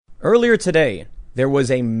Earlier today, there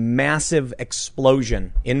was a massive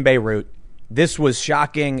explosion in Beirut. This was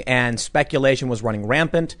shocking, and speculation was running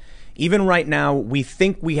rampant. Even right now, we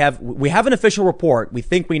think we have an official report. We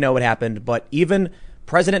think we know what happened, but even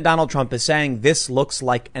President Donald Trump is saying this looks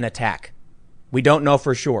like an attack. We don't know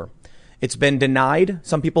for sure. It's been denied.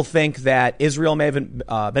 Some people think that Israel may have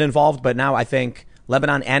been involved, but now I think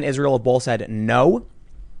Lebanon and Israel have both said no.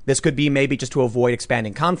 This could be maybe just to avoid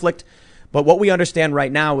expanding conflict. But what we understand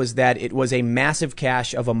right now is that it was a massive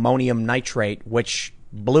cache of ammonium nitrate, which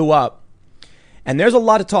blew up. And there's a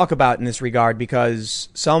lot to talk about in this regard because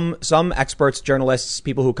some experts, journalists,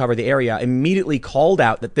 people who cover the area immediately called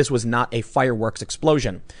out that this was not a fireworks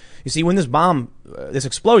explosion. You see, when this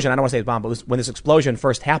explosion, I don't want to say it's bomb, but when this explosion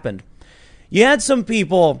first happened, you had some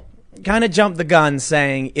people kind of jump the gun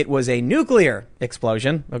saying it was a nuclear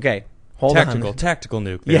explosion. Okay, hold on. Tactical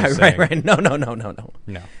nuke. Yeah, right.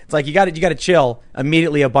 No. It's like you got to chill.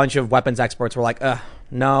 Immediately, a bunch of weapons experts were like,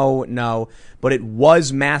 no. But it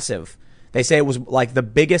was massive. They say it was like the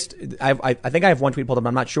biggest. I think I have one tweet pulled up.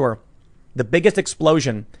 I'm not sure. The biggest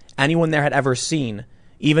explosion anyone there had ever seen.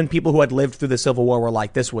 Even people who had lived through the Civil War were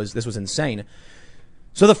like, this was insane.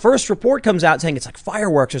 So the first report comes out saying it's like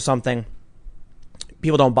fireworks or something.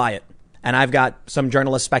 People don't buy it. And I've got some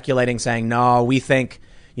journalists speculating saying, no, we think,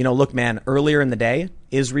 look, man, earlier in the day,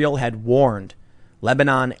 Israel had warned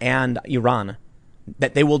Lebanon and Iran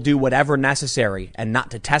that they will do whatever necessary and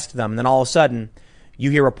not to test them. And then all of a sudden, you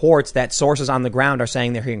hear reports that sources on the ground are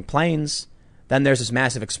saying they're hearing planes. Then there's this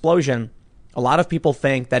massive explosion. A lot of people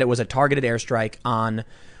think that it was a targeted airstrike on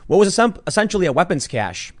what was essentially a weapons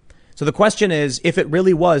cache. So the question is, if it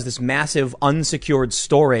really was this massive unsecured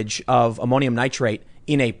storage of ammonium nitrate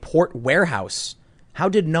in a port warehouse, how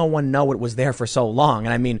did no one know it was there for so long?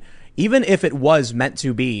 And I mean, even if it was meant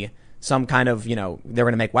to be some kind of, they're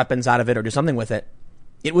going to make weapons out of it or do something with it,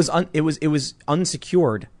 it was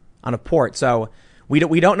unsecured on a port. So we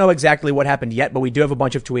don't know exactly what happened yet, but we do have a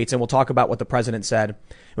bunch of tweets, and we'll talk about what the president said.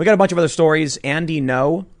 We got a bunch of other stories. Andy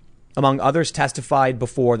Ngo, among others, testified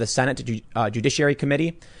before the Senate Judiciary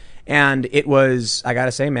Committee. And it was, I got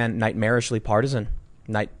to say, man, nightmarishly partisan.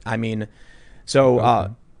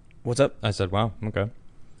 What's up? I said, wow, okay.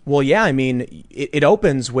 Well, yeah, I mean, it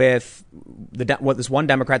opens with what this one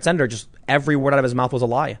Democrat senator, just every word out of his mouth was a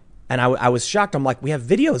lie. And I was shocked. I'm like, we have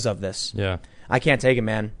videos of this. Yeah. I can't take it,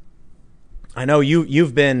 man. I know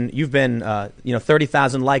you've been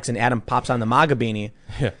 30,000 likes and Adam pops on the MAGA beanie.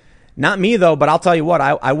 Yeah. Not me though, but I'll tell you what,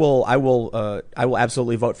 I will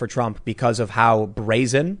absolutely vote for Trump because of how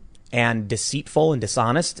brazen and deceitful and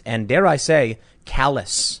dishonest and, dare I say,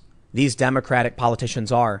 callous these Democratic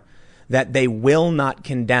politicians are, that they will not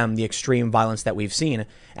condemn the extreme violence that we've seen.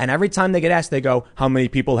 And every time they get asked, they go, how many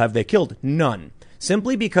people have they killed? None.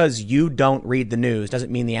 Simply because you don't read the news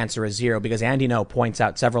doesn't mean the answer is zero, because Andy Ngo points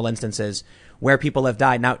out several instances where people have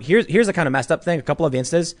died. Now, here's the kind of messed up thing. A couple of the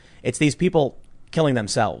instances, it's these people killing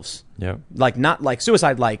themselves. Yeah. Like, not like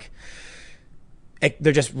suicide, like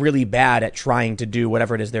they're just really bad at trying to do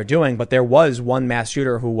whatever it is they're doing. But there was one mass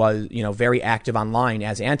shooter who was, very active online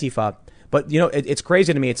as Antifa. But, it's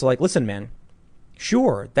crazy to me. It's like, listen, man,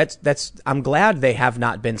 sure, I'm glad they have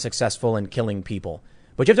not been successful in killing people.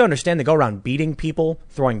 But you have to understand, they go around beating people,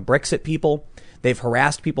 throwing bricks at people. They've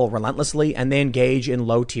harassed people relentlessly, and they engage in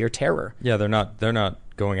low-tier terror. Yeah, they're not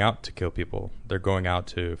going out to kill people. They're going out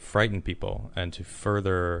to frighten people and to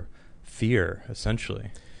further fear,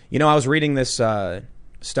 essentially. I was reading this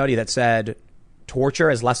study that said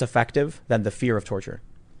torture is less effective than the fear of torture.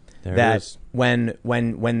 There that it is. when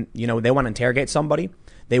they want to interrogate somebody,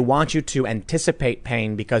 they want you to anticipate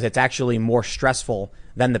pain because it's actually more stressful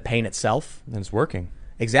than the pain itself. And it's working.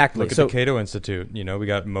 Exactly. Look at the Cato Institute. We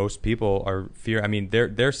got most people are fear. I mean,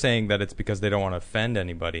 they're saying that it's because they don't want to offend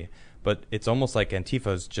anybody, but it's almost like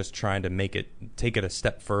Antifa is just trying to take it a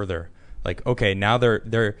step further. Like, okay, now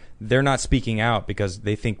they're not speaking out because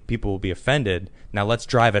they think people will be offended. Now let's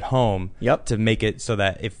drive it home. Yep. To make it so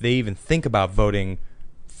that if they even think about voting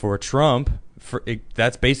for Trump,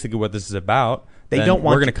 that's basically what this is about. We're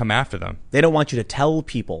going to come after them. They don't want you to tell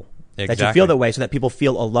people. Exactly. That you feel that way so that people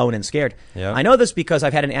feel alone and scared. Yep. I know this because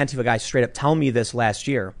I've had an Antifa guy straight up tell me this last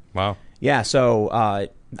year. Wow. Yeah, so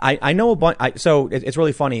I know a bunch. So it's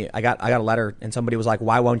really funny. I got a letter and somebody was like,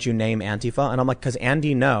 why won't you name Antifa? And I'm like, because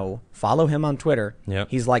Andy Ngo, follow him on Twitter. Yep.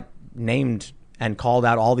 He's like named and called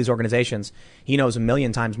out all these organizations. He knows a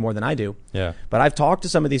million times more than I do. Yeah. But I've talked to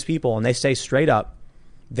some of these people and they say straight up,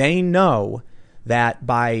 they know that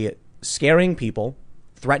by scaring people,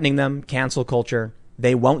 threatening them, cancel culture,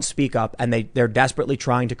 they won't speak up, and they're desperately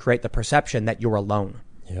trying to create the perception that you're alone.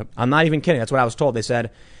 Yep. I'm not even kidding. That's what I was told. They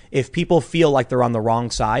said if people feel like they're on the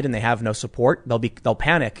wrong side and they have no support, they'll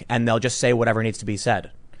panic and they'll just say whatever needs to be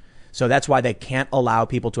said. So that's why they can't allow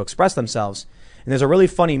people to express themselves. And there's a really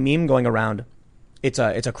funny meme going around. It's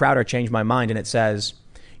a Crowder Changed My Mind, and it says,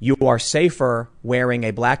 "You are safer wearing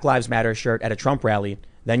a Black Lives Matter shirt at a Trump rally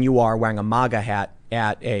than you are wearing a MAGA hat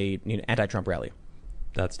at a anti-Trump rally."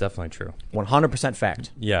 That's definitely true. 100%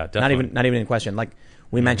 fact. Yeah, definitely. Not even in question. Like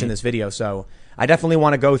we mentioned this video, so I definitely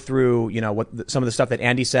want to go through, some of the stuff that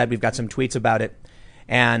Andy said. We've got some tweets about it,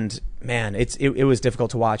 and man, it was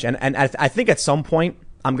difficult to watch. And I think at some point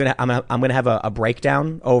I'm gonna have a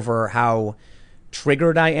breakdown over how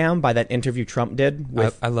triggered I am by that interview Trump did.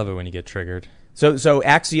 I love it when you get triggered. So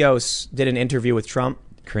Axios did an interview with Trump.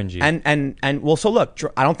 Cringy. And well, so look,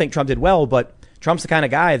 I don't think Trump did well, but Trump's the kind of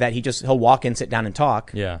guy that he'll walk in, sit down, and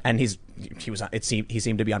talk. Yeah. And he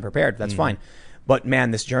seemed to be unprepared. That's fine. But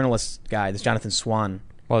man, this journalist guy, this Jonathan Swan.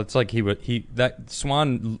 Well, it's like that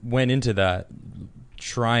Swan went into that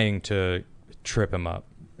trying to trip him up.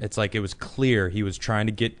 It's like it was clear he was trying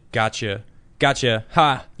to get gotcha,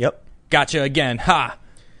 ha. Yep. Gotcha again, ha.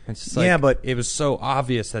 It's just like, yeah, but it was so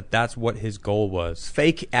obvious that that's what his goal was.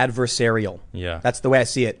 Fake adversarial. Yeah. That's the way I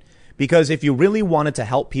see it. Because if you really wanted to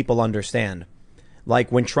help people understand,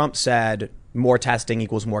 like when Trump said more testing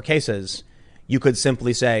equals more cases, you could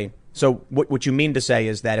simply say, so what you mean to say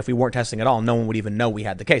is that if we weren't testing at all, no one would even know we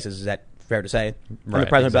had the cases. Is that fair to say? And the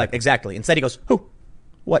president would be like, exactly. Instead he goes, who?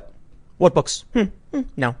 What? What books?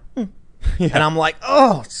 No. Yeah. And I'm like,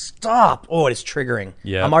 oh, stop. Oh, it is triggering.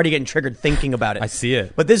 Yeah. I'm already getting triggered thinking about it. I see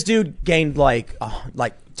it. But this dude gained like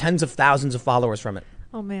tens of thousands of followers from it.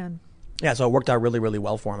 Oh, man. Yeah, so it worked out really, really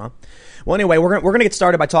well for him, huh? Well, anyway, we're gonna get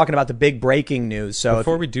started by talking about the big breaking news. So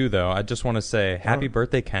before we do, though, I just want to say happy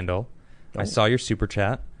birthday, Kendall. I saw your super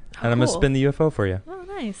chat, and I'm going to spin the UFO for you. Oh,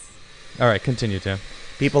 nice. All right, continue, Tim.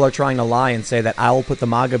 People are trying to lie and say that I will put the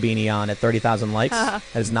MAGA beanie on at 30,000 likes. That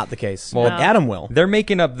is not the case. Well, Adam will. They're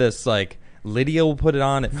making up this, like, Lydia will put it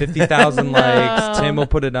on at 50,000 likes. Tim will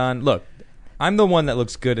put it on. Look, I'm the one that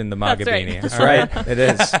looks good in the MAGA That's right. beanie. That's all right.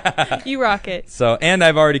 It is. You rock it. So, and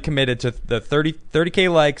I've already committed to the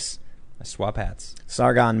 30K likes. I swap hats.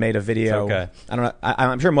 Sargon made a video. It's okay. I don't know.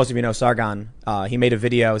 I'm sure most of you know Sargon. He made a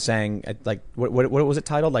video saying, like, what was it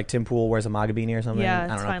titled? Like Tim Pool wears a MAGA beanie or something? Yeah, I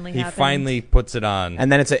don't it's know. finally He happened. finally puts it on.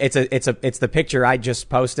 And then it's the picture I just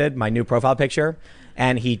posted, my new profile picture,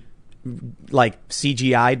 and he like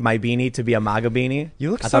CGI'd my beanie to be a MAGA beanie.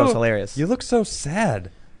 You look I thought it was hilarious. You look so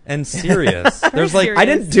sad and serious. There's like serious. I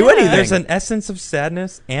didn't do anything. There's an essence of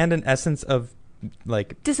sadness and an essence of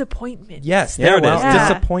like Disappointment. yes, Yeah, there it well, is. yeah.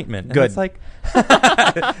 Disappointment. And Good. It's like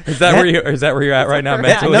is that where you're at right now Yeah,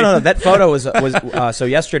 mentally? no. That photo was so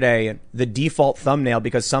yesterday. The default thumbnail,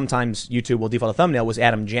 because sometimes YouTube will default a thumbnail, was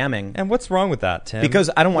Adam jamming. And what's wrong with that, Tim? Because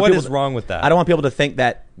I don't want What people is to- wrong with that? I don't want people to think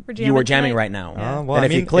that We're you were jamming jamming tonight? right now. Yeah. Well, and I if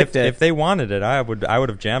mean, you clicked it, if they wanted it, I would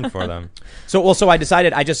have jammed for them. So I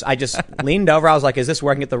decided I just leaned over. I was like, "Is this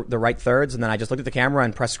working at the right thirds?" And then I just looked at the camera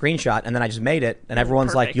and pressed screenshot, and then I just made it. And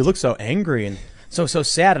everyone's like, Perfect. "You look so angry and so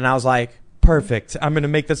sad." And I was like, Perfect. I'm going to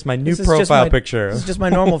make this my new "This is just profile my- picture. This is just my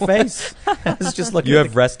normal face." It's just looking. You at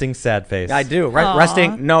have resting sad face. I do. Aw.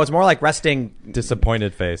 Resting. No, it's more like resting.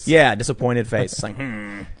 Disappointed face. Yeah, disappointed face. It's like,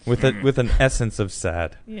 With an essence of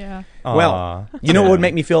sad. Yeah. well, Aw, you know what would Tim.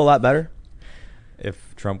 make me feel a lot better?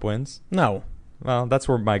 if Trump wins? No, Well, that's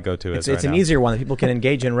where my go-to is. it's right an now. easier one that people can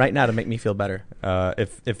engage in right now to make me feel better.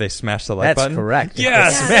 If they smash the like That's button. correct.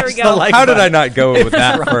 Yes. Yeah, there we Smash go. the like How did I button. not go with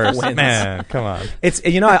that Trump first? wins. Man, come on. It's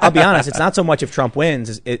I'll be honest. It's not so much if Trump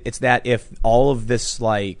wins. It's that if all of this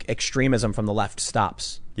like extremism from the left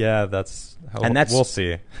stops. Yeah, And that's- we'll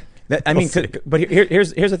see. I mean, We'll see. but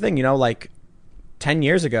here's the thing. Like 10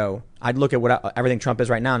 years ago, I'd look at everything Trump is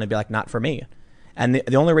right now, and it'd be like, not for me. And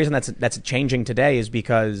the only reason that's changing today is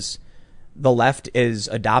because the left is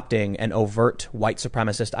adopting an overt white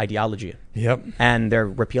supremacist ideology. Yep. And they're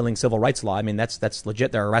repealing civil rights law. I mean, that's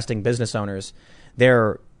legit. They're arresting business owners.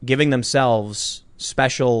 They're giving themselves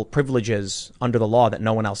special privileges under the law that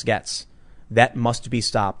no one else gets. That must be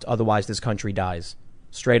stopped. Otherwise, this country dies.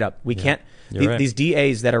 Straight up. We can't. You're right. These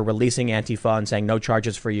DAs that are releasing Antifa and saying no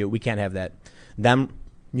charges for you, we can't have that. Them,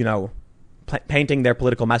 painting their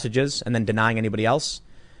political messages and then denying anybody else.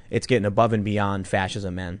 It's getting above and beyond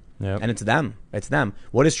fascism, man. Yep. And it's them. It's them.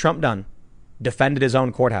 What has Trump done? Defended his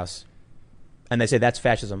own courthouse. And they say that's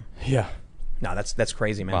fascism. Yeah. No, that's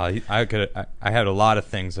crazy, man. Well, I had a lot of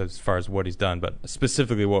things as far as what he's done, but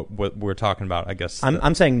specifically what we're talking about, I guess.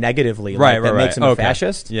 I'm saying negatively, right, that makes him a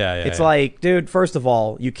fascist. Yeah. It's like, dude, first of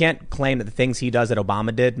all, you can't claim that the things he does that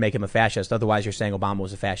Obama did make him a fascist. Otherwise, you're saying Obama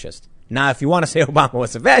was a fascist. Now, if you want to say Obama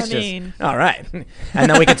was a fascist, all right,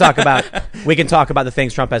 and then we can talk about the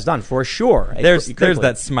things Trump has done for sure. There's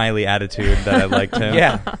that smiley attitude that I liked him.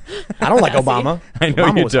 Yeah, I don't like Obama. I know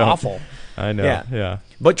Obama you was don't. awful. I know. Yeah.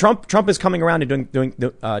 But Trump is coming around and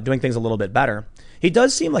doing things a little bit better. He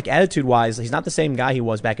does seem like attitude-wise, he's not the same guy he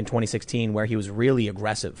was back in 2016, where he was really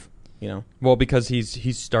aggressive. You know. Well, because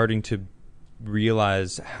he's starting to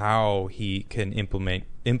realize how he can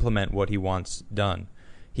implement what he wants done.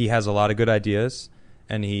 He has a lot of good ideas,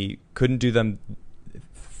 and he couldn't do them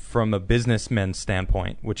from a businessman's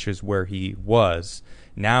standpoint, which is where he was.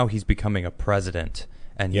 Now he's becoming a president,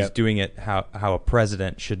 and he's doing it how a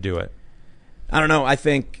president should do it. I don't know. I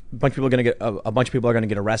think a bunch of people are going to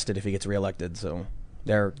get arrested if he gets reelected. So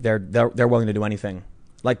they're willing to do anything.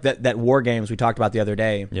 Like that War Games we talked about the other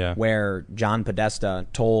day, where John Podesta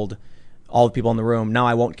told all the people in the room, "No,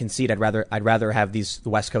 I won't concede. I'd rather have the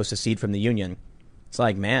West Coast secede from the Union." It's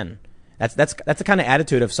like, man, that's the kind of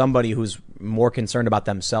attitude of somebody who's more concerned about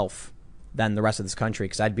themselves than the rest of this country.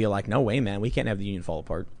 Because I'd be like, no way, man, we can't have the Union fall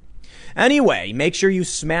apart. Anyway, make sure you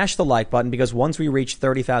smash the like button, because once we reach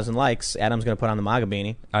 30,000 likes, Adam's going to put on the MAGA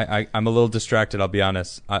beanie. I'm a little distracted, I'll be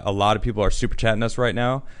honest. A lot of people are super chatting us right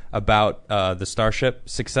now about the Starship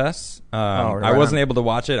success. I wasn't able to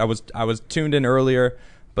watch it. I was tuned in earlier,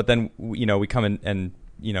 but then we come in and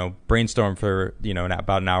brainstorm for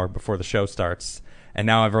about an hour before the show starts. And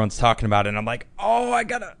now everyone's talking about it, and I'm like, oh, I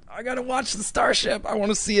gotta watch the Starship. I want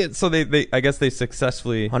to see it. So they I guess they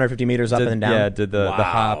successfully 150 meters up and down. Yeah, did the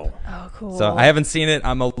hop. Oh, cool. So I haven't seen it.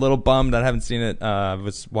 I'm a little bummed I haven't seen it. I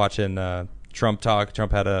was watching Trump talk.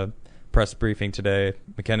 Trump had a press briefing today.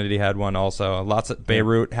 McKennedy had one also. Lots of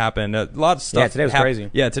Beirut happened. A lot of stuff. Yeah, today was crazy.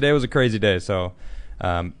 Yeah, today was a crazy day. So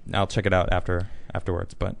I'll check it out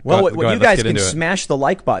afterwards. But you guys can smash the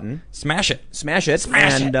like button. Smash it.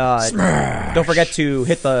 And don't forget to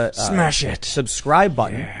hit the subscribe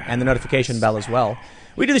button and the notification bell as well.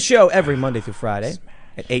 We do the show every Monday through Friday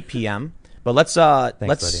at 8 p.m. But let's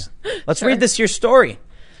read this here story.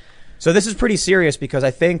 So this is pretty serious, because I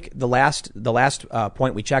think the last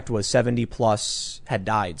point we checked was 70 plus had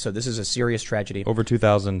died. So this is a serious tragedy. Over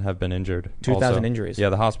 2,000 have been injured. 2,000 injuries. Yeah,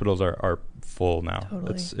 the hospitals are full now.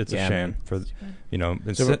 Totally. It's a shame for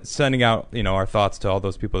sending out our thoughts to all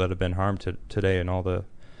those people that have been harmed today, and all the.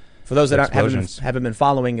 For those that haven't been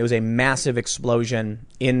following, it was a massive explosion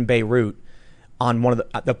in Beirut. On one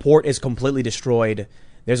of the port is completely destroyed.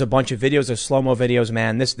 There's a bunch of videos, there's slow-mo videos.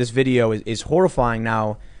 Man, this video is horrifying.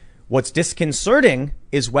 Now, what's disconcerting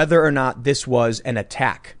is whether or not this was an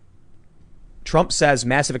attack. Trump says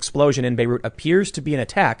massive explosion in Beirut appears to be an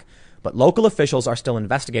attack, but local officials are still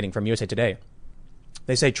investigating, from USA Today.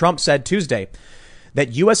 They say Trump said Tuesday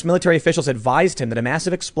that U.S. military officials advised him that a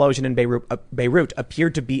massive explosion in Beirut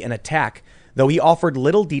appeared to be an attack, though he offered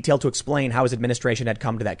little detail to explain how his administration had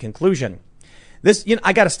come to that conclusion.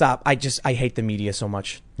 I got to stop. I hate the media so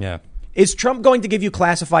much. Yeah. Is Trump going to give you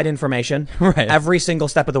classified information every single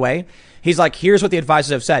step of the way? He's like, here's what the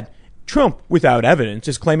advisors have said. Trump, without evidence,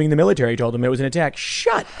 is claiming the military told him it was an attack.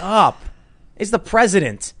 Shut up. It's the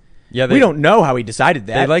president. Yeah, we don't know how he decided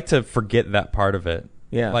that. They like to forget that part of it.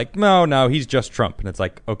 Yeah. Like, no, he's just Trump. And it's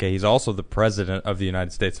like, okay, he's also the president of the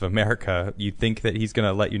United States of America. You think that he's going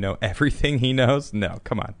to let you know everything he knows? No,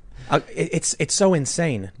 come on. It's so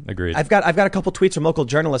insane. Agreed. I've got a couple tweets from local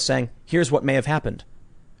journalists saying, here's what may have happened.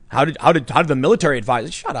 How did the military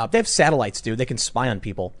advise? Shut up. They have satellites, dude. They can spy on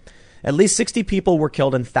people. At least 60 people were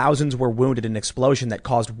killed and thousands were wounded in an explosion that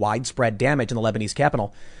caused widespread damage in the Lebanese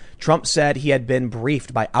capital. Trump said he had been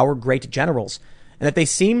briefed by our great generals and that they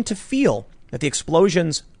seemed to feel that the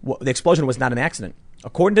explosion was not an accident.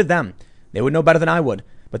 According to them, they would know better than I would,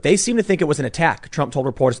 but they seemed to think it was an attack. Trump told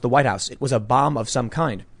reporters at the White House it was a bomb of some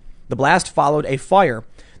kind. The blast followed a fire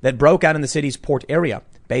that broke out in the city's port area.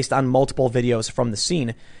 Based on multiple videos from the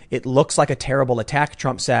scene, it looks like a terrible attack,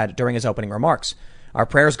 Trump said during his opening remarks. Our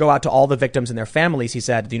prayers go out to all the victims and their families, he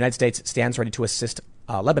said. The United States stands ready to assist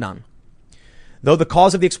Lebanon. Though the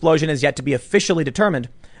cause of the explosion is yet to be officially determined,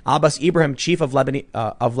 Abbas Ibrahim, chief of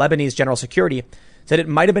Lebanese General Security, said it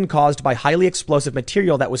might have been caused by highly explosive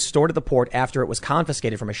material that was stored at the port after it was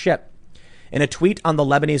confiscated from a ship. In a tweet on the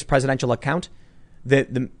Lebanese presidential account,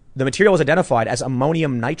 the material was identified as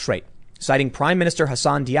ammonium nitrate, citing Prime Minister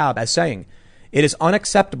Hassan Diab as saying, It is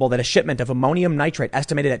unacceptable that a shipment of ammonium nitrate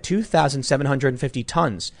estimated at 2,750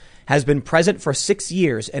 tons has been present for 6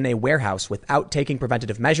 years in a warehouse without taking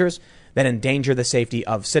preventative measures that endanger the safety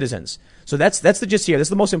of citizens. So that's the gist here. This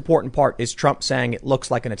is the most important part, is Trump saying it looks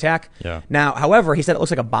like an attack. Yeah. Now, however, he said it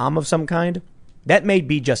looks like a bomb of some kind. That may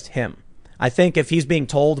be just him. I think if he's being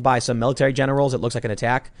told by some military generals it looks like an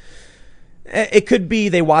attack, it could be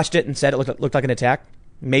they watched it and said it looked like an attack.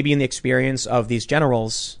 Maybe in the experience of these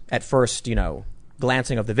generals at first,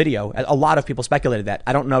 glancing of the video, a lot of people speculated that.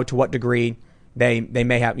 I don't know to what degree they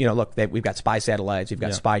may have, look, we've got spy satellites, we've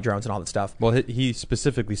got spy drones and all that stuff. Well, he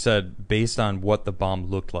specifically said based on what the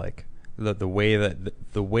bomb looked like, the way that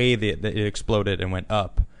it exploded and went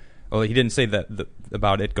up. Well, he didn't say that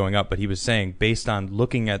about it going up, but he was saying based on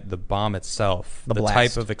looking at the bomb itself, the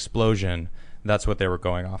type of explosion, that's what they were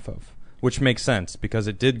going off of, which makes sense because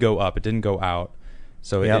it did go up, it didn't go out.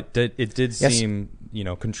 So it did seem,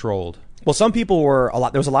 controlled. Well, some people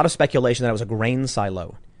there was a lot of speculation that it was a grain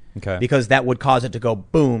silo. Okay. Because that would cause it to go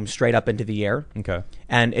boom straight up into the air. Okay.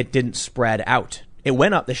 And it didn't spread out. It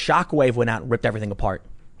went up, the shock wave went out and ripped everything apart,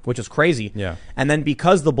 which was crazy. Yeah. And then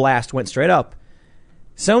because the blast went straight up,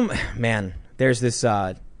 there's this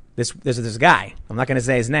guy, I'm not going to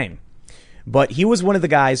say his name, but he was one of the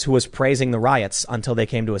guys who was praising the riots until they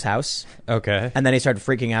came to his house. Okay. And then he started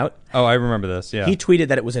freaking out. Oh, I remember this, yeah. He tweeted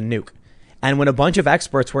that it was a nuke. And when a bunch of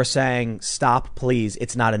experts were saying, stop, please,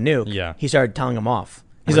 it's not a nuke, he started telling them off.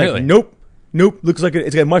 He's like, nope, looks like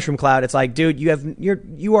it's got a mushroom cloud. It's like, dude,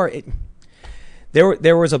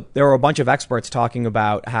 there were a bunch of experts talking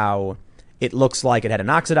about how it looks like it had an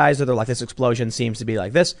oxidizer. They're like, this explosion seems to be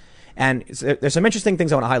like this. And there's some interesting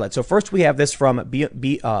things I want to highlight. So first we have this from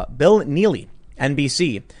Bill Neely,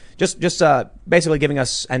 NBC, just basically giving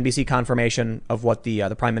us NBC confirmation of what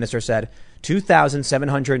the Prime Minister said.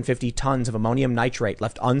 2,750 tons of ammonium nitrate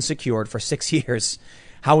left unsecured for 6 years.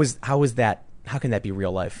 How is that? How can that be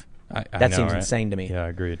real life? That seems insane to me. Yeah,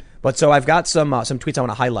 agreed. But so I've got some tweets I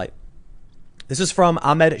want to highlight. This is from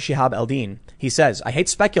Ahmed Shihab Eldin. He says, I hate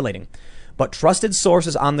speculating, but trusted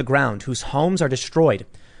sources on the ground whose homes are destroyed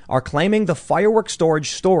are claiming the fireworks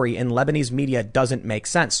storage story in Lebanese media doesn't make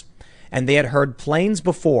sense. And they had heard planes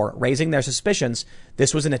before, raising their suspicions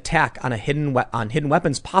this was an attack on hidden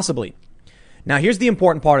weapons, possibly. Now, here's the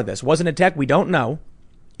important part of this. Was it an attack? We don't know.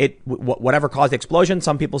 Whatever caused the explosion,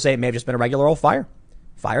 some people say it may have just been a regular old fire.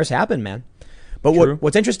 Fires happen, man. But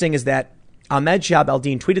what's interesting is that Ahmed Shihab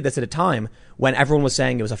Eldin tweeted this at a time when everyone was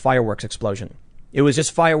saying it was a fireworks explosion. It was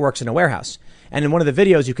just fireworks in a warehouse. And in one of the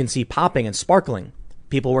videos, you can see popping and sparkling.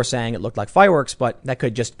 People were saying it looked like fireworks, but that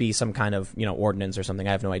could just be some kind of, ordnance or something.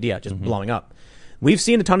 I have no idea, just blowing up. We've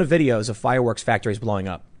seen a ton of videos of fireworks factories blowing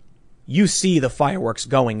up. You see the fireworks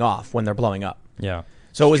going off when they're blowing up. Yeah.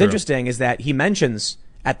 So what was interesting is that he mentions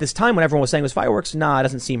at this time when everyone was saying it was fireworks, it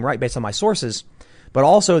doesn't seem right based on my sources, but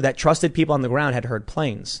also that trusted people on the ground had heard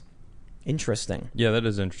planes. Interesting. Yeah, that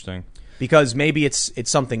is interesting. Because maybe it's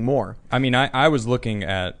something more. I mean, I was looking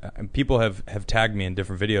at, people have tagged me in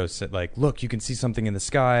different videos that like, look, you can see something in the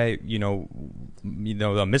sky,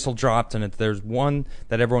 a missile dropped, and there's one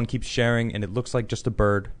that everyone keeps sharing, and it looks like just a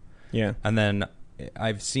bird. Yeah. And then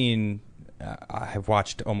I have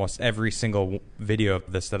watched almost every single video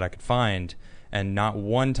of this that I could find, and not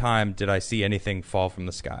one time did I see anything fall from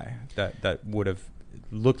the sky that would have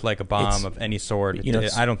looked like a bomb of any sort.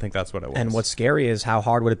 I don't think that's what it was. And what's scary is how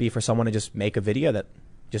hard would it be for someone to just make a video that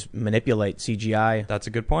just manipulate CGI? That's a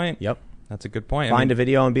good point. Yep. That's a good point. Find a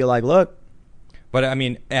video and be like, look. But I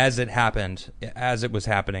mean, as it was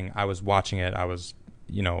happening, I was watching it. I was,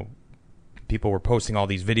 people were posting all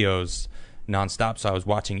these videos nonstop. So I was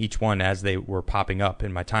watching each one as they were popping up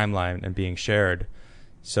in my timeline and being shared.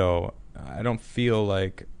 So I don't feel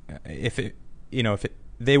like it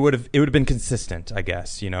would have been consistent, I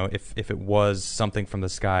guess, if it was something from the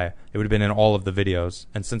sky, it would have been in all of the videos.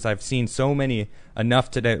 And since I've seen so many,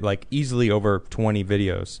 enough today, like easily over 20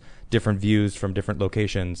 videos, different views from different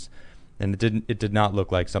locations, and it did not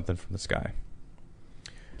look like something from the sky.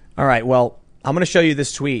 All right. Well, I'm going to show you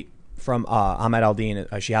this tweet from Ahmed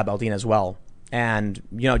Shihab Eldin as well. And,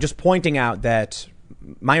 just pointing out that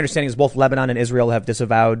my understanding is both Lebanon and Israel have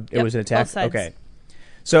disavowed it was an attack. Both sides. Okay.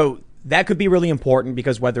 So that could be really important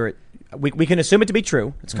because we can assume it to be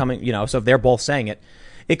true. It's coming, so if they're both saying it,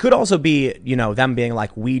 it could also be, them being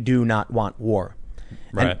like, we do not want war.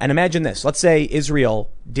 Right. And imagine this. Let's say Israel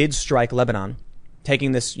did strike Lebanon,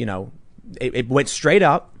 taking this, it went straight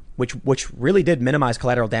up, which really did minimize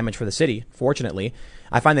collateral damage for the city. Fortunately,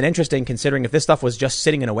 I find that interesting considering if this stuff was just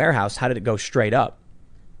sitting in a warehouse, how did it go straight up?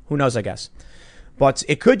 Who knows, I guess. But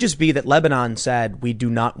it could just be that Lebanon said, we do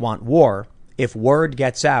not want war. if word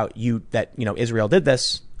gets out that Israel did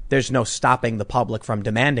this, there's no stopping the public from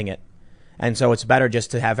demanding it. And so it's better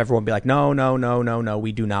just to have everyone be like, no, no, no, no, no,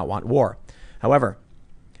 we do not want war. However,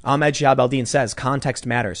 Ahmed Shihab Eldin says context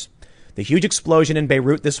matters. The huge explosion in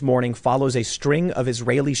Beirut this morning follows a string of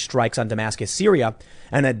Israeli strikes on Damascus, Syria,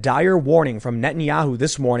 and a dire warning from Netanyahu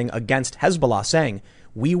this morning against Hezbollah, saying,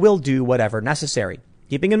 we will do whatever necessary.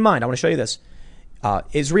 Keeping in mind, I want to show you this.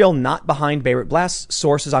 Israel not behind Beirut blasts.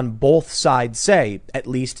 Sources on both sides say at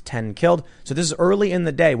least 10 killed. So this is early in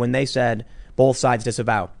the day when they said both sides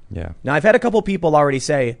disavow. Yeah. Now, I've had a couple people already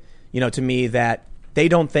say, to me that they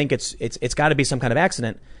don't think it's got to be some kind of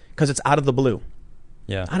accident because it's out of the blue.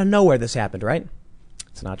 Yeah. Out of nowhere this happened, right?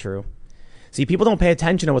 It's not true. See, people don't pay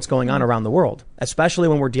attention to what's going on around the world, especially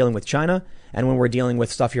when we're dealing with China and when we're dealing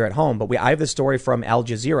with stuff here at home. But I have this story from Al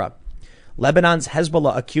Jazeera. Lebanon's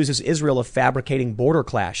Hezbollah accuses Israel of fabricating border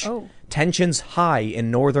clash. Oh. Tensions high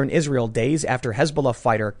in northern Israel days after Hezbollah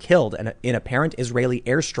fighter killed in apparent Israeli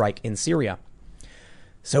airstrike in Syria.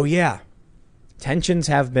 So yeah, tensions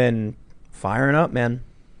have been firing up, man.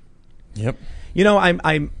 Yep.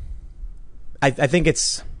 I think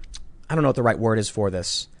it's, I don't know what the right word is for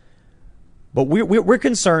this, but we're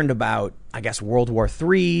concerned about, I guess, World War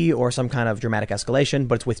III or some kind of dramatic escalation,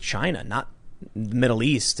 but it's with China, not the Middle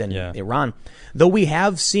East and Iran. Though we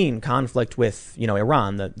have seen conflict with,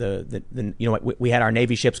 Iran. We had our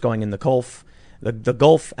Navy ships going in the Gulf,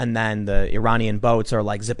 and then the Iranian boats are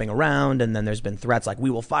like zipping around, and then there's been threats like,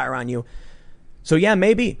 we will fire on you. So yeah,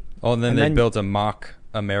 maybe. Oh, and then they built a mock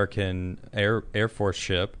American Air Force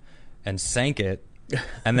ship and sank it,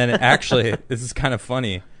 and then it actually, this is kind of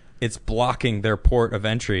funny, it's blocking their port of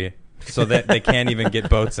entry so that they can't even get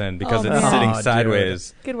boats in because it's sitting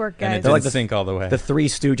sideways. Good work, And it guys. didn't sink all the way. The Three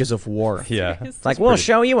Stooges of war. Yeah. It's like, we'll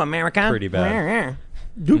show you, America. Pretty bad.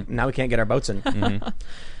 Now we can't get our boats in. Mm-hmm.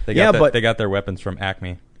 But they got their weapons from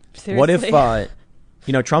Acme. Seriously? What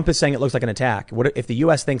if, Trump is saying it looks like an attack? What if the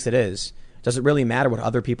U.S. thinks it is? Does it really matter what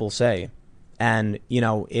other people say? And,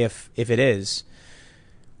 if it is,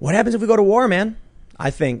 what happens if we go to war, man? I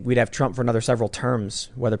think we'd have Trump for another several terms,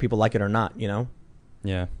 whether people like it or not,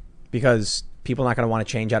 Yeah. Because people are not going to want to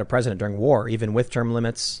change out a president during war, even with term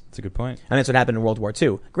limits. That's a good point. And that's what happened in World War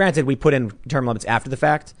II. Granted, we put in term limits after the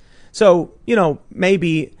fact. So,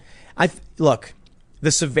 maybe look,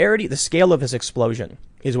 the severity, the scale of this explosion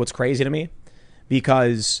is what's crazy to me,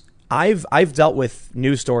 because I've dealt with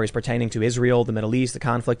news stories pertaining to Israel, the Middle East, the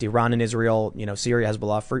conflict, Iran and Israel, Syria,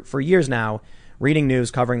 Hezbollah for years now, reading news,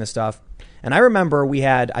 covering this stuff. And I remember we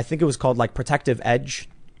had, I think it was called like Protective Edge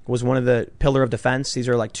was one of the pillar of defense. These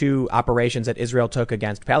are like two operations that Israel took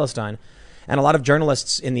against Palestine. And a lot of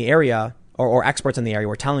journalists in the area or experts in the area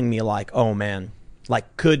were telling me like, oh man,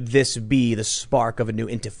 like, could this be the spark of a new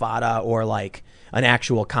intifada or like an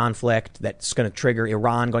actual conflict that's going to trigger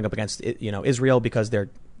Iran going up against, Israel because they're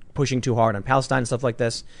pushing too hard on Palestine and stuff like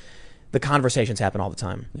this? The conversations happen all the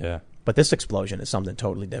time. Yeah. But this explosion is something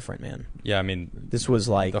totally different, man. Yeah, I mean, this was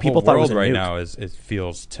like the people whole thought it world was a right nuke. now it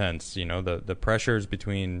feels tense. The pressures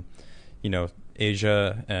between,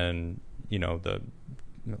 Asia and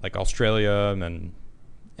like Australia and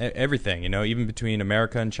everything. Even between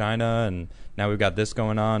America and China, and now we've got this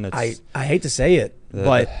going on. I hate to say it,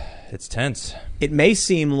 but it's tense. It may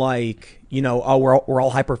seem like we're all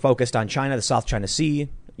hyper focused on China, the South China Sea.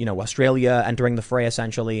 Australia entering the fray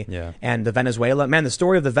essentially, and the Venezuela. Man, the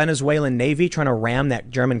story of the Venezuelan Navy trying to ram that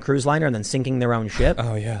German cruise liner and then sinking their own ship.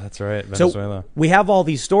 Oh yeah, that's right, Venezuela. So we have all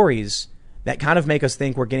these stories that kind of make us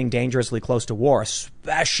think we're getting dangerously close to war,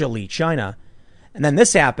 especially China. And then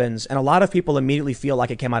this happens, and a lot of people immediately feel like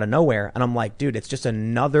it came out of nowhere. And I'm like, dude, it's just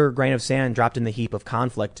another grain of sand dropped in the heap of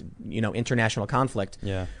conflict, international conflict.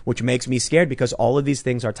 Yeah. Which makes me scared because all of these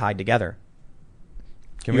things are tied together.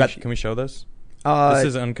 Can we show this? This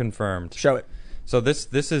is unconfirmed. Show it. So this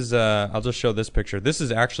is I'll just show this picture. This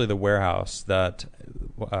is actually the warehouse that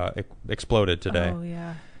exploded today. Oh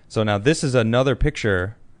yeah. So now this is another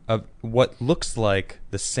picture of what looks like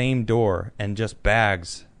the same door and just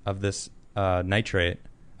bags of this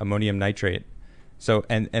ammonium nitrate. So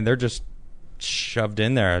and they're just shoved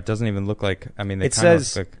in there. It doesn't even look like. I mean, it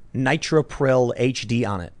says Nitropril HD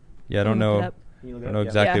on it. Yeah, I don't know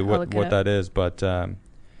exactly what that is, but.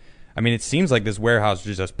 I mean, it seems like this warehouse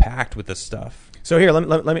is just packed with this stuff. So here,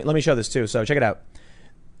 let me show this too. So check it out.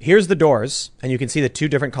 Here's the doors, and you can see the two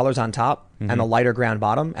different colors on top and the lighter ground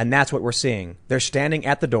bottom, and that's what we're seeing. They're standing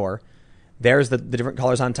at the door. There's the different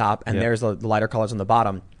colors on top, and there's the lighter colors on the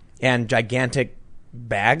bottom, and gigantic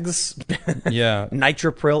bags. Yeah,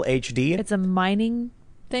 Nitropril HD. It's a mining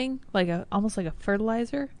thing, almost like a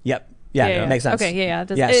fertilizer. Yep. Yeah, makes sense. Okay, yeah.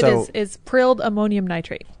 It's prilled ammonium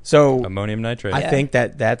nitrate. So ammonium nitrate. I think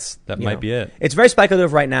that might be it. It's very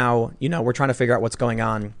speculative right now. We're trying to figure out what's going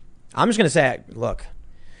on. I'm just going to say, look,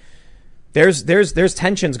 there's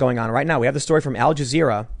tensions going on right now. We have the story from Al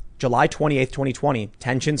Jazeera, July 28th, 2020.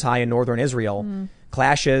 Tensions high in northern Israel.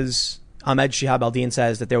 Clashes. Ahmed Shihab al-Din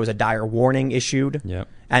says that there was a dire warning issued. Yep.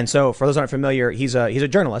 And so, for those who aren't familiar, he's a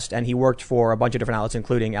journalist, and he worked for a bunch of different outlets,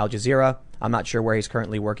 including Al Jazeera. I'm not sure where he's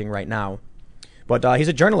currently working right now. But he's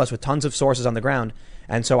a journalist with tons of sources on the ground.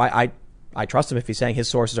 And so I trust him if he's saying his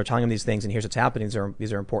sources are telling him these things, and here's what's happening.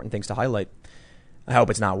 These are important things to highlight. I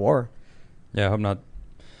hope it's not war. Yeah, I hope not.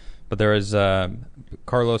 But there is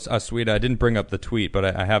Carlos Asuida. I didn't bring up the tweet, but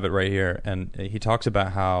I have it right here. And he talks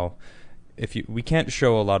about how we can't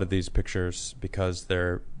show a lot of these pictures because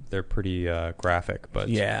they're pretty graphic. But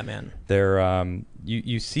yeah, man, they're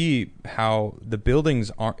you see how the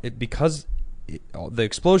buildings aren't because the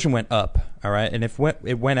explosion went up. All right, and if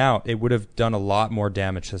it went out, it would have done a lot more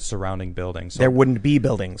damage to surrounding buildings. So there wouldn't be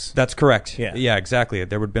buildings. That's correct. Yeah, exactly.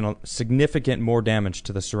 There would have been a significant more damage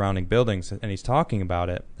to the surrounding buildings, and he's talking about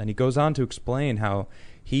it. And he goes on to explain how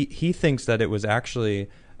he thinks that it was actually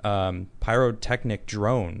pyrotechnic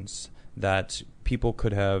drones that people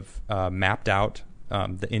could have mapped out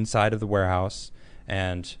the inside of the warehouse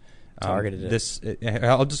and targeted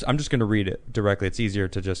it. I'm just going to read it directly. It's easier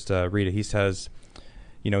to just read it. He says,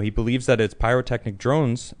 he believes that it's pyrotechnic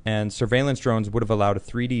drones and surveillance drones would have allowed a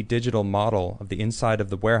 3D digital model of the inside of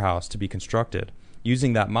the warehouse to be constructed.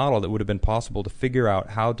 Using that model, it would have been possible to figure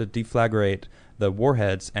out how to deflagrate the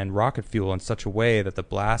warheads and rocket fuel in such a way that the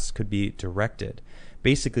blasts could be directed.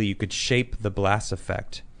 Basically, you could shape the blast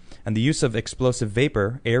effect. And the use of explosive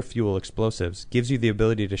vapor, air fuel explosives, gives you the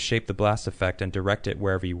ability to shape the blast effect and direct it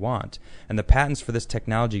wherever you want. And the patents for this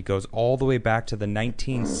technology goes all the way back to the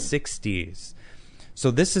 1960s.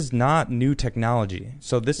 So this is not new technology.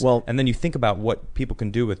 And then you think about what people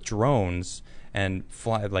can do with drones and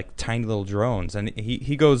fly like tiny little drones. And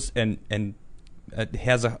he goes and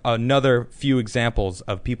has another few examples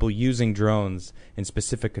of people using drones in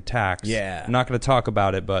specific attacks. Yeah. I'm not going to talk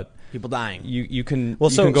about it, but people dying. You can go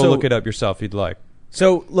look it up yourself if you'd like.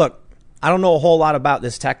 So look, I don't know a whole lot about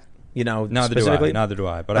this tech, specifically. Neither do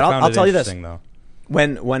I. But I found it interesting though.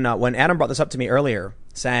 When Adam brought this up to me earlier,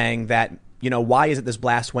 saying that why is it this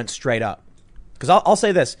blast went straight up? Because I'll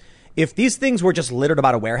say this. If these things were just littered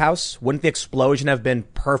about a warehouse, wouldn't the explosion have been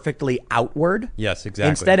perfectly outward? Yes, exactly.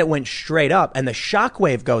 Instead, it went straight up, and the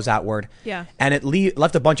shockwave goes outward. Yeah. And it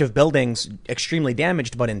left a bunch of buildings extremely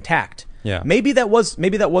damaged but intact. Yeah. Maybe that was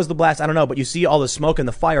the blast. I don't know, but you see all the smoke and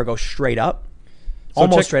the fire go straight up.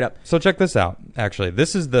 Straight up. So check this out, actually.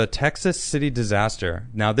 This is the Texas City disaster.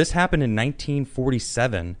 Now, this happened in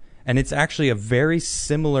 1947. And it's actually a very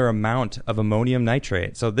similar amount of ammonium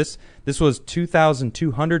nitrate. So this was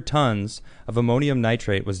 2,200 tons of ammonium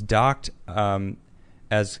nitrate was docked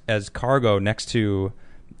as cargo next to,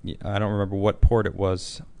 I don't remember what port it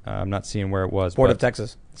was. I'm not seeing where it was. Port of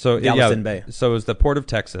Texas. So Galveston Bay. So it was the Port of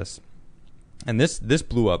Texas. And this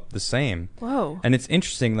blew up the same. Whoa. And it's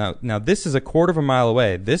interesting. Now this is a quarter of a mile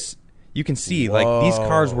away. You can see, these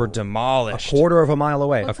cars were demolished. A quarter of a mile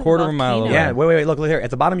away. A quarter of a mile away. Yeah, wait. Look here. At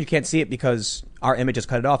the bottom, you can't see it because our image has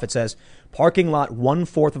cut it off. It says, parking lot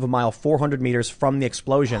 1/4 of a mile, 400 meters from the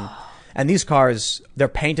explosion. And these cars, their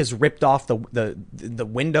paint is ripped off. The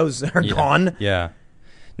windows are gone. Yeah.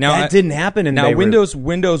 Now that didn't happen in Beirut.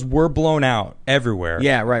 Windows were blown out everywhere.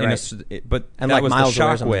 Yeah, right. But and that like was miles the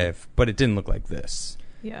shockwave. But it didn't look like this.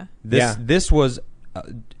 Yeah. This was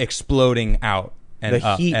exploding out. And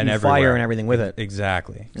the heat and fire and everything with it.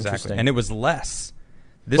 Exactly. And it was less.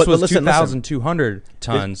 This was 2,200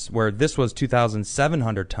 tons, where this was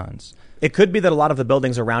 2,700 tons. It could be that a lot of the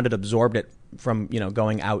buildings around it absorbed it from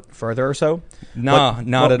going out further or so. Not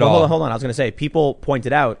at all. Hold on. I was going to say, people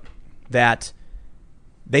pointed out that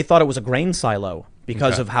they thought it was a grain silo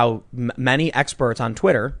because of how many experts on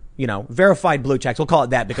Twitter, verified blue checks. We'll call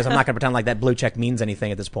it that because I'm not going to pretend like that blue check means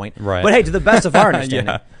anything at this point. Right. But hey, to the best of our understanding.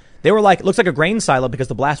 Yeah. They were like, it looks like a grain silo because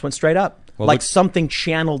the blast went straight up. Something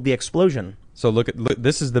channeled the explosion. So look,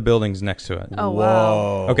 this is the buildings next to it. Oh,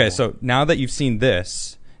 wow. Okay, so now that you've seen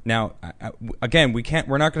this, now, again,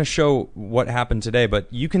 we're not going to show what happened today, but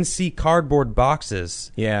you can see cardboard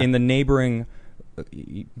boxes in the neighboring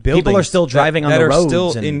buildings. People are still driving on the roads. That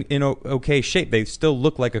are still in okay shape. They still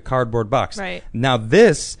look like a cardboard box. Right. Now,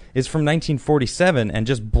 this is from 1947 and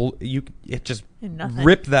it just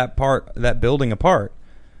ripped that building apart.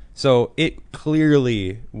 So it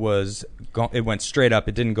clearly it went straight up.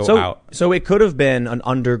 It didn't go out. So it could have been an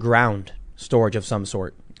underground storage of some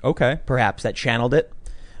sort. Okay. Perhaps that channeled it.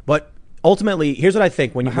 But ultimately, here's what I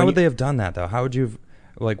think. How would they have done that though? How would you have,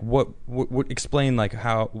 like, what explain, like,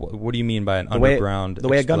 how, what do you mean by an underground the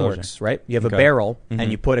way a gun works, right? You have a barrel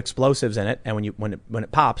and you put explosives in it, and when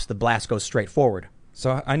it pops, the blast goes straight forward.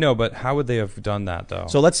 So I know, but how would they have done that though?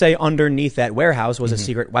 So let's say underneath that warehouse was a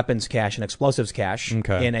secret weapons cache and explosives cache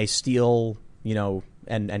in a steel,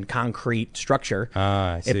 and concrete structure.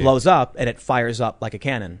 I see. It blows up and it fires up like a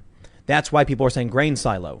cannon. That's why people are saying grain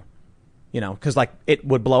silo, because like it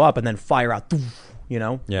would blow up and then fire out, in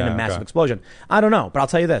a massive explosion. I don't know, but I'll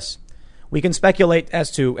tell you this: we can speculate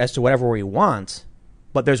as to whatever we want,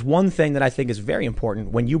 but there's one thing that I think is very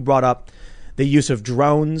important. When you brought up the use of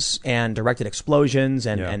drones and directed explosions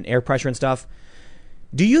and air pressure and stuff,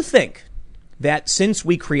 do you think that since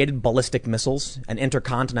we created ballistic missiles and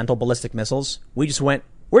intercontinental ballistic missiles, we just went,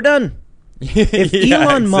 we're done? If If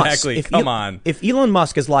Elon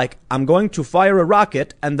Musk is like, I'm going to fire a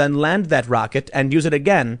rocket and then land that rocket and use it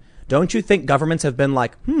again, don't you think governments have been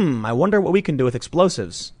like, I wonder what we can do with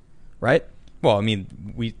explosives, right? Well, I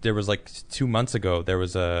mean, there was like 2 months ago, there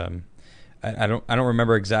was I don't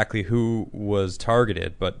remember exactly who was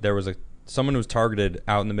targeted, but there was someone who was targeted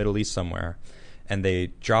out in the Middle East somewhere, and they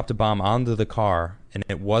dropped a bomb onto the car, and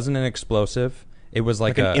it wasn't an explosive. It was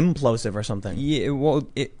like an implosive or something. Yeah, well,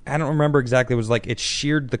 I don't remember exactly. It was like it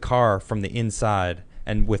sheared the car from the inside,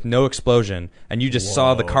 and with no explosion, and you just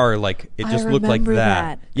saw the car, like, it just looked like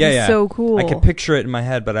that. Yeah, so cool. I could picture it in my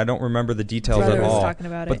head, but I don't remember the details at all. Talking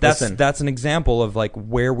about but that's an example of like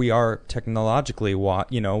where we are technologically.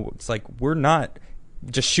 It's like we're not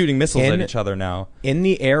just shooting missiles at each other now. In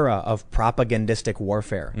the era of propagandistic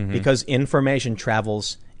warfare, because information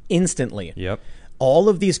travels instantly. Yep. All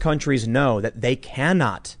of these countries know that they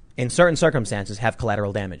cannot, in certain circumstances, have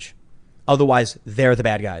collateral damage. Otherwise, they're the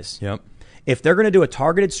bad guys. Yep. If they're going to do a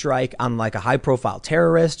targeted strike on like a high-profile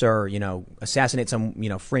terrorist or, assassinate some,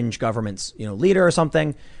 fringe government's, leader or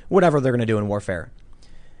something, whatever they're going to do in warfare,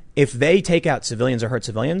 if they take out civilians or hurt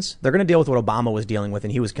civilians, they're going to deal with what Obama was dealing with,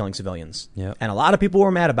 and he was killing civilians. Yep. And a lot of people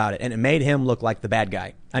were mad about it, and it made him look like the bad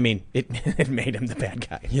guy. I mean, it made him the bad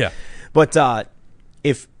guy. Yeah. But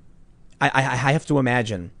if I have to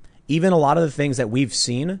imagine, even a lot of the things that we've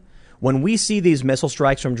seen, when we see these missile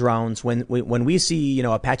strikes from drones, when we see,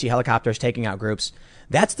 Apache helicopters taking out groups,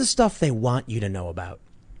 that's the stuff they want you to know about.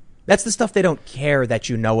 That's the stuff they don't care that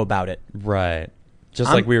you know about it. Right.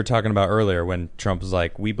 Just like we were talking about earlier when Trump was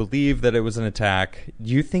like, we believe that it was an attack. Do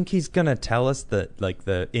you think he's going to tell us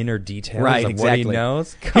the inner details of what he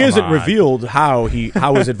knows? He hasn't revealed how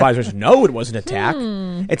his advisors know it was an attack.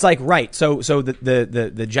 It's like, right. So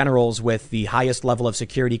the generals with the highest level of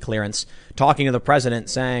security clearance talking to the president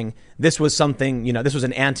saying this was something, this was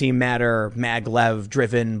an antimatter, maglev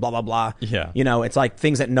driven, blah, blah, blah. Yeah. It's like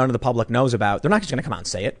things that none of the public knows about. They're not just going to come out and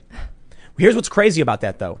say it. Here's what's crazy about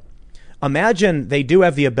that, though. Imagine they do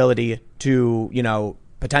have the ability to,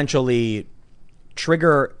 potentially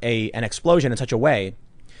trigger an explosion in such a way.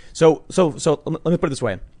 So let me put it this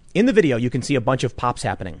way. In the video, you can see a bunch of pops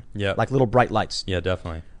happening. Yeah. Like little bright lights. Yeah,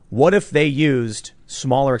 definitely. What if they used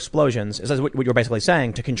smaller explosions, is what you're basically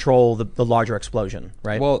saying, to control the larger explosion,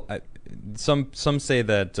 right? Well, some say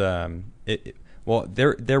that,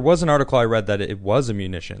 there was an article I read that it was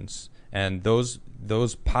munitions, and those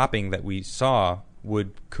popping that we saw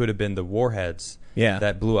could have been the warheads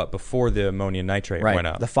that blew up before the ammonium nitrate went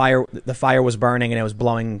up. The fire was burning and it was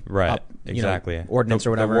blowing up, exactly. Ordnance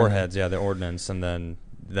or whatever. The warheads, the ordnance, and then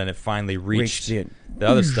it finally reached the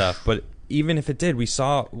other stuff. But even if it did, we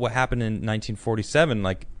saw what happened in 1947.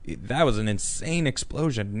 Like, that was an insane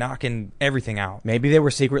explosion, knocking everything out. Maybe they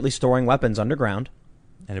were secretly storing weapons underground.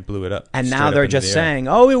 And it blew it up. And now they're just saying,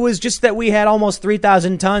 it was just that we had almost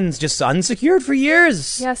 3,000 tons just unsecured for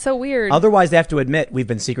years. Yeah, so weird. Otherwise, they have to admit we've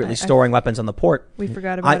been secretly storing weapons on the port. We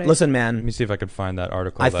forgot about it. Listen, man. Let me see if I could find that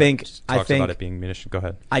article I think about it being munitions. Go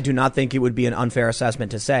ahead. I do not think it would be an unfair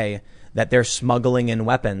assessment to say that they're smuggling in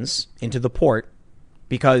weapons into the port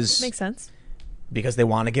because... Makes sense. Because they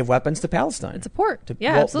want to give weapons to Palestine. It's a port.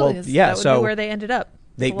 Absolutely. That would be where they ended up.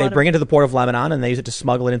 They bring it to the port of Lebanon, and they use it to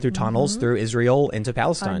smuggle it in through tunnels through Israel into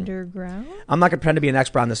Palestine. Underground? I'm not going to pretend to be an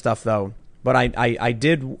expert on this stuff, though. But I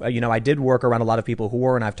did work around a lot of people who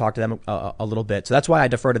were, and I've talked to them a little bit. So that's why I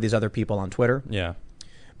defer to these other people on Twitter. Yeah.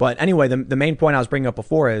 But anyway, the main point I was bringing up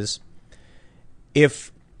before is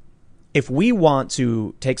if we want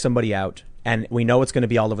to take somebody out, and we know it's going to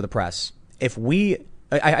be all over the press,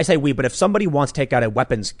 I say we, but if somebody wants to take out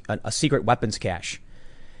a secret weapons cache,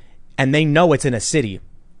 and they know it's in a city,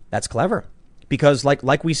 that's clever. Because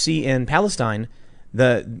like we see in Palestine,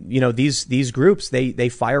 These groups, they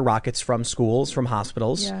fire rockets from schools, from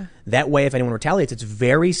hospitals. Yeah. That way, if anyone retaliates, it's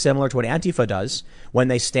very similar to what Antifa does when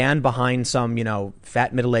they stand behind some,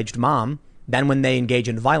 fat middle-aged mom. Then when they engage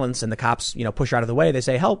in violence and the cops, push her out of the way, they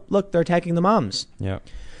say, help, look, they're attacking the moms. Yeah.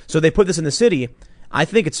 So they put this in the city. I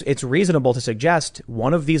think it's reasonable to suggest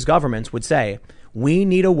one of these governments would say, we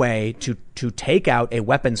need a way to take out a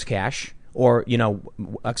weapons cache or,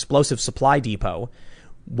 explosive supply depot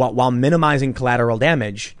while minimizing collateral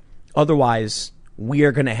damage. Otherwise, we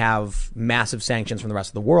are going to have massive sanctions from the rest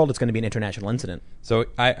of the world. It's going to be an international incident. So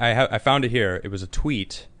I found it here. It was a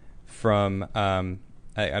tweet from, I'm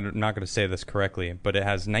not going to say this correctly, but it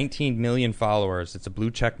has 19 million followers. It's a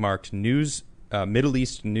blue check marked news, Middle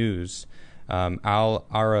East news, Al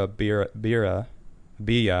Arabiya,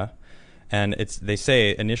 and they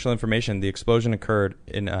say initial information: the explosion occurred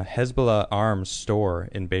in a Hezbollah arms store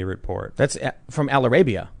in Beirut port. That's from Al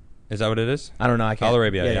Arabiya. Is that what it is? I don't know. I can't. Al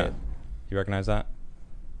Arabiya, yeah. You recognize that?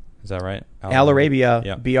 Is that right? Al Arabiya,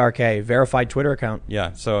 yeah. BRK, verified Twitter account.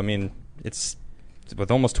 Yeah. So I mean, it's with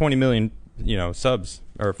almost 20 million, subs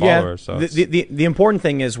or followers. Yeah. So the important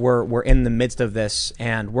thing is we're in the midst of this,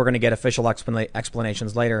 and we're going to get official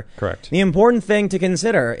explanations later. Correct. The important thing to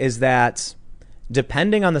consider is that,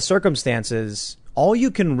 depending on the circumstances, all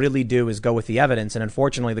you can really do is go with the evidence, and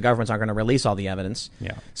unfortunately, the government's not going to release all the evidence.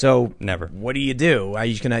 Yeah. So never. What do?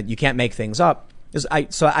 You can't make things up.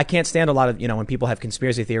 So I can't stand a lot of when people have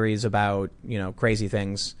conspiracy theories about crazy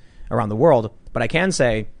things around the world. But I can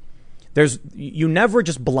say you never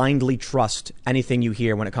just blindly trust anything you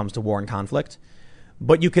hear when it comes to war and conflict.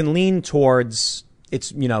 But you can lean towards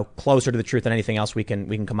it's closer to the truth than anything else we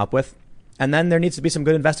can come up with. And then there needs to be some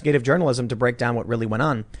good investigative journalism to break down what really went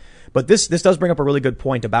on. But this does bring up a really good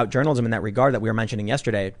point about journalism in that regard that we were mentioning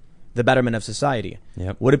yesterday, the betterment of society.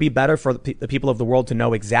 Yep. Would it be better for the people of the world to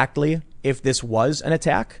know exactly if this was an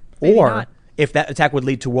attack Maybe or not. If that attack would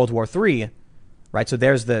lead to World War III? Right. So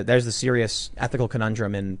there's the serious ethical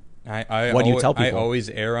conundrum in what do you tell people? I always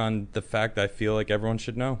err on the fact that I feel like everyone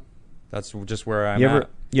should know. That's just where I'm at.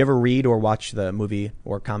 You ever read or watch the movie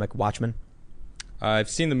or comic Watchmen?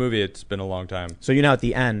 I've seen the movie. It's been a long time. So at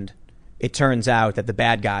the end, it turns out that the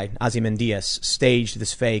bad guy, Ozymandias, staged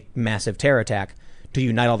this fake massive terror attack to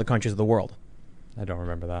unite all the countries of the world. I don't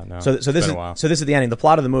remember that. No. So this is the ending. The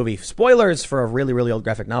plot of the movie. Spoilers for a really, really old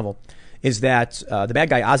graphic novel. Is that the bad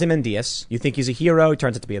guy Ozymandias? You think he's a hero? He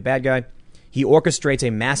turns out to be a bad guy. He orchestrates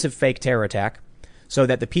a massive fake terror attack so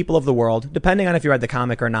that the people of the world, depending on if you read the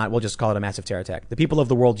comic or not, we'll just call it a massive terror attack. The people of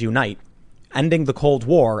the world unite, ending the Cold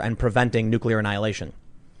War and preventing nuclear annihilation.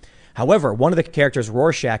 However, one of the characters,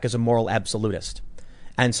 Rorschach, is a moral absolutist.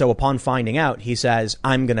 And so upon finding out, he says,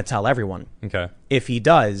 I'm going to tell everyone. Okay. If he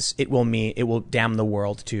does, it will damn the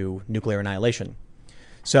world to nuclear annihilation.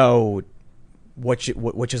 So which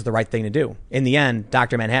is the right thing to do? In the end,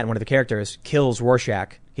 Dr. Manhattan, one of the characters, kills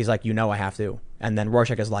Rorschach. He's like, I have to. And then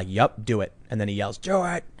Rorschach is like, yup, do it. And then he yells, do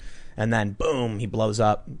it. And then, boom, he blows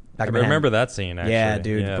up. I remember that scene, actually. Yeah,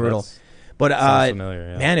 dude, brutal. But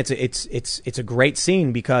familiar, yeah. Man, it's a great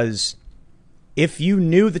scene because if you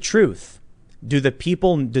knew the truth, do the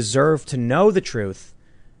people deserve to know the truth,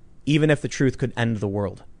 even if the truth could end the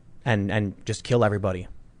world and just kill everybody?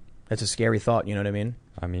 That's a scary thought. You know what I mean?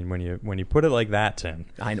 I mean, when you put it like that, Tim.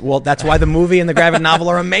 Well, that's why the movie and the graphic novel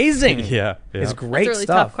are amazing. Yeah. It's great that's a really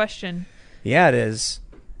stuff. Tough question. Yeah, it is.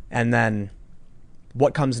 And then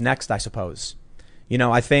what comes next? I suppose.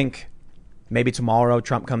 I think. Maybe tomorrow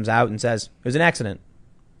Trump comes out and says, it was an accident.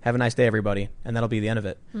 Have a nice day, everybody. And that'll be the end of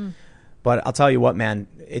it. But I'll tell you what, man,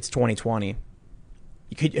 it's 2020.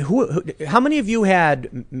 How many of you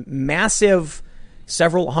had massive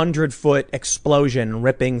several 100-foot explosion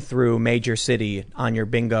ripping through major city on your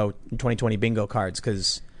 2020 bingo cards?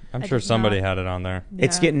 Because I'm sure somebody had it on there. Yeah.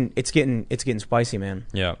 It's getting spicy, man.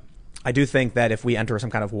 Yeah. I do think that if we enter some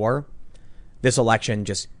kind of war, this election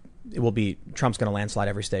Trump's going to landslide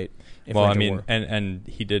every state. Well, I mean, and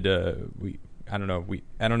he did. I don't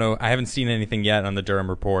know. I haven't seen anything yet on the Durham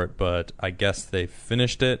report, but I guess they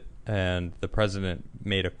finished it, and the president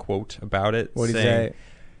made a quote about it. What did he say?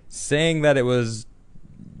 Saying that it was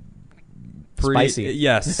spicy.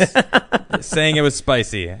 Yes, saying it was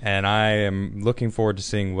spicy, and I am looking forward to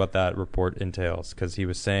seeing what that report entails, because he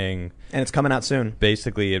was saying, and it's coming out soon.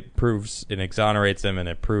 Basically, it exonerates him, and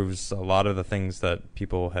it proves a lot of the things that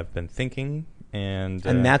people have been thinking, and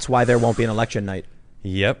that's why there won't be an election night.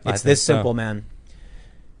 Yep, it's this simple, man.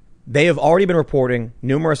 They have already been reporting,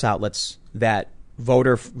 numerous outlets, that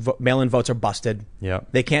mail-in votes are busted. Yep.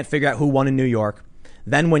 They can't figure out who won in New York.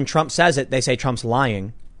 Then when Trump says it, they say Trump's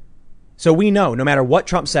lying. So we know no matter what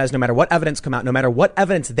Trump says, no matter what evidence come out, no matter what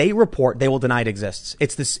evidence they report, they will deny it exists.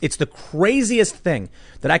 It's the craziest thing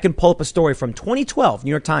that I can pull up a story from 2012,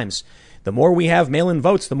 New York Times. The more we have mail-in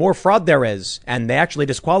votes, the more fraud there is. And they actually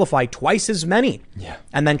disqualify twice as many. Yeah.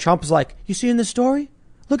 And then Trump is like, you see in this story?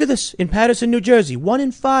 Look at this. In Paterson, New Jersey, 1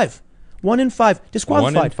 in 5. 1 in 5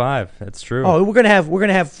 disqualified. 1 in 5. That's true. Oh, we're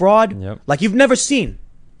gonna have fraud. Yep. Like you've never seen.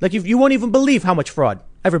 Like you won't even believe how much fraud.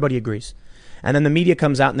 Everybody agrees. And then the media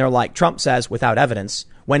comes out and they're like, Trump says without evidence,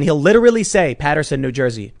 when he'll literally say Paterson, New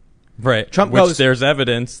Jersey. Right. Trump Which goes, there's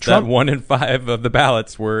evidence that 1 in 5 of the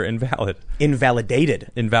ballots were invalid.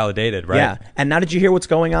 Invalidated, right? Yeah. And now did you hear what's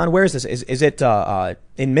going on? Where is this? Is it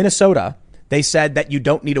in Minnesota? They said that you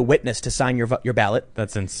don't need a witness to sign your ballot.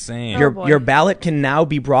 That's insane. Your ballot can now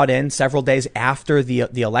be brought in several days after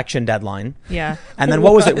the election deadline. Yeah. And then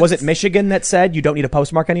what was it? Was it Michigan that said you don't need a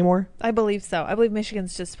postmark anymore? I believe so. I believe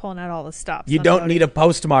Michigan's just pulling out all the stops. You don't need a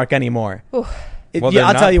postmark anymore. Well, I'll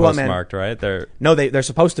not tell you what, man. Postmarked, right? They're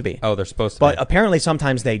supposed to be. Oh, they're supposed to but be. But apparently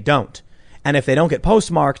sometimes they don't. And if they don't get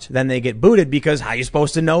postmarked, then they get booted because how are you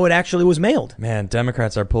supposed to know it actually was mailed? Man,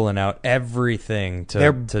 Democrats are pulling out everything to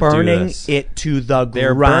They're to burning do this. it to the ground.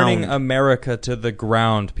 They're burning America to the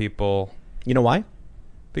ground, people. You know why?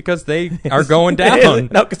 Because they are going down.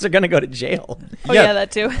 No, because they're going to go to jail. Oh, yeah, that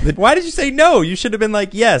too. Why did you say no? You should have been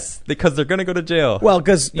like, yes, because they're going to go to jail. Well,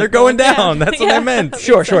 because they're going down. That's what I meant.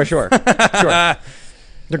 Sure. Sure. They're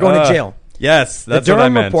going to jail. Yes, that's the Durham what I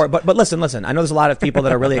meant. report, but listen. I know there's a lot of people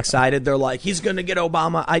that are really excited. They're like, he's going to get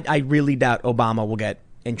Obama. I really doubt Obama will get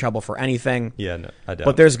in trouble for anything. Yeah, no, I doubt.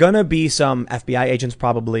 But there's going to be some FBI agents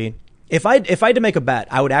probably. If I had to make a bet,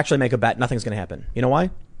 I would actually make a bet nothing's going to happen. You know why?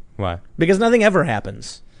 Why? Because nothing ever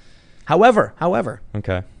happens. However,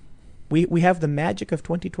 okay, we have the magic of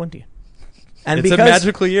 2020. And it's because a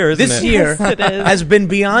magical year, isn't this it? year Yes, it is. has been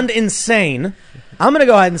beyond insane, I'm going to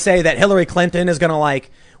go ahead and say that Hillary Clinton is going to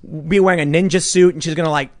be wearing a ninja suit and she's going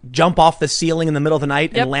to jump off the ceiling in the middle of the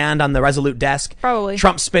night and land on the Resolute desk. Probably.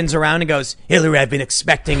 Trump spins around and goes, Hillary, I've been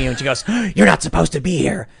expecting you. And she goes, you're not supposed to be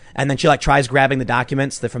here. And then she tries grabbing the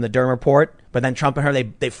documents from the Durham report. But then Trump and her,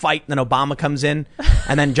 they fight. And then Obama comes in.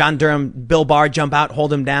 And then John Durham, Bill Barr jump out,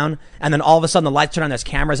 hold him down. And then all of a sudden the lights turn on. There's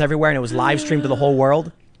cameras everywhere and it was live streamed to the whole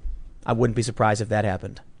world. I wouldn't be surprised if that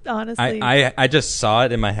happened. Honestly, I just saw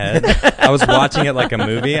it in my head. I was watching it like a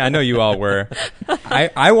movie. I know you all were.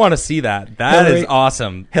 I want to see that. That is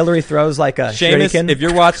awesome. Hillary throws a Seamus, shuriken. if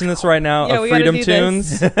you're watching this right now, of Freedom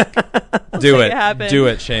Tunes, do it. Do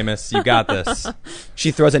it, Seamus. You got this. She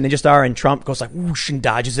throws a ninja star and Trump goes whoosh and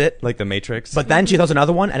dodges it. Like the Matrix. But then she throws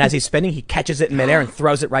another one, and as he's spinning, he catches it in midair and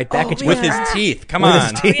throws it right back. With his teeth. Come on.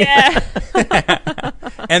 His teeth. yeah.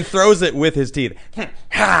 And throws it with his teeth.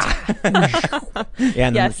 And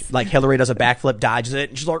Hillary does a backflip, dodges it,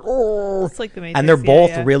 and she's like, oh. It's like the Matrix. And they're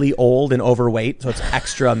both really old and overweight, so it's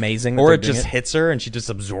extra amazing. Or it just hits her and she just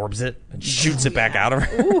absorbs it and shoots it back out of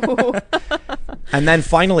her. And then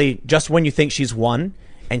finally, just when you think she's won,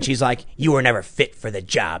 and she's like, you were never fit for the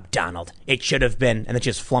job, Donald. It should have been. And then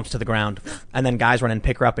she just flumps to the ground. And then guys run and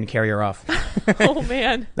pick her up and carry her off. Oh,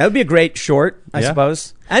 man. That would be a great short, I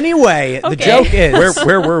suppose. Anyway, the joke is...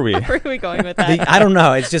 Where were we? Where are we going with that? I don't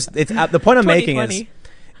know. It's the point I'm making is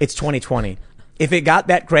it's 2020. If it got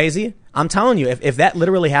that crazy, I'm telling you, if that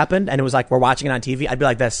literally happened and it was we're watching it on TV, I'd be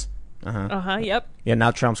like this. Yep. Yeah,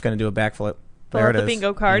 now Trump's going to do a backflip. Pull out the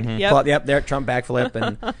bingo card. Mm-hmm. Yep. Yep, there, Trump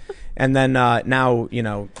backflip. And then now,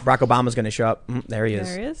 Barack Obama's going to show up. There he is.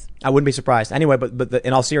 There he is. I wouldn't be surprised. Anyway, but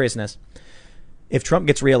in all seriousness, if Trump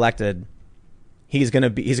gets reelected, he's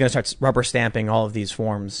going to start rubber stamping all of these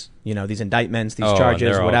forms, these indictments, these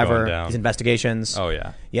charges, whatever, these investigations. Oh,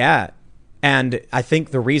 yeah. Yeah. And I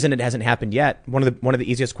think the reason it hasn't happened yet, one of the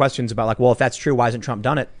easiest questions about if that's true, why hasn't Trump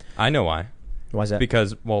done it? I know why. Why is that?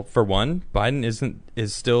 Because, for one, Biden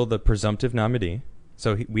is still the presumptive nominee,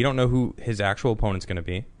 so we don't know who his actual opponent's going to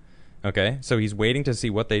be. Okay, so he's waiting to see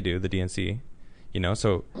what they do, the DNC.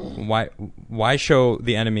 So why show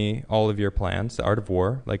the enemy all of your plans, the art of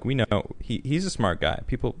war? We know he's a smart guy.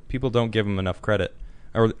 People don't give him enough credit,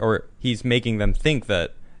 or he's making them think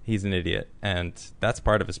that he's an idiot, and that's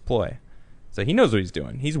part of his ploy. So he knows what he's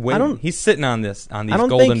doing. He's winning. He's sitting on these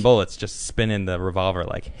golden bullets, just spinning the revolver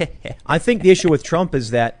I think the issue with Trump is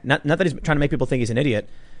that not that he's trying to make people think he's an idiot,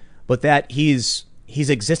 but that he's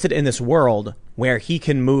existed in this world where he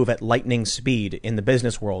can move at lightning speed in the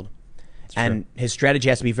business world. And his strategy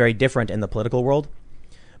has to be very different in the political world.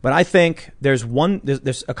 But I think there's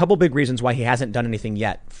a couple big reasons why he hasn't done anything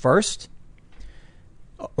yet. First,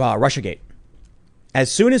 Russiagate.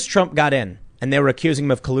 As soon as Trump got in and they were accusing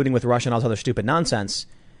him of colluding with Russia and all this other stupid nonsense,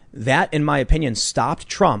 that, in my opinion, stopped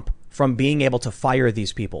Trump from being able to fire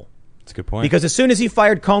these people. That's a good point. Because as soon as he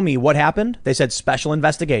fired Comey, what happened? They said special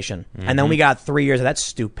investigation. And then we got 3 years of that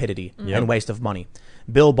stupidity and waste of money.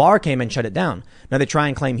 Bill Barr came and shut it down. Now they try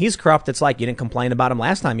and claim he's corrupt. It's like, you didn't complain about him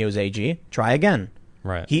last time he was AG. Try again.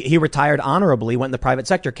 Right. He retired honorably, went in the private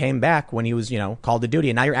sector, came back when he was, called to duty.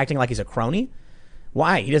 And now you're acting like he's a crony?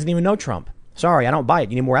 Why? He doesn't even know Trump. Sorry, I don't buy it.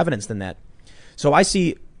 You need more evidence than that. So I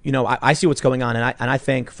see, I see what's going on. And I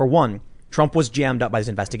think, for one, Trump was jammed up by his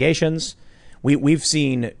investigations. We've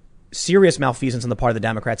seen serious malfeasance on the part of the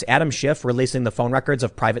Democrats. Adam Schiff releasing the phone records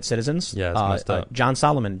of private citizens. Yeah, it's messed up. John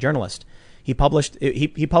Solomon, journalist. He published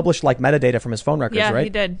like metadata from his phone records, yeah, right? Yeah, he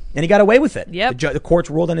did. And he got away with it. Yep. The courts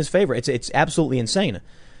ruled in his favor. It's absolutely insane.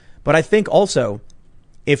 But I think also,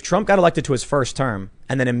 if Trump got elected to his first term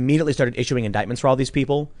and then immediately started issuing indictments for all these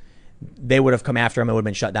people, they would have come after him and would have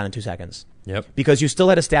been shut down in 2 seconds. Yep. Because you still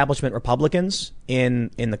had establishment Republicans in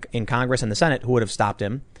Congress and the Senate who would have stopped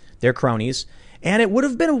him. They're cronies. And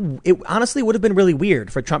it honestly would have been really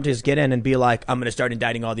weird for Trump to just get in and be like, I'm going to start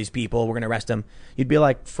indicting all these people. We're going to arrest them. You'd be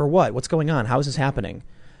like, for what? What's going on? How is this happening?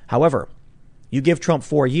 However, you give Trump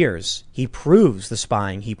 4 years. He proves the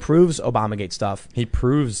spying. He proves Obamagate stuff. He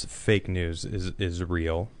proves fake news is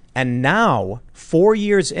real. And now, 4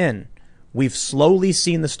 years in, we've slowly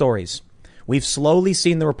seen the stories. We've slowly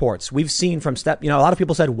seen the reports. We've seen from a lot of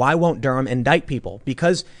people said, why won't Durham indict people?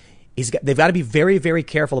 Because they've got to be very, very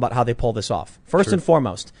careful about how they pull this off. First and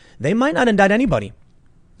foremost, they might not indict anybody.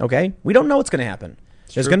 Okay? We don't know what's going to happen.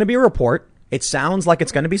 There's going to be a report. It sounds like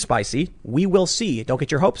it's going to be spicy. We will see. Don't get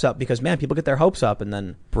your hopes up because, man, people get their hopes up and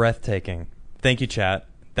then... Breathtaking. Thank you, chat.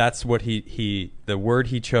 That's what the word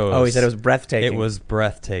he chose. Oh, he said it was breathtaking. It was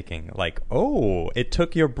breathtaking. Like, it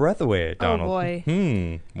took your breath away, Donald. Oh,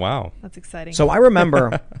 boy. Wow. That's exciting. So I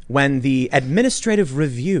remember when the administrative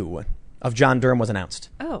review of John Durham was announced.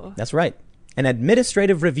 Oh. That's right. An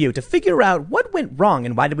administrative review to figure out what went wrong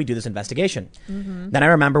and why did we do this investigation. Mm-hmm. Then I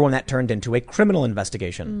remember when that turned into a criminal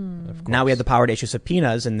investigation. Now we had the power to issue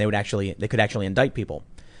subpoenas and they could actually indict people.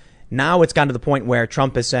 Now it's gotten to the point where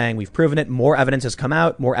Trump is saying, we've proven it. More evidence has come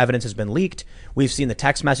out. More evidence has been leaked. We've seen the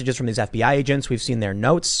text messages from these FBI agents. We've seen their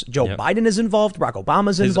notes. Joe Biden is involved. Barack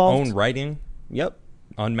Obama's involved. His own writing. Yep.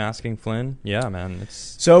 Unmasking Flynn. Yeah, man.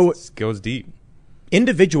 It goes deep.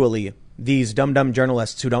 Individually, these dumb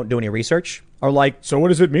journalists who don't do any research are like, so what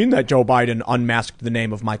does it mean that Joe Biden unmasked the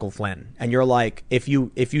name of Michael Flynn? And you're like, if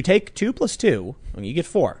you take 2 + 2, you get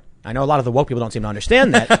 4. I know a lot of the woke people don't seem to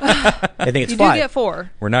understand that. They think it's 5. You do get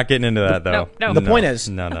 4. We're not getting into that, though. No. The point is,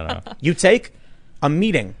 no. You take a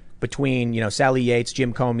meeting between, Sally Yates,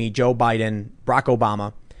 Jim Comey, Joe Biden, Barack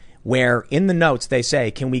Obama, where in the notes they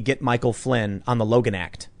say, can we get Michael Flynn on the Logan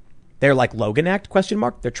Act? They're like, Logan Act, ?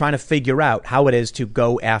 They're trying to figure out how it is to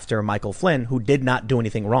go after Michael Flynn, who did not do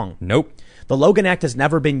anything wrong. Nope. The Logan Act has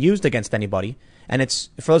never been used against anybody. And it's,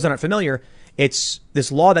 for those that aren't familiar, it's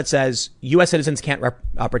this law that says U.S. citizens can't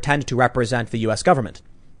pretend to represent the U.S. government.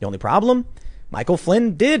 The only problem, Michael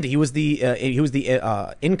Flynn did. He was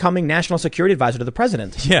the incoming national security advisor to the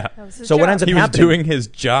president. Yeah. So what ends up happening? He was doing his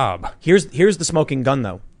job. Here's the smoking gun,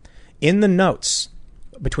 though. In the notes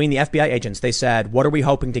between the FBI agents, they said, "What are we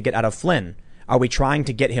hoping to get out of Flynn? Are we trying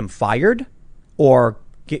to get him fired, or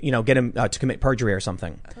get him to commit perjury or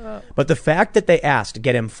something?" But the fact that they asked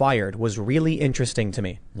get him fired was really interesting to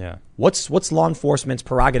me. Yeah. What's law enforcement's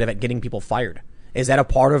prerogative at getting people fired? Is that a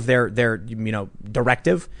part of their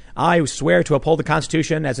directive? I swear to uphold the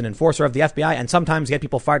Constitution as an enforcer of the FBI and sometimes get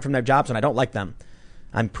people fired from their jobs when I don't like them.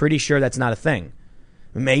 I'm pretty sure that's not a thing.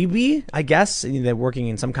 Maybe, I guess, they're working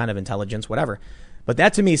in some kind of intelligence, whatever. But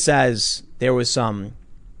that to me says there was some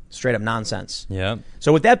straight up nonsense. Yeah.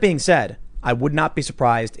 So with that being said, I would not be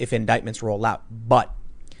surprised if indictments roll out. But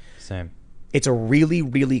same. It's a really,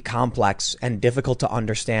 really complex and difficult to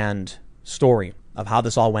understand story of how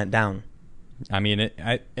this all went down. I mean,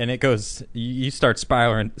 it goes. You start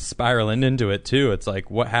spiraling into it too. It's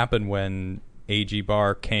like, what happened when AG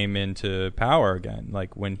Barr came into power again?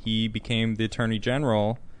 Like when he became the Attorney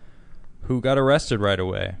General, who got arrested right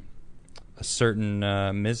away? A certain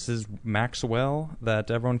Mrs. Maxwell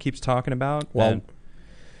that everyone keeps talking about. Well,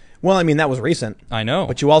 I mean, that was recent. I know.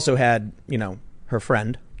 But you also had, her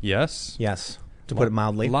friend. Yes. Yes, to put it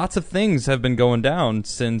mildly. Lots of things have been going down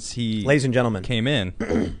since he Ladies and gentlemen, came in.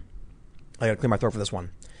 I got to clear my throat for this one.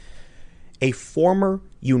 A former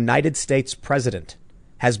United States president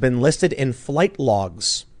has been listed in flight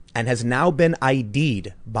logs and has now been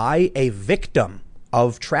ID'd by a victim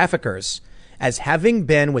of traffickers as having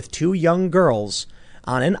been with 2 young girls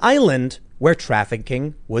on an island where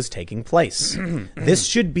trafficking was taking place. This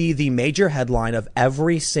should be the major headline of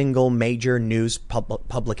every single major news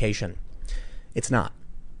publication. It's not.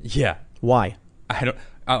 Yeah. Why?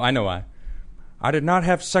 Oh, I know why. I did not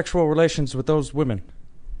have sexual relations with those women.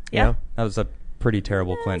 Yeah. You know? That was a pretty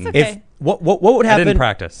terrible Clinton. okay. If what would I happen? didn't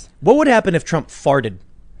practice. What would happen if Trump farted?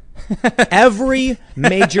 Every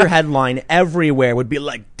major headline everywhere would be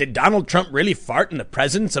like, did Donald Trump really fart in the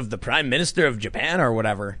presence of the Prime Minister of Japan or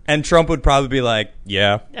whatever? And Trump would probably be like,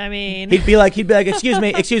 yeah. I mean, He'd be like, excuse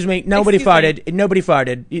me, nobody Excuse farted. Nobody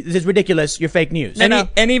farted. This is ridiculous. You're fake news. No.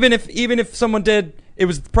 And even if someone did, it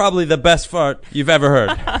was probably the best fart you've ever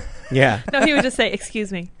heard. Yeah. no, he would just say,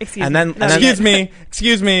 "Excuse me, excuse And me." then- No, and then-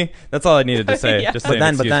 excuse me. That's all I needed to say. Yeah. Just But saying,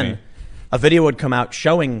 then, excuse me. a video would come out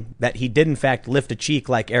showing that he did in fact lift a cheek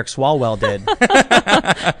like Eric Swalwell did,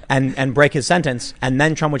 and break his sentence, and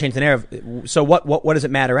then Trump would change the narrative. So what does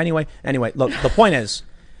it matter anyway? Anyway, look, the point is,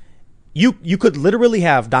 you could literally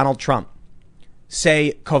have Donald Trump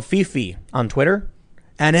say "Kofifi" on Twitter,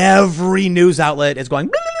 and every news outlet is going.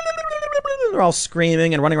 They're all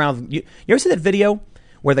screaming and running around. You ever see that video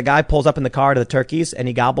where the guy pulls up in the car to the turkeys and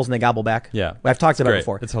he gobbles and they gobble back? Yeah. I've talked about it great.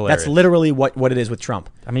 before. It's hilarious. That's literally what it is with Trump.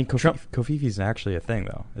 I mean, Kofifi's actually a thing,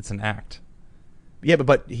 though. It's an act. Yeah,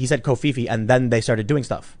 but he said Kofifi and then they started doing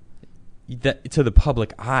stuff. That, to the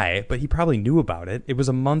public eye, but he probably knew about it. It was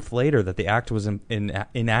a month later that the act was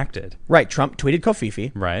enacted. Right. Trump tweeted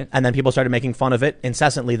Kofifi. Right. And then people started making fun of it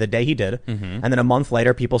incessantly the day he did. Mm-hmm. And then a month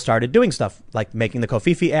later, people started doing stuff like making the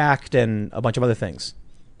Kofifi Act and a bunch of other things.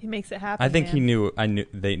 he makes it happen. I think man. he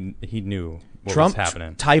knew. He knew what Trump was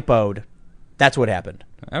happening. typoed. That's what happened.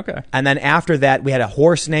 Okay. And then after that, we had a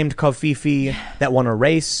horse named Kofifi that won a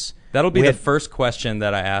race. That'll be We the had- first question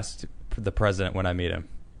that I asked the president when I meet him.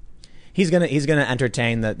 He's gonna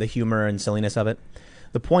entertain the humor and silliness of it.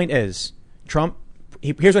 The point is, Trump.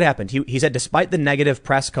 Here's what happened. He said despite the negative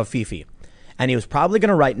press Kofifi, and he was probably going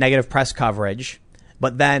to write negative press coverage,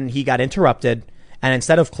 but then he got interrupted, and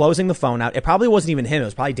instead of closing the phone out, it probably wasn't even him. It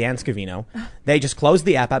was probably Dan Scavino. They just closed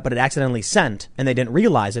the app out, but it accidentally sent, and they didn't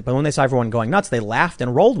realize it. But when they saw everyone going nuts, they laughed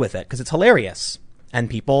and rolled with it because it's hilarious, and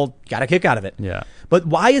people got a kick out of it. Yeah. But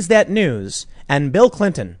why is that news? And Bill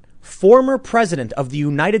Clinton, former president of the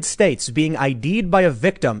United States, being ID'd by a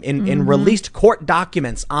victim in released court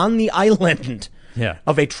documents on the island Yeah.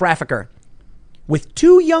 of a trafficker with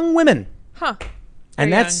two young women. Huh. And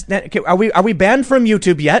Very that's that, okay, are we banned from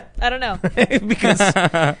YouTube yet? I don't know.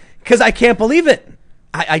 because I can't believe it.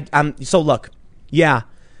 I'm so look, yeah,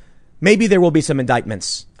 maybe there will be some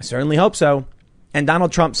indictments. I certainly hope so. And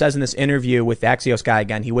Donald Trump says in this interview with the Axios guy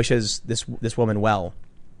again, he wishes this woman well.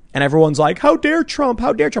 And everyone's like, how dare Trump?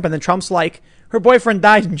 How dare Trump? And then Trump's like, her boyfriend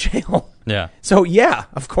died in jail. Yeah. So, yeah,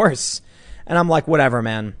 of course. And I'm like, whatever,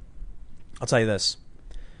 man. I'll tell you this.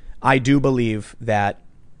 I do believe that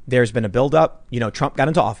there's been a buildup. You know, Trump got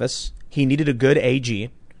into office. He needed a good AG.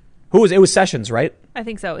 It was Sessions, right? I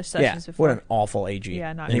think so. It was Sessions Yeah. before. What an awful AG.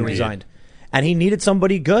 Yeah, not And he great. resigned. And he needed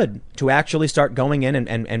somebody good to actually start going in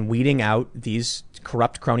and weeding out these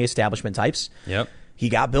corrupt crony establishment types. Yep. He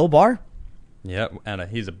got Bill Barr. Yep. And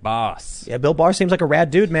he's a boss. Yeah, Bill Barr seems like a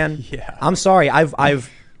rad dude, man. Yeah. I'm sorry.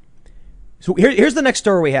 So here's the next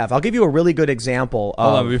story we have. I'll give you a really good example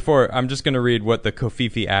of. Hold on, before I'm just going to read what the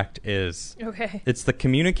Kofifi Act is. Okay. It's the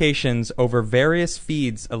Communications over Various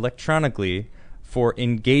Feeds Electronically for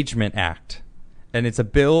Engagement Act. And it's a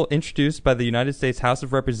bill introduced by the United States House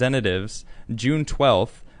of Representatives June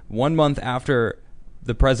 12th, 1 month after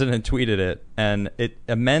the president tweeted it. And it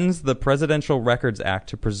amends the Presidential Records Act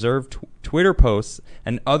to preserve Twitter posts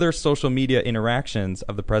and other social media interactions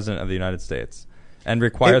of the President of the United States, and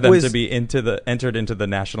require It them was- to be entered into the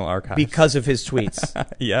National Archives. because of his tweets.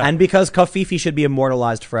 Yeah. And because Kofifi should be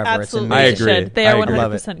immortalized forever. Absolutely. I It's amazing. agree. Should. They are I agree.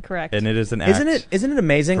 100% correct. And it is an act. Isn't it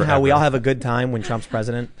amazing how we Forever. all have a good time when Trump's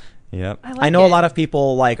president? Yep. like I know it. a lot of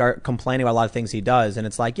people are complaining about a lot of things he does, and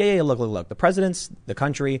it's like, yeah, look. The president's, the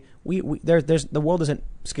country, there's the world isn't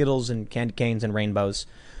Skittles and candy canes and rainbows,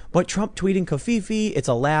 but Trump tweeting Kofifi, it's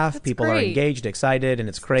a laugh. That's People are great. engaged, excited, and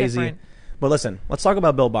it's crazy. different. But listen, let's talk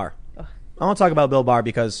about Bill Barr. I want to talk about Bill Barr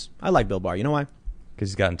because I like Bill Barr. You know why? Because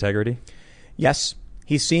he's got integrity. Yes,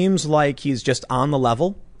 he seems like he's just on the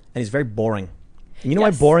level, and he's very boring. And you know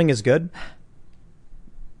Yes. why boring is good?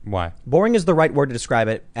 Why? Boring is the right word to describe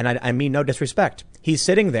it, and I mean no disrespect. He's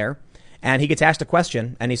sitting there, and he gets asked a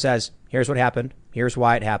question, and he says, here's what happened, here's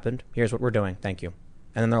why it happened, here's what we're doing, thank you.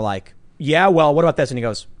 And then they're like, yeah, well, what about this? And he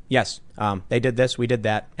goes, yes, they did this, we did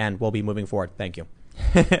that, and we'll be moving forward, thank you.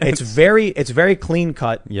 It's very clean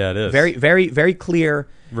cut. Yeah, it is. Very, very, very clear.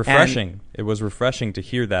 Refreshing. It was refreshing to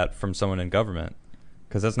hear that from someone in government,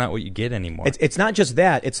 because that's not what you get anymore. It's not just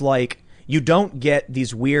that. It's like you don't get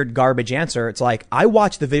these weird garbage answer. It's like I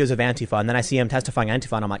watch the videos of Antifa and then I see him testifying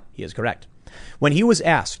Antifa and I'm like, he is correct. When he was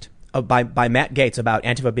asked by Matt Gaetz about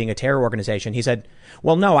Antifa being a terror organization, he said,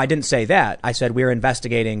 well, no, I didn't say that. I said we're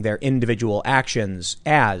investigating their individual actions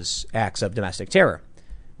as acts of domestic terror,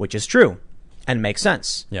 which is true and makes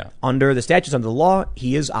sense. Yeah. Under the statutes, under the law,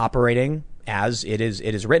 he is operating as it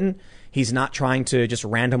is written. He's not trying to just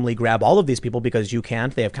randomly grab all of these people because you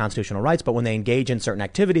can't. They have constitutional rights. But when they engage in certain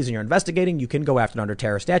activities and you're investigating, you can go after it under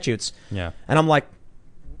terror statutes. Yeah. And I'm like,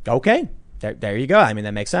 okay, there you go. I mean,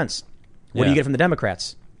 that makes sense. What do you get from the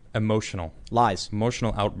Democrats? Emotional. Lies.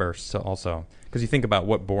 Emotional outbursts also. Because you think about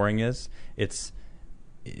what boring is, it's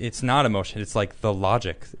not emotion. It's like the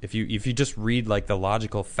logic. If you just read like the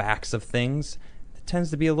logical facts of things, it tends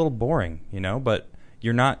to be a little boring, you know, but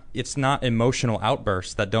it's not emotional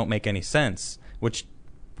outbursts that don't make any sense, which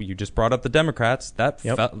you just brought up the Democrats.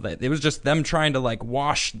 It was just them trying to like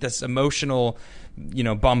wash this emotional, you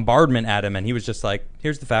know, bombardment at him. And he was just like,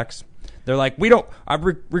 here's the facts. They're like, I'm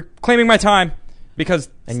reclaiming my time because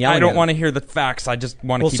I don't want to hear the facts. I just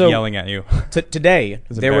want to keep yelling at you. Today,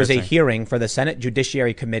 there was a hearing for the Senate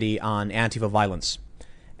Judiciary Committee on Antifa violence.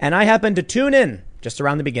 And I happened to tune in just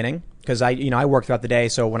around the beginning because I worked throughout the day.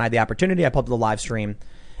 So when I had the opportunity, I pulled up the live stream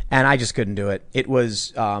and I just couldn't do it. It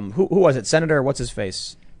was, who was it? Senator, what's his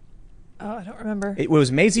face? Oh, I don't remember. It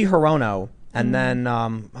was Mazie Hirono. And then,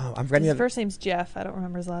 I'm forgetting his first name's Jeff. I don't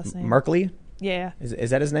remember his last name. Merkley? Yeah.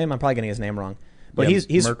 Is that his name? I'm probably getting his name wrong. But he's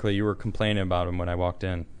Merkley. You were complaining about him when I walked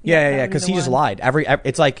in. Yeah. Because he just lied.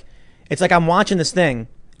 It's like I'm watching this thing,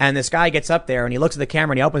 and this guy gets up there and he looks at the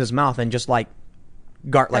camera and he opens his mouth and just like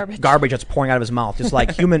garbage that's pouring out of his mouth, just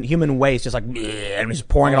like human waste, just like and he's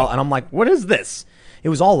pouring it all. And I'm like, what is this? It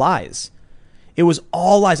was all lies. It was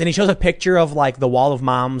all lies. And he shows a picture of like the wall of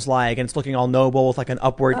moms, like, and it's looking all noble with like an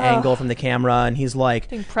upward angle from the camera. And he's like,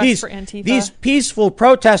 these peaceful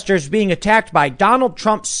protesters being attacked by Donald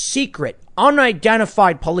Trump's secret,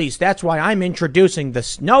 unidentified police. That's why I'm introducing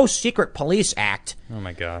this No Secret Police Act. Oh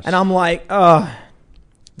my gosh. And I'm like,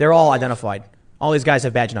 they're all identified. All these guys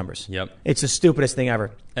have badge numbers. Yep. It's the stupidest thing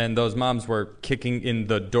ever. And those moms were kicking in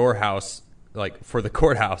the doorhouse, like for the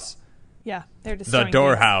courthouse. Yeah, they're just the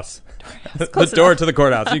doorhouse. The door to the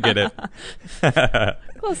courthouse. You get it.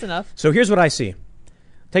 Close enough. So here's what I see.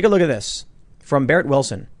 Take a look at this from Barrett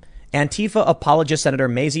Wilson. Antifa apologist Senator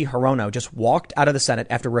Mazie Hirono just walked out of the Senate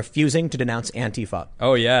after refusing to denounce Antifa.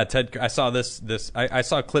 Oh yeah, Ted. I saw this. I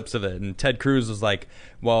saw clips of it, and Ted Cruz was like,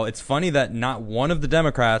 "Well, it's funny that not one of the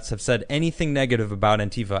Democrats have said anything negative about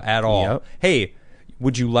Antifa at all. Yep. Hey,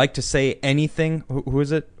 would you like to say anything? Who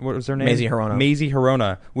is it? What was her name? Mazie Hirono. Mazie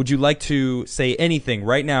Hirono. Would you like to say anything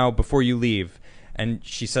right now before you leave?" And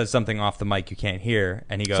she says something off the mic you can't hear,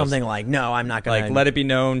 and he goes something like, "No, I'm not going to." Like, let it be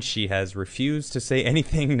known she has refused to say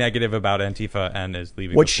anything negative about Antifa and is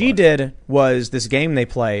leaving. What she did was this game they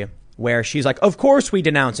play where she's like, "Of course we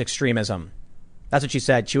denounce extremism." That's what she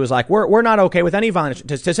said. She was like, "We're not okay with any violence.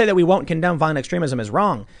 To say that we won't condemn violent extremism is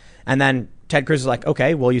wrong." And then Ted Cruz is like,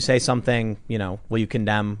 "Okay, will you say something? You know, will you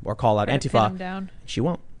condemn or call out Antifa?" Pin him down. She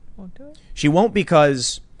won't. Won't do it. She won't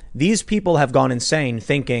because these people have gone insane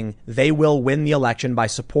thinking they will win the election by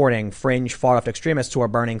supporting fringe far left extremists who are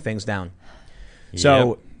burning things down. Yep.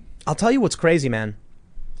 So I'll tell you what's crazy, man.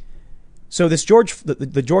 So this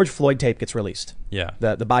the George Floyd tape gets released. Yeah.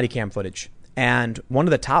 The body cam footage. And one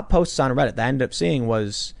of the top posts on Reddit that I ended up seeing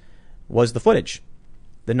was the footage.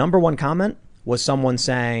 The number one comment was someone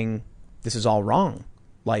saying, "This is all wrong."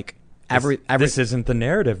 Like, this isn't the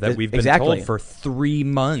narrative that we've been told for 3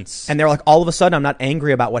 months. And they're like, all of a sudden, I'm not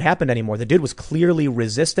angry about what happened anymore. The dude was clearly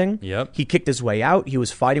resisting. Yep. He kicked his way out. He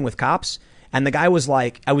was fighting with cops. And the guy was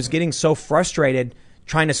like, I was getting so frustrated,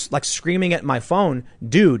 trying to, like, screaming at my phone,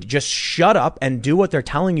 "Dude, just shut up and do what they're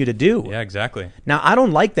telling you to do." Yeah, exactly. Now, I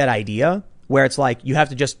don't like that idea where it's like you have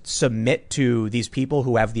to just submit to these people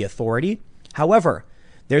who have the authority. However,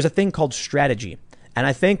 there's a thing called strategy. And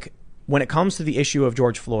I think when it comes to the issue of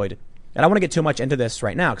George Floyd, and I don't want to get too much into this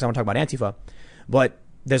right now because I want to talk about Antifa, but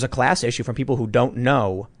there's a class issue from people who don't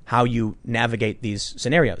know how you navigate these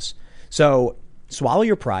scenarios. So swallow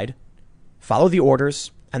your pride, follow the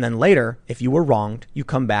orders, and then later, if you were wronged, you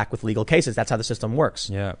come back with legal cases. That's how the system works.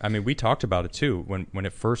 Yeah, I mean, we talked about it too when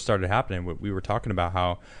it first started happening. We were talking about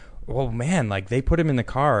how, oh man, like they put him in the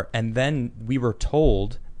car, and then we were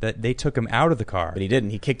told that they took him out of the car. But he didn't.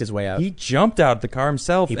 He kicked his way out. He jumped out of the car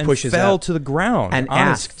himself and fell to the ground and on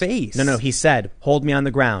asked, his face. No, he said, "Hold me on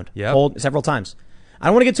the ground." Yep. Hold several times. I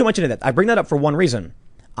don't want to get too much into that. I bring that up for one reason.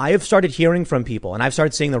 I have started hearing from people, and I've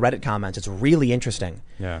started seeing the Reddit comments. It's really interesting.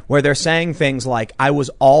 Yeah. Where they're saying things like, "I was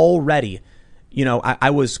all ready. I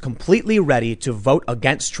was completely ready to vote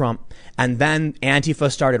against Trump. And then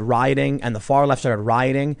Antifa started rioting and the far left started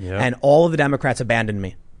rioting. Yep. And all of the Democrats abandoned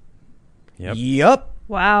me." Yep. Yup.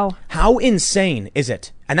 Wow. How insane is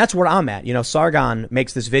it? And that's where I'm at. You know, Sargon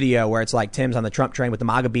makes this video where it's like Tim's on the Trump train with the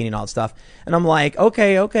MAGA beanie and all that stuff. And I'm like,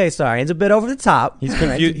 okay, sorry. It's a bit over the top.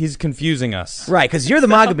 He's confusing us. Right, because you're the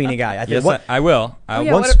MAGA beanie guy. I think. Yes, I will.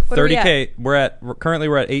 yeah, Once what are we 30K, currently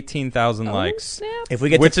we're at 18,000 likes. Snap. If we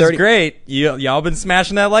get Which to 30, is great. Y'all been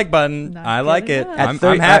smashing that like button. Not I like good it. enough. at I'm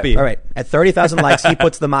 30 happy. All right, at 30,000 likes, he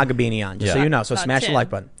puts the MAGA beanie on. Just so Yeah. you know. So Not smash the 10. like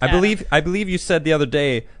button. I believe you said the other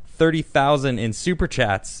day 30,000 in super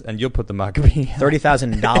chats, and you'll put the MAGA beanie on.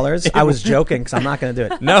 $30,000. I was joking because I'm not going to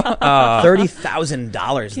do it. No,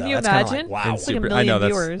 $30,000. Can though. you That's kinda imagine? Like, wow, It's like a I million know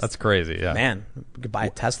viewers. that's crazy. Yeah, man, we could buy a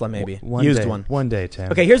Tesla maybe. One Used day. one. One day,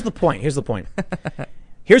 Tim. Okay, here's the point.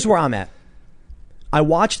 Here's where I'm at. I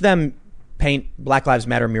watched them paint Black Lives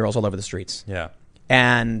Matter murals all over the streets. Yeah.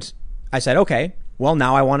 And I said, okay, well,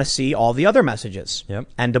 now I want to see all the other messages. Yep.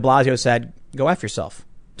 And de Blasio said, go F yourself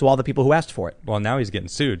to all the people who asked for it. Well, now he's getting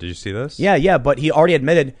sued. Did you see this? Yeah, but he already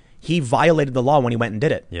admitted he violated the law when he went and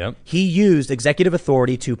did it. Yep. He used executive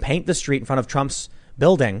authority to paint the street in front of Trump's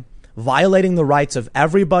building, violating the rights of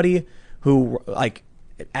everybody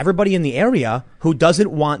everybody in the area who doesn't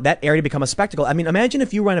want that area to become a spectacle. I mean, imagine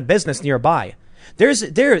if you run a business nearby. There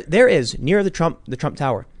is near the Trump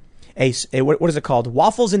Tower, what is it called?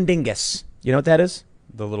 Waffles and Dingus. You know what that is?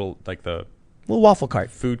 The little the Little waffle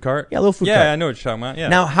cart. food cart. Yeah, a little food cart. Yeah, I know what you're talking about. Yeah.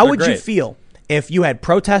 Now, how They're would you great. feel if you had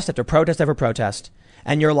protest after protest after protest,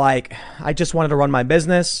 and you're like, I just wanted to run my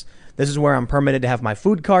business. This is where I'm permitted to have my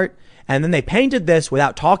food cart. And then they painted this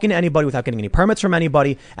without talking to anybody, without getting any permits from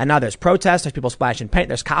anybody. And now there's protests, there's people splashing paint,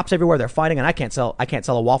 there's cops everywhere, they're fighting, and I can't sell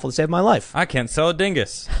a waffle to save my life. I can't sell a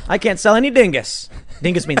dingus. I can't sell any dingus.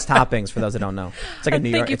 Dingus means toppings, for those that don't know. It's like a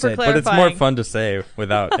New Thank York. you It's for a, clarifying. But it's more fun to say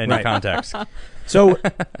without any Right. context. So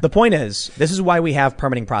the point is, this is why we have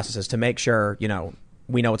permitting processes to make sure,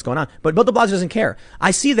 we know what's going on. But Bill de Blasio doesn't care.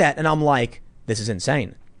 I see that and I'm like, this is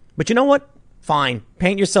insane. But you know what? Fine.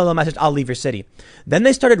 Paint your solo message. I'll leave your city. Then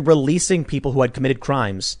they started releasing people who had committed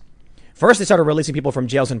crimes. First, they started releasing people from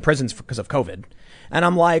jails and prisons because of COVID. And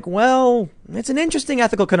I'm like, well, it's an interesting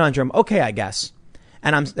ethical conundrum. Okay, I guess.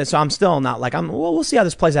 And I'm still not like, we'll see how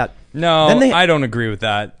this plays out. No, Then I don't agree with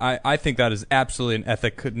that. I think that is absolutely an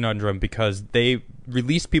ethic conundrum because they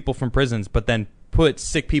release people from prisons, but then put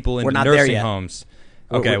sick people into not there nursing yet. homes.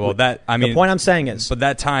 Okay, well, the point I'm saying is, but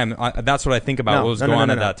that time, that's what I think about what was going on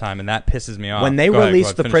at that time, and that pisses me off. when they Go ahead,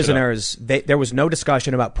 released the finish it up. prisoners, there was no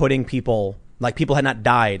discussion about putting people, like people had not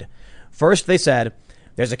died. First, they said,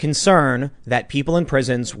 there's a concern that people in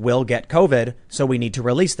prisons will get COVID, so we need to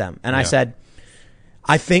release them. And I said,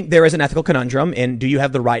 I think there is an ethical conundrum in, do you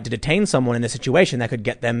have the right to detain someone in this situation that could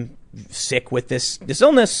get them sick with this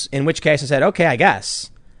illness? In which case I said, okay, I guess.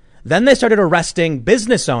 Then they started arresting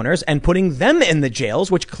business owners and putting them in the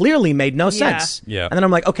jails, which clearly made no sense. Yeah. And then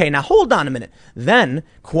I'm like, okay, now hold on a minute. Then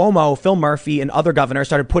Cuomo, Phil Murphy, and other governors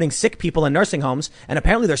started putting sick people in nursing homes, and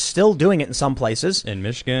apparently they're still doing it in some places. in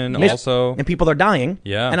Michigan, also, And people are dying.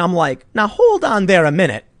 Yeah. And I'm like, now hold on there a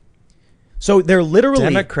minute. So they're literally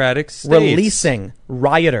Democratic states. releasing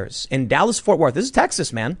rioters in Dallas-Fort Worth. This is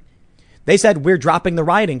Texas, man. They said, we're dropping the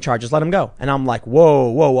rioting charges. Let them go. And I'm like,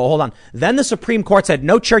 whoa, hold on. Then the Supreme Court said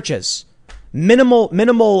no churches. Minimal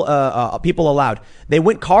people allowed. They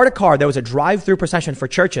went car to car. There was a drive-through procession for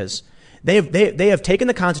churches. They have taken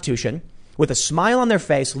the Constitution with a smile on their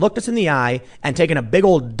face, looked us in the eye, and taken a big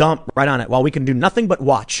old dump right on it while we can do nothing but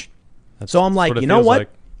watch. So I'm like, what it you know feels what? like.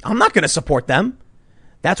 I'm not going to support them.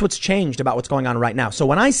 That's what's changed about what's going on right now. So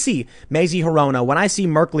when I see Mazie Hirono, when I see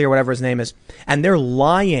Merkley or whatever his name is, and they're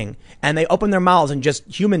lying and they open their mouths and just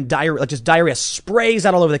human diarrhea, like just diarrhea sprays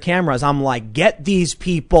out all over the cameras, I'm like, get these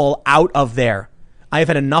people out of there. I have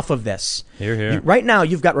had enough of this. Hear, hear. Right now,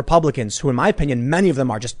 you've got Republicans who, in my opinion, many of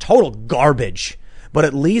them are just total garbage. But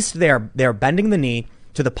at least they're bending the knee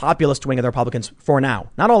to the populist wing of the Republicans for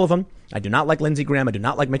now. Not all of them. I do not like Lindsey Graham. I do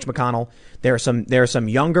not like Mitch McConnell. There are some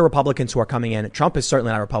younger Republicans who are coming in. Trump is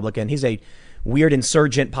certainly not a Republican. He's a weird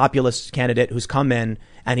insurgent populist candidate who's come in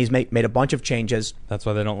and he's made a bunch of changes. That's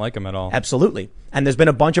why they don't like him at all. Absolutely. And there's been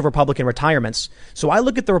a bunch of Republican retirements. So I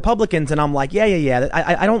look at the Republicans and I'm like, yeah.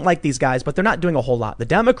 I don't like these guys, but they're not doing a whole lot. The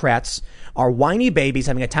Democrats are whiny babies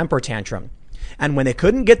having a temper tantrum. And when they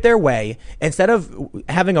couldn't get their way, instead of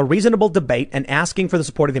having a reasonable debate and asking for the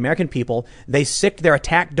support of the American people, they sicked their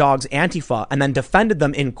attack dogs, Antifa, and then defended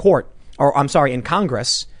them in court, in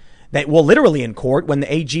Congress. Literally in court when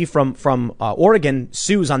the AG from Oregon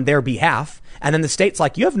sues on their behalf. And then the state's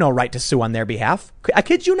like, you have no right to sue on their behalf. I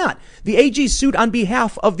kid you not. The AG sued on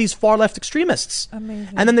behalf of these far left extremists.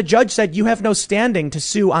 Amazing. And then the judge said, you have no standing to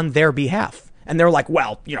sue on their behalf. And they're like,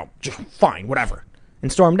 well, fine, whatever.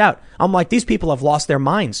 and stormed out. I'm like, these people have lost their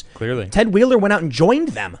minds. Clearly. Ted Wheeler went out and joined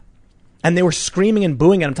them. And they were screaming and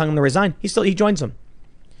booing at him, telling him to resign. He joins them.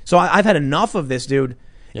 So I've had enough of this, dude.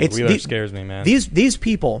 Yeah, Wheeler scares me, man. These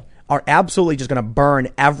people are absolutely just going to burn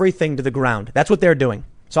everything to the ground. That's what they're doing.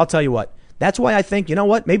 So I'll tell you what. That's why I think, you know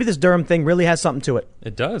what? Maybe this Durham thing really has something to it.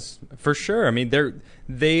 It does, for sure. I mean,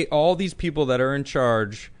 all these people that are in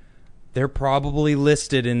charge, they're probably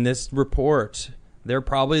listed in this report. They're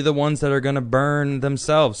probably the ones that are going to burn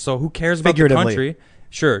themselves. So who cares about the country?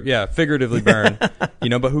 Sure, yeah, figuratively burn.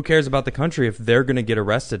 But who cares about the country if they're going to get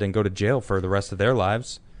arrested and go to jail for the rest of their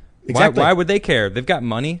lives? Exactly. Why would they care? They've got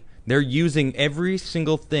money. They're using every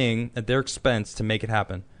single thing at their expense to make it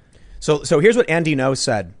happen. So here's what Andy Ngo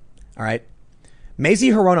said. All right. Mazie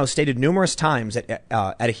Hirono stated numerous times at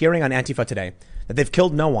a hearing on Antifa today that they've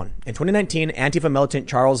killed no one. In 2019, Antifa militant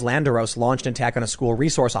Charles Landeros launched an attack on a school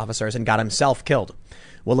resource officers and got himself killed.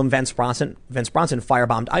 Willem Vince Bronson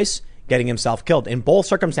firebombed ICE, getting himself killed. In both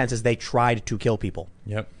circumstances, they tried to kill people.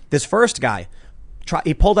 Yep. This first guy,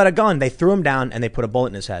 he pulled out a gun, they threw him down, and they put a bullet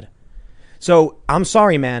in his head. So I'm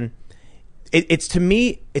sorry, man. It's to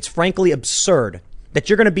me, it's frankly absurd that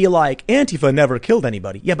you're going to be like, Antifa never killed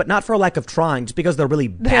anybody. Yeah, but not for a lack of trying. Just because they're really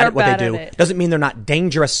bad at what they do doesn't mean they're not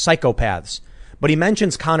dangerous psychopaths. But he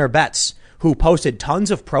mentions Connor Betts, who posted tons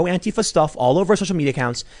of pro-Antifa stuff all over social media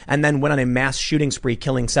accounts and then went on a mass shooting spree,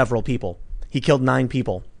 killing several people. He killed 9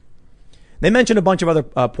 people. They mentioned a bunch of other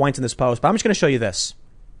points in this post, but I'm just going to show you this.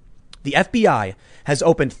 The FBI has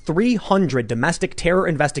opened 300 domestic terror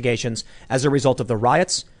investigations as a result of the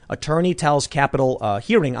riots. Attorney tells Capitol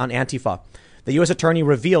hearing on Antifa. The U.S. attorney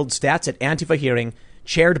revealed stats at Antifa hearing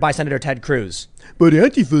chaired by Senator Ted Cruz. But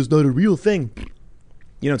Antifa is not a real thing.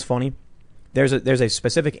 You know what's funny? There's a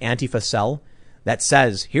specific Antifa cell that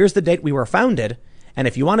says, here's the date we were founded, and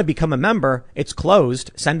if you want to become a member, it's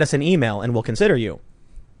closed. Send us an email and we'll consider you.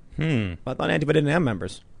 I thought Antifa didn't have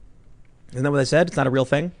members. Isn't that what they said? It's not a real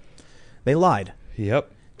thing? They lied.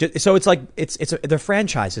 Yep. So it's like they're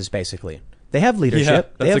franchises basically. They have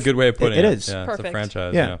leadership. Yeah, that's a good way of putting it. It is. Yeah, perfect. It's a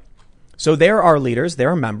franchise. Yeah. So there are leaders,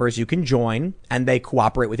 there are members you can join, and they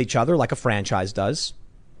cooperate with each other like a franchise does.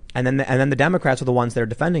 And then the Democrats are the ones that are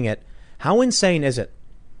defending it. How insane is it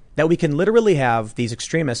that we can literally have these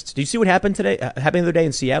extremists? Do you see what happened today? Happened the other day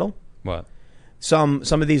in Seattle? What? Some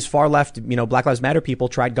of these far left, Black Lives Matter people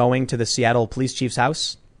tried going to the Seattle police chief's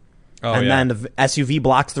house. Oh, and yeah. then the SUV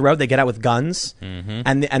blocks the road. They get out with guns.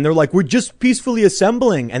 And they're like, we're just peacefully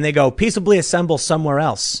assembling. And they go, peaceably assemble somewhere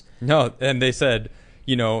else. No, and they said,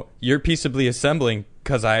 you're peaceably assembling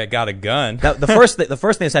because I got a gun. The first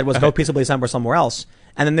thing they said was go peaceably assemble somewhere else.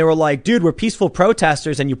 And then they were like, dude, we're peaceful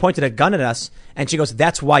protesters and you pointed a gun at us. And she goes,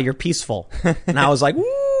 that's why you're peaceful. And I was like,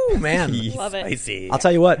 woo, man. Love it. Spicy. I'll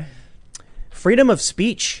tell you what, freedom of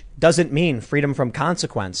speech doesn't mean freedom from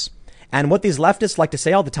consequence. And what these leftists like to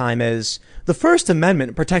say all the time is the First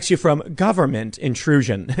Amendment protects you from government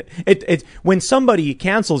intrusion. When somebody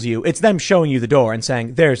cancels you, it's them showing you the door and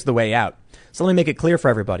saying, there's the way out. So let me make it clear for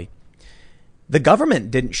everybody. The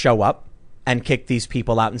government didn't show up and kick these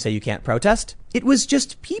people out and say you can't protest. It was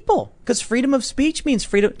just people, because freedom of speech means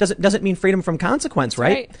freedom doesn't mean freedom from consequence,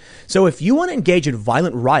 right? So if you want to engage in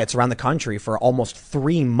violent riots around the country for almost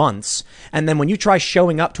 3 months, and then when you try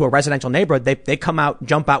showing up to a residential neighborhood, they come out,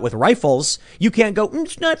 jump out with rifles, you can't go,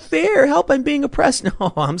 it's not fair, help, I'm being oppressed.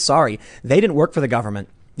 No, I'm sorry. They didn't work for the government.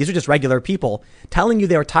 These are just regular people telling you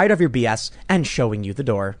they're tired of your BS and showing you the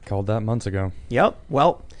door. Called that months ago. Yep.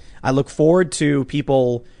 Well, I look forward to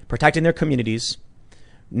people protecting their communities,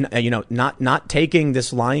 not taking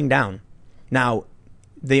this lying down. Now,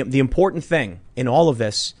 the important thing in all of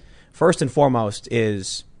this, first and foremost,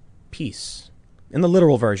 is peace. In the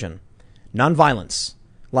literal version, nonviolence.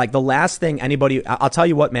 Like the last thing I'll tell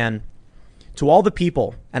you what, man, to all the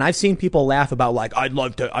people, and I've seen people laugh about like, I'd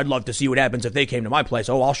love to see what happens if they came to my place.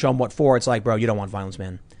 Oh, I'll show them what for. It's like, bro, you don't want violence,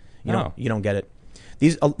 man. You don't get it.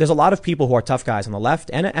 There's a lot of people who are tough guys on the left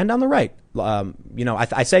and on the right.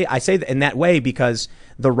 I say that in that way because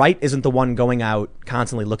the right isn't the one going out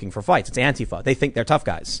constantly looking for fights. It's Antifa. They think they're tough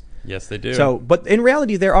guys. Yes, they do. So, but in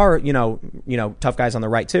reality, there are tough guys on the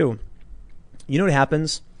right too. You know what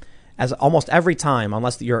happens? As almost every time,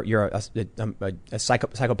 unless you're a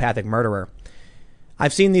psychopathic murderer,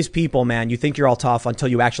 I've seen these people, man. You think you're all tough until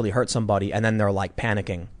you actually hurt somebody, and then they're like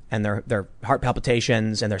panicking. And their heart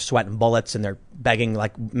palpitations and they're sweating bullets and they're begging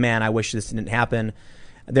like, man, I wish this didn't happen.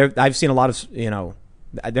 I've seen a lot of,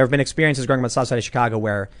 there have been experiences growing up on the south side of Chicago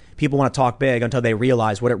where people want to talk big until they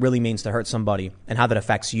realize what it really means to hurt somebody and how that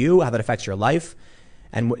affects you, how that affects your life.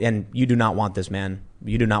 And you do not want this, man.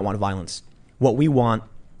 You do not want violence. What we want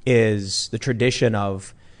is the tradition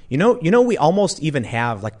of, We almost even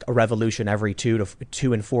have like a revolution every 2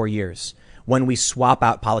 and 4 years when we swap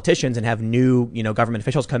out politicians and have new, government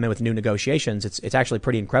officials come in with new negotiations. It's actually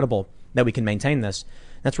pretty incredible that we can maintain this.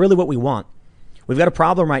 That's really what we want. We've got a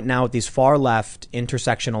problem right now with these far left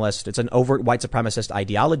intersectionalist. It's an overt white supremacist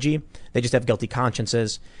ideology. They just have guilty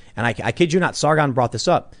consciences. And I kid you not, Sargon brought this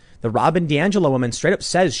up. The Robin DiAngelo woman straight up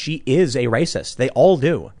says she is a racist. They all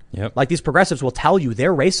do. Yep. Like these progressives will tell you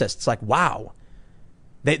they're racist. It's like, wow.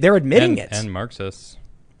 They're admitting it. And Marxists.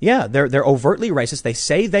 Yeah, they're overtly racist. They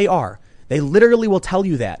say they are. They literally will tell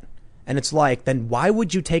you that. And it's like, then why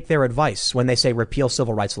would you take their advice when they say repeal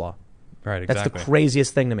civil rights law? Right, exactly. That's the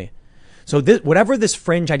craziest thing to me. So whatever this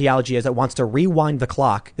fringe ideology is that wants to rewind the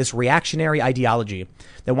clock, this reactionary ideology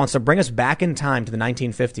that wants to bring us back in time to the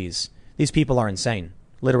 1950s, these people are insane,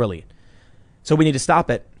 literally. So we need to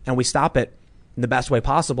stop it, and we stop it in the best way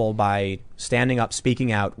possible by standing up,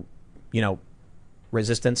 speaking out,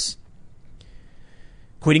 resistance,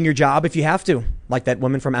 quitting your job if you have to, like that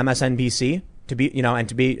woman from MSNBC,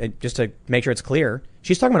 just to make sure it's clear,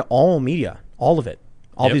 she's talking about all media, all of it.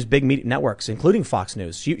 All these big media networks, including Fox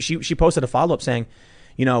News. She posted a follow-up saying,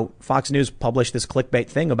 Fox News published this clickbait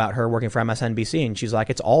thing about her working for MSNBC, and she's like,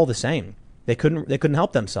 it's all the same. They couldn't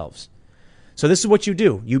help themselves. So this is what you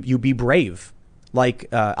do. You be brave.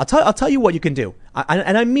 Like I'll tell you what you can do,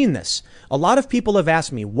 and I mean this. A lot of people have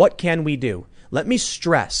asked me, what can we do? Let me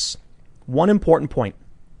stress one important point,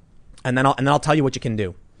 and then I'll tell you what you can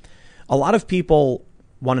do. A lot of people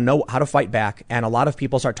want to know how to fight back, and a lot of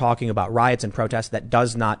people start talking about riots and protests. That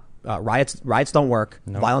does not riots don't work.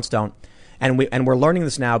 Nope. Violence don't, and we're learning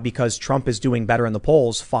this now because Trump is doing better in the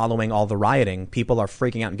polls following all the rioting. People are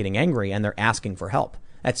freaking out and getting angry, and they're asking for help.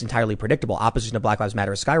 That's entirely predictable. Opposition to Black Lives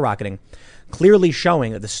Matter is skyrocketing, clearly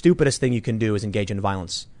showing that the stupidest thing you can do is engage in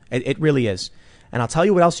violence. It really is. And I'll tell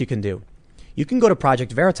you what else you can do. You can go to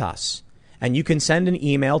Project Veritas, and you can send an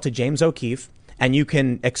email to James O'Keefe, and you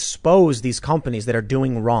can expose these companies that are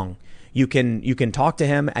doing wrong. You can talk to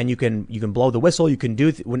him, and you can blow the whistle. You can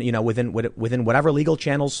do within whatever legal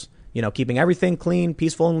channels, keeping everything clean,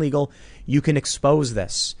 peaceful, and legal. You can expose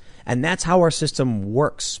this, and that's how our system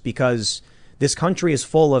works. Because this country is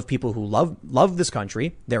full of people who love this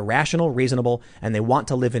country. They're rational, reasonable, and they want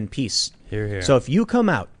to live in peace. Hear, hear. So if you come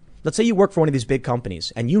out, let's say you work for one of these big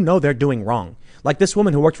companies, and they're doing wrong, like this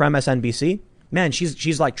woman who worked for MSNBC. Man,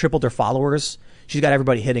 she's like tripled her followers. She's got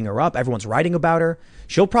everybody hitting her up. Everyone's writing about her.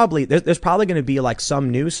 She'll probably there's probably going to be like some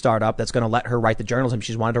news startup that's going to let her write the journalism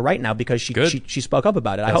she's wanted to write now because she spoke up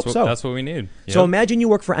about it. I hope so. That's what we need. Yep. So imagine you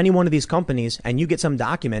work for any one of these companies and you get some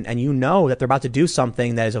document and you know that they're about to do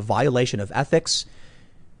something that is a violation of ethics.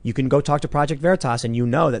 You can go talk to Project Veritas and you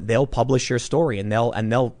know that they'll publish your story and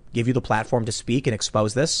they'll give you the platform to speak and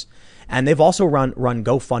expose this. And they've also run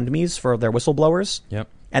GoFundMes for their whistleblowers. Yep.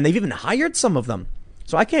 And they've even hired some of them.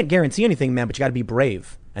 So I can't guarantee anything, man, but you got to be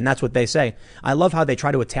brave. And that's what they say. I love how they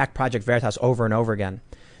try to attack Project Veritas over and over again.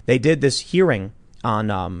 They did this hearing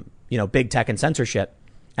on, big tech and censorship.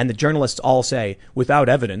 And the journalists all say, without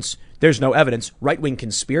evidence, there's no evidence, right-wing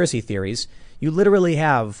conspiracy theories. You literally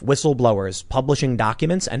have whistleblowers publishing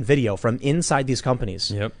documents and video from inside these companies.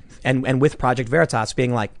 Yep. And with Project Veritas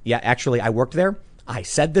being like, yeah, actually, I worked there. I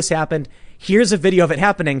said this happened. Here's a video of it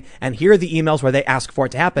happening. And here are the emails where they ask for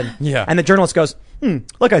it to happen. Yeah. And the journalist goes,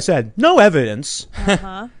 like I said, no evidence.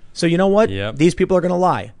 Uh-huh. So you know what? Yep. These people are going to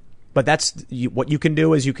lie. But what you can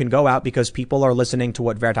do is you can go out because people are listening to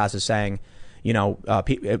what Veritas is saying.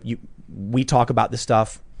 We talk about this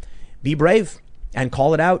stuff. Be brave and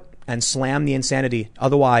call it out and slam the insanity.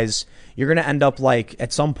 Otherwise, you're going to end up like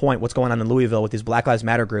at some point what's going on in Louisville with these Black Lives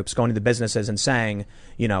Matter groups going to the businesses and saying,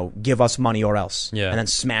 give us money or else. Yeah. And then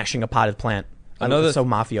smashing a potted plant. Another so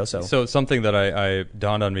mafioso. So something that I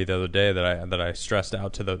dawned on me the other day that I stressed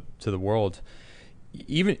out to the world.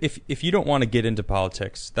 Even if you don't want to get into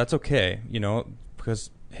politics, that's okay,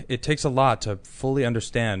 because it takes a lot to fully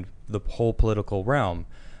understand the whole political realm.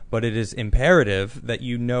 But it is imperative that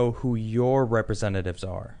you know who your representatives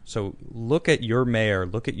are. So look at your mayor,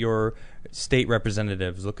 look at your state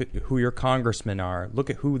representatives, look at who your congressmen are, look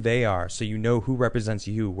at who they are so you know who represents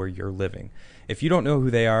you where you're living. If you don't know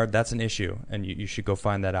who they are, that's an issue, and you should go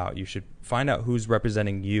find that out. You should find out who's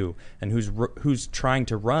representing you and who's trying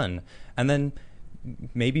to run, and then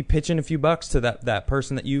maybe pitch in a few bucks to that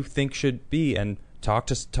person that you think should be, and talk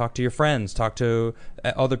to your friends, talk to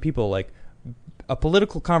other people. Like, a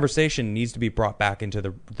political conversation needs to be brought back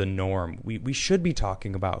into the norm. We should be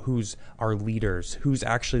talking about who's our leaders, who's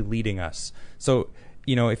actually leading us. So,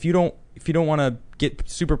 if you don't want to get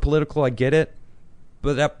super political, I get it,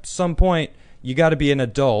 but at some point you got to be an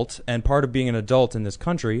adult, and part of being an adult in this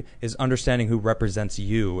country is understanding who represents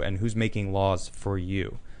you and who's making laws for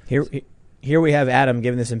you. Here we have Adam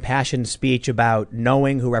giving this impassioned speech about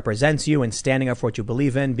knowing who represents you and standing up for what you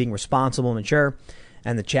believe in, being responsible and mature.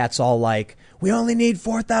 And the chat's all like, we only need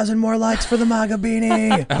 4,000 more likes for the MAGA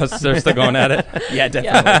beanie. Oh, so they're still going at it? Yeah,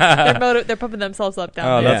 definitely. Yeah. They're pumping themselves up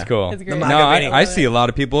down there. That's cool. It's great. No, I see a lot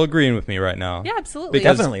of people agreeing with me right now. Yeah, absolutely.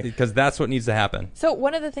 Because that's what needs to happen. So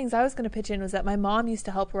one of the things I was going to pitch in was that my mom used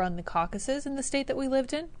to help run the caucuses in the state that we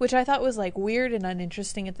lived in, which I thought was like weird and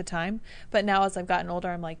uninteresting at the time. But now as I've gotten older,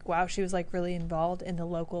 I'm like, wow, she was like really involved in the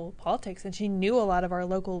local politics, and she knew a lot of our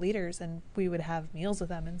local leaders, and we would have meals with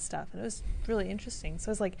them and stuff. And it was really interesting. So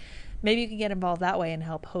I was like, maybe you can get involved that way and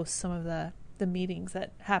help host some of the meetings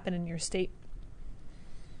that happen in your state.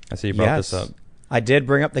 I see you brought this up. I did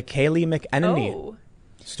bring up the Kayleigh McEnany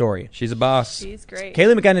story. She's a boss. She's great.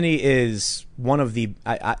 Kayleigh McEnany is one of the,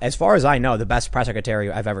 as far as I know, the best press secretary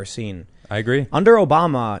I've ever seen. I agree. Under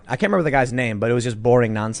Obama, I can't remember the guy's name, but it was just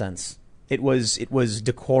boring nonsense. It was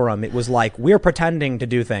decorum. It was like, we're pretending to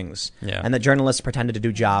do things. Yeah. And the journalists pretended to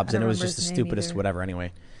do jobs, and it was just the stupidest whatever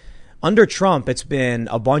anyway. Under Trump, it's been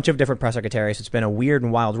a bunch of different press secretaries. It's been a weird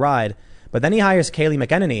and wild ride. But then he hires Kayleigh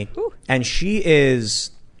McEnany, and she's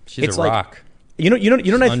a rock. You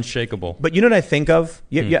know, unshakable. But you know what I think of?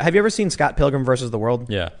 Have you ever seen Scott Pilgrim versus the World?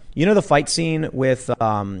 Yeah. You know the fight scene with what's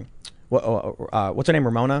her name?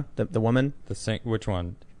 Ramona, the woman. Which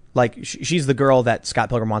one? Like she's the girl that Scott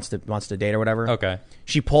Pilgrim wants to date or whatever. Okay.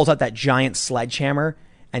 She pulls out that giant sledgehammer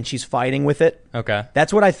and she's fighting with it. Okay.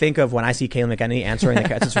 That's what I think of when I see Kayleigh McEnany answering the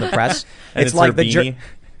questions from the press. It's like the beanie.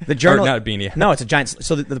 The journal, not a beanie. No, it's a giant.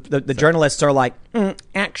 So the journalists are like,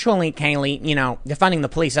 actually, Kayleigh, defunding the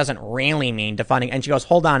police doesn't really mean defunding. And she goes,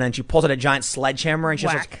 hold on, and she pulls out a giant sledgehammer and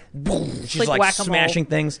she's like, boom, she's like smashing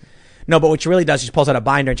things. No, but what she really does, she pulls out a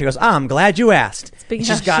binder and she goes, I'm glad you asked. Speaking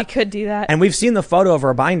of, she could do that. And we've seen the photo of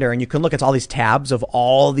her binder, and you can look at all these tabs of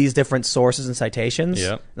all these different sources and citations.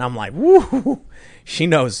 Yep. And I'm like, woo, she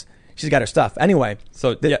knows. She's got her stuff. Anyway.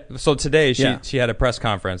 So today she had a press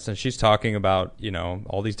conference, and she's talking about,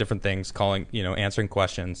 all these different things, answering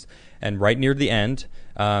questions. And right near the end,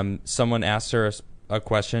 someone asked her a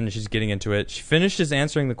question, and she's getting into it. She finishes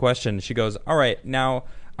answering the question, and she goes, all right, now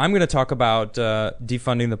I'm going to talk about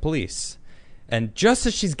defunding the police. And just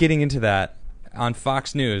as she's getting into that, on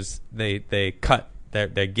Fox News, they cut.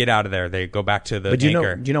 They get out of there. They go back to the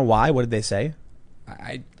anchor. Do you know why? What did they say?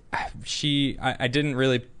 I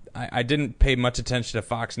didn't pay much attention to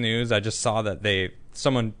Fox News. I just saw that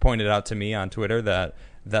someone pointed out to me on Twitter that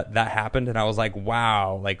happened, and I was like,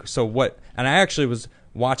 wow, like, so what? And I actually was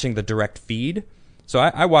watching the direct feed, so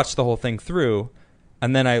I watched the whole thing through,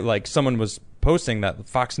 and then someone was posting that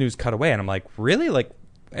Fox News cut away, and I'm like, really? Like,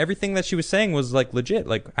 everything that she was saying was like legit.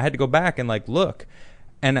 Like, I had to go back and look,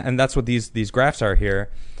 and that's what these graphs are here.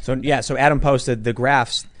 So Adam posted the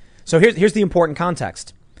graphs. So here's the important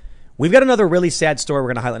context. We've got another really sad story we're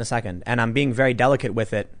going to highlight in a second, and I'm being very delicate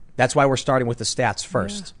with it. That's why we're starting with the stats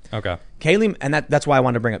first. Yeah. Okay. Kayleigh, and that's why I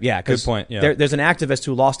wanted to bring up. Yeah, good point. Yeah. There's an activist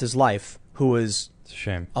who lost his life who was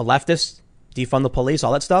a leftist, defund the police,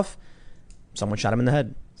 all that stuff. Someone shot him in the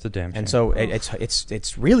head. It's a damn shame. And so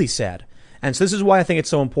it's really sad. And so this is why I think it's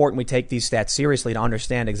so important we take these stats seriously to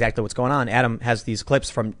understand exactly what's going on. Adam has these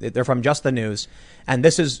clips they're from Just the News, and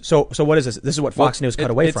this is so what is this? This is what Fox News cut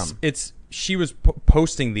away from. She was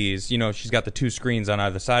posting these. She's got the two screens on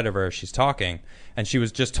either side of her. She's talking, and she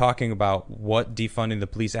was just talking about what defunding the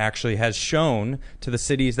police actually has shown to the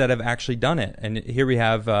cities that have actually done it. And here we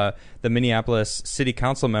have the Minneapolis City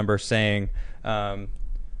Council member saying,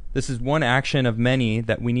 this is one action of many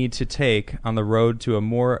that we need to take on the road to a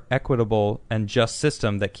more equitable and just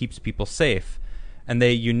system that keeps people safe. And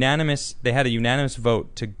they had a unanimous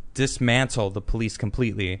vote to dismantle the police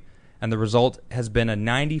completely. And the result has been a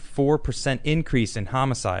 94% increase in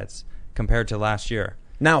homicides compared to last year.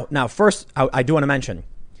 Now, first, I do want to mention,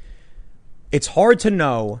 it's hard to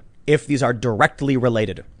know if these are directly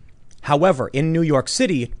related. However, in New York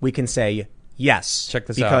City, we can say yes. Check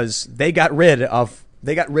this out. Because they got rid of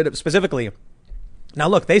specifically. Now,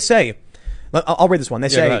 look, they say, I'll read this one. They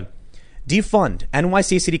say, defund.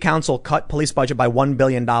 NYC City Council cut police budget by $1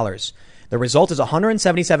 billion. The result is a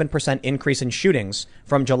 177% increase in shootings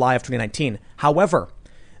from July of 2019. However,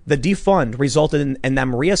 the defund resulted in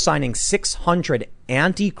them reassigning 600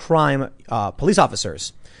 anti-crime police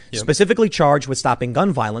officers, specifically charged with stopping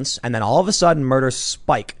gun violence. And then all of a sudden, murders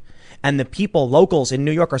spike. And the locals in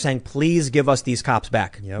New York are saying, please give us these cops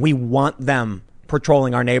back. Yep. We want them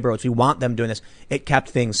patrolling our neighborhoods. We want them doing this. It kept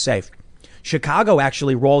things safe. Chicago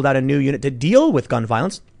actually rolled out a new unit to deal with gun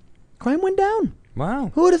violence. Crime went down.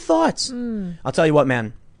 Wow. Who would have thought? I'll tell you what,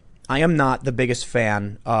 man. I am not the biggest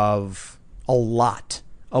fan of a lot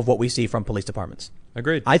of what we see from police departments.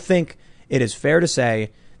 Agreed. I think it is fair to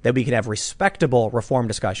say that we could have respectable reform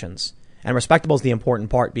discussions. And respectable is the important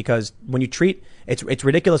part, because when you treat, it's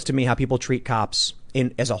ridiculous to me how people treat cops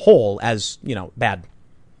as a whole as, bad.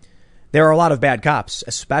 There are a lot of bad cops,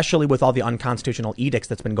 especially with all the unconstitutional edicts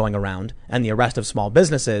that's been going around and the arrest of small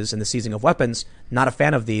businesses and the seizing of weapons. Not a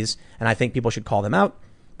fan of these, and I think people should call them out.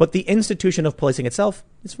 But the institution of policing itself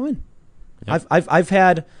is fine. Yep. I've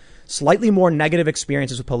had slightly more negative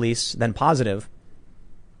experiences with police than positive,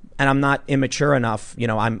 and I'm not immature enough.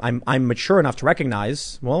 I'm mature enough to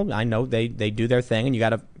recognize. Well, I know they do their thing, and you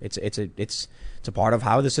gotta. It's a part of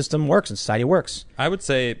how the system works and society works. I would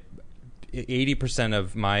say 80%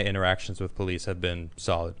 of my interactions with police have been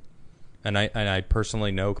solid, and I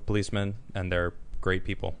personally know policemen, and they're great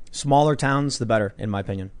people. Smaller towns, the better, in my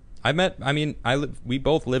opinion. We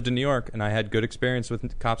both lived in New York, and I had good experience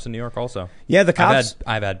with cops in New York also. Yeah, the cops.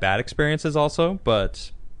 I've had bad experiences also,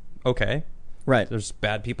 but okay. Right. There's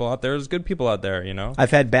bad people out there. There's good people out there,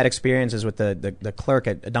 I've had bad experiences with the clerk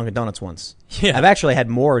at Dunkin' Donuts once. Yeah. I've actually had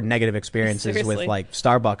more negative experiences Seriously. with like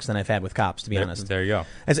Starbucks than I've had with cops, to be honest. There you go.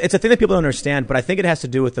 It's a thing that people don't understand, but I think it has to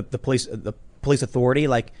do with the police authority.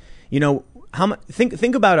 Like,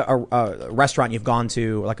 think about a restaurant you've gone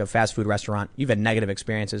to, like a fast food restaurant. You've had negative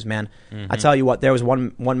experiences, man. Mm-hmm. I tell you what, there was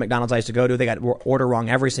one McDonald's I used to go to. They got order wrong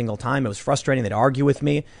every single time. It was frustrating. They'd argue with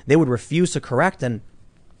me. They would refuse to correct, and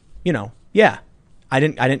yeah. I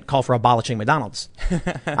didn't call for abolishing McDonald's.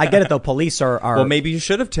 I get it though. Police are well, maybe you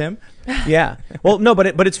should have, Tim. Yeah. Well, no,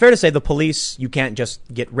 but it's fair to say the police you can't just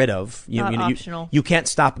get rid of. Optional. You can't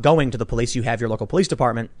stop going to the police. You have your local police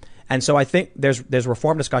department. And so I think there's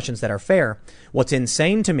reform discussions that are fair. What's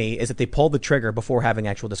insane to me is that they pulled the trigger before having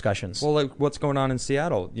actual discussions. Well, like what's going on in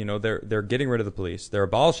Seattle? They're getting rid of the police. They're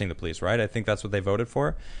abolishing the police, right? I think that's what they voted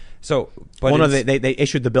for. So, but they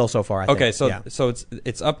issued the bill so far. I think. Okay, so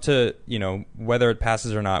it's up to whether it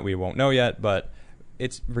passes or not. We won't know yet, but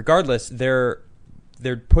it's regardless. They're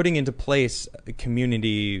putting into place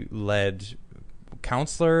community-led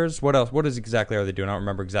counselors. What else? What exactly are they doing? I don't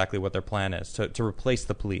remember exactly what their plan is to replace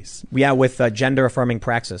the police. Yeah, with gender-affirming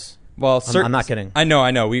praxis. Well, I'm not kidding. I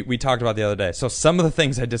know. We talked about the other day. So some of the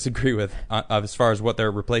things I disagree with as far as what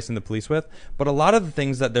they're replacing the police with, but a lot of the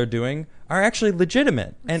things that they're doing are actually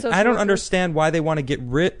legitimate. And I don't understand why they want to get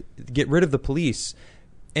rid of the police.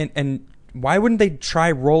 And why wouldn't they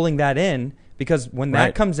try rolling that in? Because when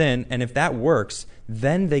that comes in, and if that works,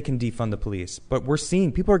 then they can defund the police. But we're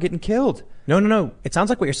seeing people are getting killed. No. It sounds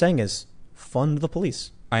like what you're saying is fund the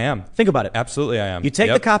police. I am. Think about it. Absolutely, I am. You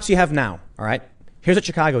take the cops you have now, all right? Here's what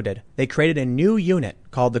Chicago did. They created a new unit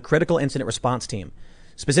called the Critical Incident Response Team,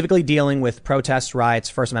 specifically dealing with protests, riots,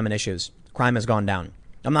 First Amendment issues. Crime has gone down.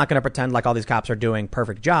 I'm not going to pretend like all these cops are doing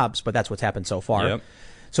perfect jobs, but that's what's happened so far. Yep.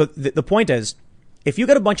 So the point is, if you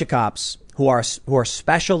get a bunch of cops who are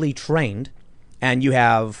specially trained, and you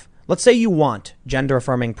have, let's say you want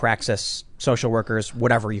gender-affirming praxis, social workers,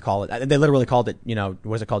 whatever you call it. They literally called it,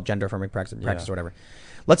 what is it called? Gender-affirming praxis or whatever.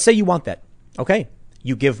 Let's say you want that. Okay.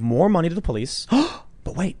 You give more money to the police,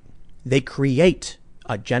 but wait, they create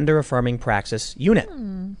a gender-affirming praxis unit.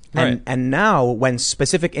 And now when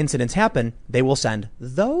specific incidents happen, they will send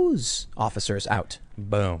those officers out.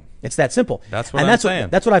 Boom. It's that simple. That's what I'm saying.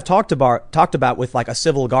 That's what I've talked about with like a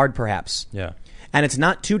civil guard, perhaps. Yeah. And it's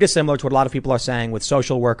not too dissimilar to what a lot of people are saying with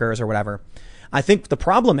social workers or whatever. I think the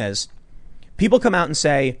problem is people come out and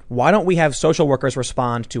say, why don't we have social workers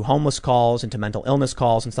respond to homeless calls and to mental illness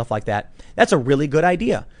calls and stuff like that? That's a really good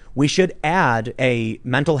idea. We should add a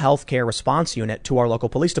mental health care response unit to our local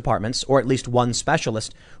police departments, or at least one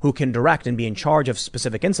specialist who can direct and be in charge of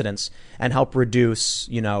specific incidents and help reduce,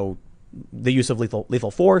 the use of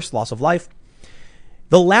lethal force, loss of life.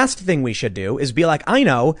 The last thing we should do is be like,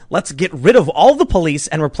 let's get rid of all the police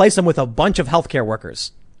and replace them with a bunch of healthcare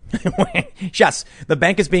workers. Yes, the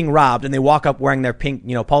bank is being robbed and they walk up wearing their pink,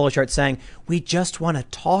 polo shirt saying, we just want to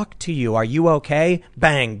talk to you. Are you okay?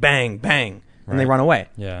 Bang, bang, bang. And they run away.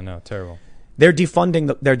 Yeah, no, terrible. They're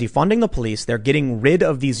defunding the police. They're getting rid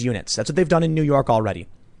of these units. That's what they've done in New York already.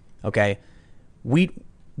 Okay. We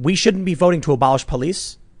shouldn't be voting to abolish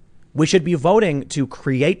police. We should be voting to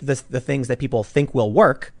create the things that people think will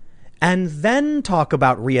work, and then talk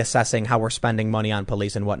about reassessing how we're spending money on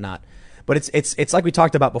police and whatnot. But it's like we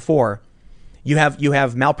talked about before. You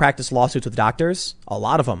have malpractice lawsuits with doctors, a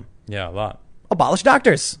lot of them. Yeah, a lot. Abolish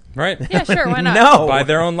doctors. Right. Yeah, sure. Why not? No. By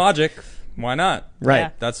their own logic, why not?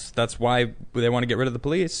 Right. Yeah. That's why they want to get rid of the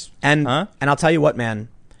police. And I'll tell you what, man.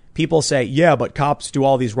 people say, yeah, but cops do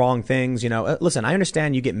all these wrong things. You know, listen, I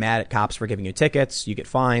understand you get mad at cops for giving you tickets, you get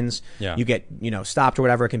fines, you get, stopped or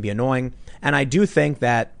whatever. It can be annoying. And I do think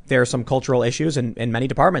that there are some cultural issues in many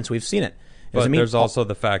departments. We've seen it. But there's also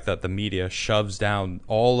the fact that the media shoves down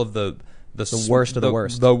all of the worst of the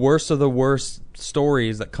worst. The worst of the worst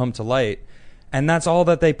stories that come to light. And that's all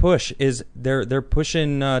that they push is they're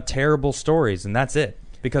pushing terrible stories, and that's it.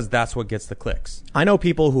 Because that's what gets the clicks. I know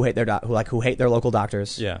people who hate who hate their local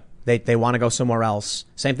doctors. Yeah. They want to go somewhere else.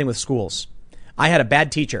 Same thing with schools. I had a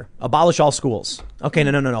bad teacher. Abolish all schools. Okay,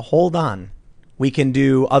 no. Hold on. We can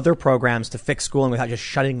do other programs to fix schooling without just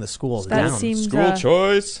shutting the schools that down. Seems, School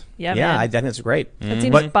choice. Yeah, I think that's great. That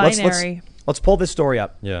seems But binary. let's pull this story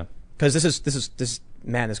up. Yeah. Because this is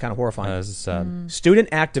kind of horrifying. This is sad.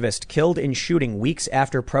 Student activist killed in shooting weeks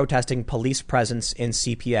after protesting police presence in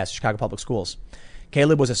CPS, Chicago Public Schools.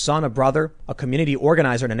 Caleb was a son, a brother, a community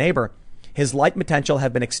organizer, and a neighbor. His light potential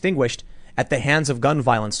had been extinguished at the hands of gun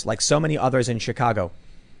violence, like so many others in Chicago.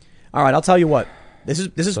 All right, I'll tell you what. This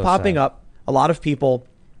is so popping up. A lot of people.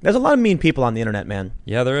 There's a lot of mean people on the internet, man.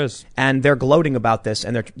 Yeah, there is. And they're gloating about this,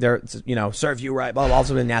 and they're serve you right, blah, blah, all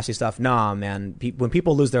sorts of nasty stuff. Nah, man. When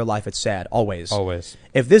people lose their life, it's sad. Always. Always.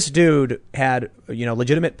 If this dude had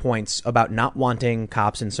legitimate points about not wanting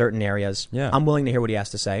cops in certain areas, I'm willing to hear what he has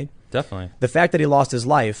to say. Definitely. The fact that he lost his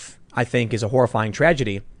life, I think, is a horrifying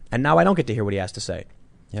tragedy. And now I don't get to hear what he has to say.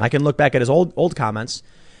 Yep. I can look back at his old comments.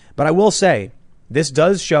 But I will say, this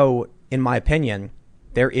does show, in my opinion,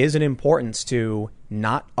 there is an importance to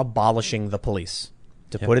not abolishing the police,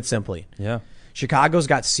 to put it simply. Yeah. Chicago's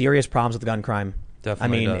got serious problems with gun crime.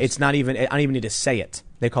 Definitely does. It's not even, I don't even need to say it.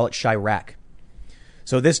 They call it Chirac.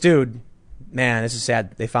 So this dude, man, this is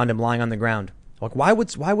sad. They found him lying on the ground. Like, why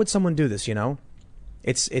would someone do this,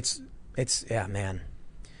 It's yeah, man.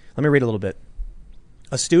 Let me read a little bit.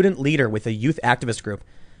 A student leader with a youth activist group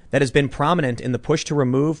that has been prominent in the push to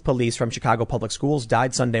remove police from Chicago public schools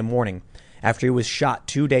died Sunday morning after he was shot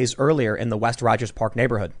 2 days earlier in the West Rogers Park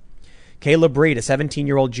neighborhood. Caleb Reed, a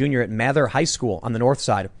 17-year-old junior at Mather High School on the north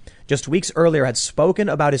side, just weeks earlier had spoken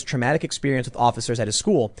about his traumatic experience with officers at his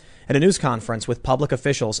school at a news conference with public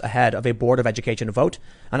officials ahead of a Board of Education vote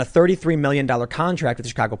on a $33 million contract with the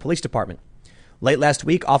Chicago Police Department. Late last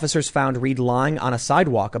week, officers found Reed lying on a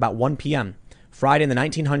sidewalk about 1 p.m. Friday in the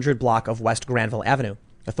 1900 block of West Granville Avenue,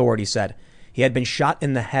 authorities said. He had been shot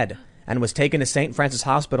in the head and was taken to St. Francis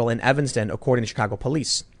Hospital in Evanston, according to Chicago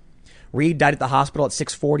police. Reed died at the hospital at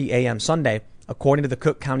 6:40 a.m. Sunday, according to the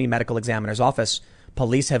Cook County Medical Examiner's Office.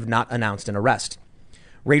 Police have not announced an arrest.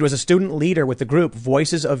 Reed was a student leader with the group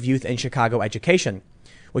Voices of Youth in Chicago Education,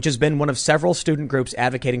 which has been one of several student groups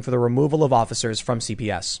advocating for the removal of officers from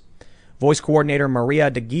CPS. Voice coordinator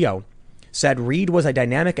Maria DeGio said Reed was a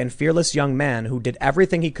dynamic and fearless young man who did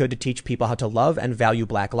everything he could to teach people how to love and value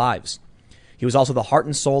black lives. He was also the heart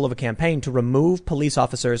and soul of a campaign to remove police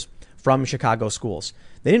officers from Chicago schools.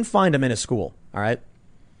 They didn't find him in a school, all right?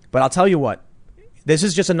 But I'll tell you what, this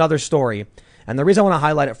is just another story. And the reason I want to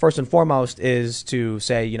highlight it first and foremost is to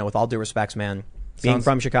say, with all due respects, man, being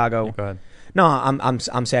from Chicago. Go ahead. No, I'm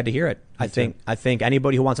sad to hear it. I think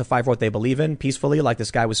anybody who wants to fight for what they believe in peacefully, like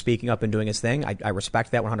this guy was speaking up and doing his thing, I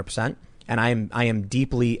respect that 100%. And I am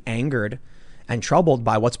deeply angered and troubled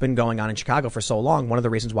by what's been going on in Chicago for so long. One of the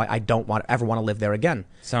reasons why I don't ever want to live there again.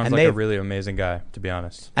 Sounds like a really amazing guy, to be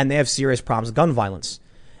honest. And they have serious problems with gun violence.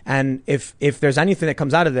 And if there's anything that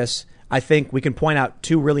comes out of this, I think we can point out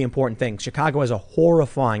two really important things. Chicago has a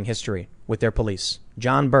horrifying history with their police.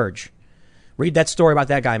 John Burge. Read that story about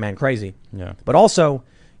that guy, man. Crazy. Yeah. But also,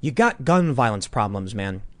 you got gun violence problems,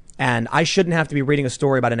 man. And I shouldn't have to be reading a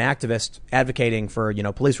story about an activist advocating for,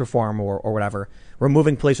 police reform or whatever,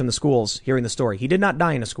 removing police from the schools, hearing the story. He did not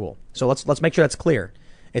die in a school. So let's make sure that's clear.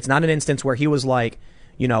 It's not an instance where he was like,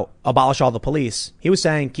 abolish all the police. He was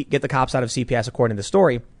saying, get the cops out of CPS according to the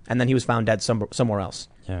story. And then he was found dead somewhere else.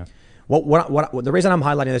 Yeah. What the reason I'm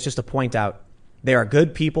highlighting this is just to point out there are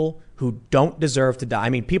good people who don't deserve to die. I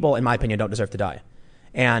mean, people, in my opinion, don't deserve to die.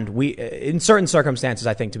 And we, in certain circumstances,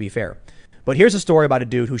 I think, to be fair. But here's a story about a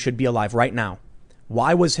dude who should be alive right now.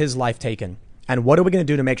 Why was his life taken? And what are we going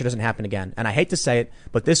to do to make sure it doesn't happen again? And I hate to say it,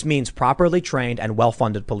 but this means properly trained and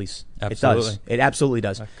well-funded police. Absolutely. It does. It absolutely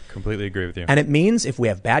does. I completely agree with you. And it means if we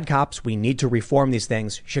have bad cops, we need to reform these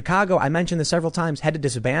things. Chicago, I mentioned this several times, had to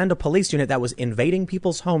disband a police unit that was invading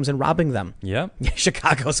people's homes and robbing them. Yeah.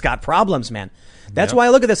 Chicago's got problems, man. That's why I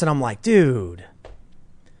look at this and I'm like, dude,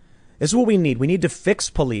 this is what we need. We need to fix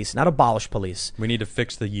police, not abolish police. We need to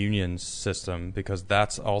fix the union system because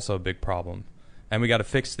that's also a big problem. And we got to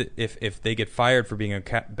fix if they get fired for being a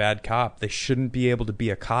bad cop, they shouldn't be able to be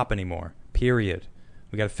a cop anymore. Period.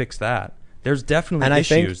 We got to fix that. There's definitely And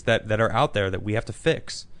issues that are out there that we have to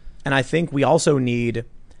fix. And I think we also need,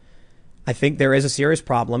 I think there is a serious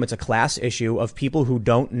problem. It's a class issue of people who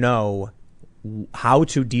don't know how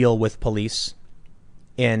to deal with police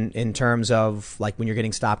in terms of like when you're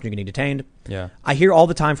getting stopped and you're getting detained. Yeah. I hear all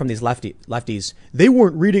the time from these lefties,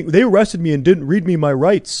 they arrested me and didn't read me my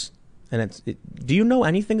rights. And do you know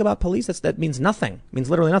anything about police? That means nothing. It means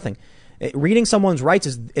literally nothing. Reading someone's rights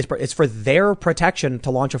is for their protection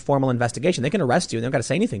to launch a formal investigation. They can arrest you. They don't got to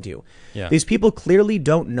say anything to you. Yeah. These people clearly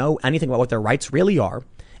don't know anything about what their rights really are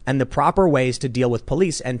and the proper ways to deal with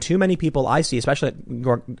police. And too many people I see, especially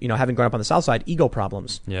having grown up on the South Side, ego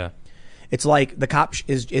problems. Yeah. It's like the cop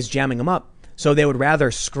is jamming them up. So they would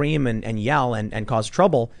rather scream and yell and cause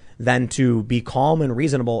trouble than to be calm and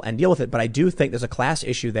reasonable and deal with it. But I do think there's a class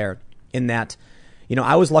issue there in that,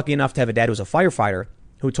 I was lucky enough to have a dad who was a firefighter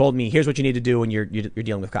who told me, here's what you need to do when you're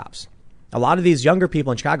dealing with cops. A lot of these younger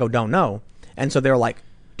people in Chicago don't know. And so they're like,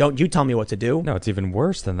 don't you tell me what to do. No, it's even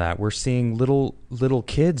worse than that. We're seeing little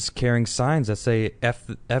kids carrying signs that say F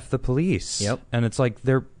the police. Yep. And it's like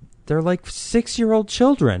they're like 6-year-old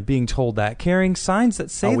children being told that, carrying signs that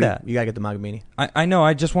say that. You got to get the MAGA beanie. I know.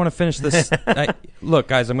 I just want to finish this. Look,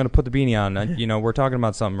 guys, I'm going to put the beanie on. We're talking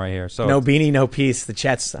about something right here. So no beanie, no peace. The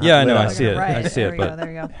chat's yeah, I know. I Like, see it. right. I see it. But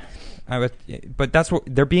There you go. But that's what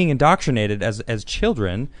they're being indoctrinated as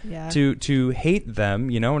children Yeah. to hate them,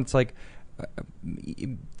 and it's like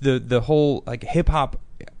the whole like hip hop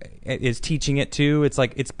is teaching it too. It's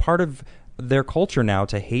like it's part of their culture now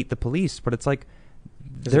to hate the police, but it's like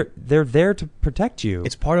they're there to protect you.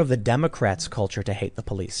 It's part of the Democrats' culture to hate the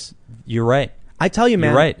police. You're right. I tell you, man.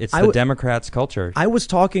 You're right. It's the Democrats' culture. I was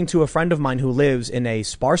talking to a friend of mine who lives in a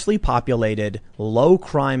sparsely populated, low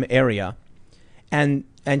crime area, and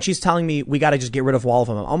she's telling me we got to just get rid of all of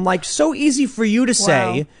them. I'm like, so easy for you to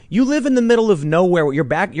say. Wow. You live in the middle of nowhere. Your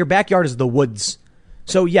backyard is the woods.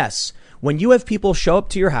 So yes, when you have people show up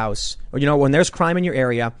to your house, or when there's crime in your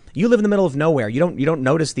area, you live in the middle of nowhere. You don't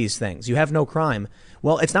notice these things. You have no crime.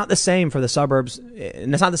 Well, it's not the same for the suburbs,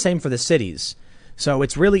 and it's not the same for the cities. So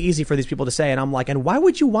it's really easy for these people to say, and I'm like, and why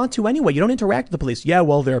would you want to anyway? You don't interact with the police. Yeah,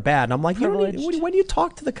 well, they're bad. And I'm like, when do you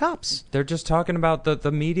talk to the cops? They're just talking about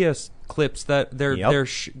the media clips that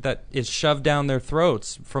that is shoved down their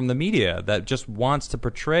throats from the media that just wants to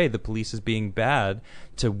portray the police as being bad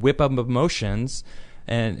to whip up emotions.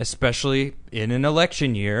 And especially in an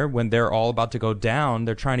election year when they're all about to go down,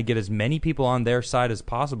 they're trying to get as many people on their side as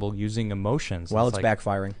possible using emotions. Well, it's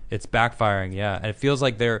backfiring. It's backfiring, yeah. And it feels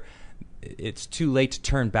like it's too late to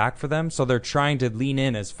turn back for them, so they're trying to lean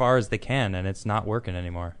in as far as they can, and it's not working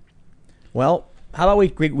anymore. Well, how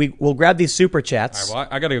about we'll grab these super chats? All right,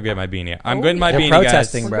 well, I got to go get my beanie. I'm getting my They're beanie,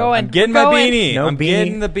 protesting, guys. bro. I'm getting my beanie. No I'm beanie.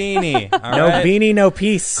 getting the beanie. All No right? beanie, no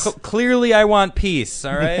peace. Clearly, I want peace,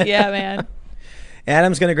 all right? Yeah, man.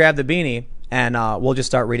 Adam's going to grab the beanie, and we'll just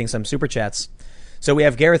start reading some super chats. So we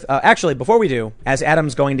have Gareth. Actually, before we do, as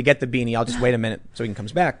Adam's going to get the beanie, I'll just wait a minute so he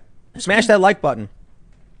comes back. Smash that like button.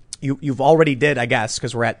 You've already did, I guess,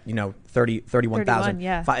 because we're at 31,000. 31,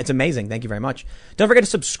 yeah. It's amazing. Thank you very much. Don't forget to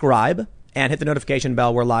subscribe and hit the notification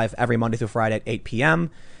bell. We're live every Monday through Friday at 8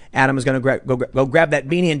 p.m. Adam is going to go grab that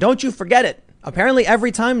beanie, and don't you forget it. Apparently,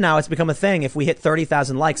 every time now it's become a thing. If we hit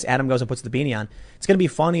 30,000 likes, Adam goes and puts the beanie on. It's going to be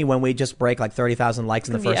funny when we just break like 30,000 likes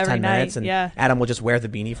in the first 10 minutes, and yeah. Adam will just wear the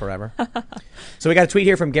beanie forever. So we got a tweet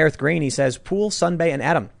here from Gareth Green. He says, Pool, Sunbay, and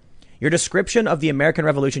Adam, your description of the American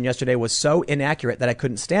Revolution yesterday was so inaccurate that I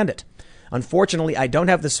couldn't stand it. Unfortunately, I don't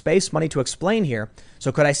have the space money to explain here,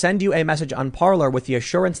 so could I send you a message on Parler with the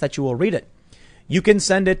assurance that you will read it? You can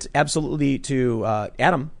send it absolutely to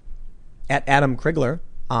Adam, at Adam Krigler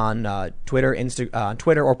on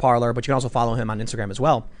Twitter or Parler, but you can also follow him on Instagram as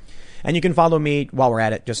well. And you can follow me while we're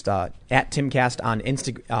at it, just at Timcast on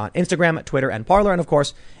Instagram, Twitter, and Parler, and of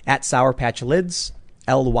course at Sour Patch Lids,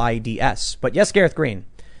 LYDS. But yes, Gareth Green,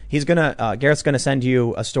 Gareth's gonna send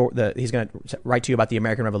you a story. He's gonna write to you about the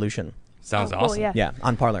American Revolution. Sounds cool, awesome. yeah. Yeah,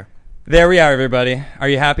 on Parler. There we are, everybody. Are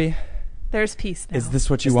you happy? There's peace now. Is this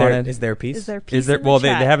what you Is wanted? there peace? Is there peace? Is there? in the Well,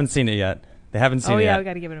 chat? they haven't seen it yet. They haven't seen it yeah, yet. we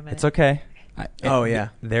got to give it a minute. It's okay. Oh, yeah.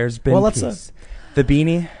 There's been Well, let's, peace. The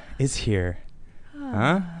beanie is here.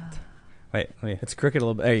 Huh? Wait, let me It's crooked a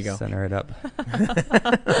little bit. There you go. center it up.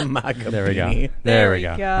 MAGA There we go. beanie. There we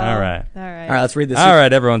go. All right. All right. All right, let's read this. All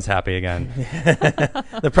right, everyone's happy again.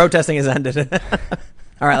 The protesting has ended.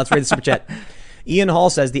 All right, let's read the super chat. Ian Hall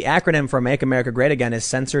says the acronym for Make America Great Again is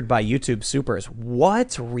censored by YouTube Supers.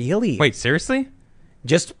 What? Really? Wait, seriously?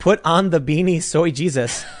 Just put on the beanie, soy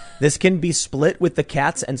Jesus. This can be split with the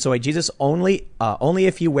cats and Soy Jesus only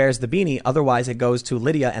if he wears the beanie. Otherwise, it goes to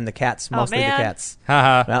Lydia and the cats, mostly the cats.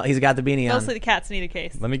 Haha. Well, he's got the beanie on. Mostly the cats need a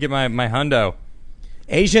case. Let me get my hundo.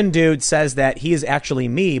 Asian dude says that he is actually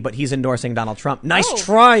me, but he's endorsing Donald Trump. Nice Oh.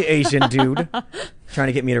 try, Asian dude. Trying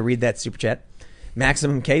to get me to read that super chat.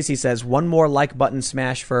 Maximum Casey says, one more like button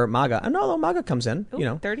smash for MAGA. No, MAGA comes in.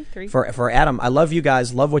 Ooh, 33. For Adam, I love you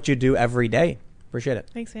guys. Love what you do every day. Appreciate it.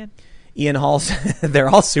 Thanks, man. Ian Hall, they're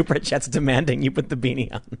all super chats demanding you put the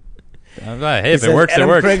beanie on. Hey, if He it works, says, it Adam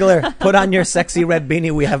works. Krigler, put on your sexy red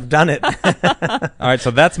beanie. We have done it. All right,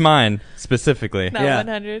 so that's mine specifically. Not Yeah.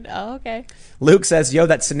 100. Oh, okay. Luke says, yo,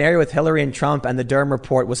 that scenario with Hillary and Trump and the Durham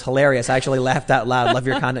report was hilarious. I actually laughed out loud. Love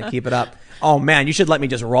your content. Keep it up. Oh, man, you should let me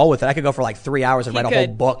just roll with it. I could go for like 3 hours and He write a whole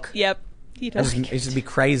could. book. Yep. He It totally could. should be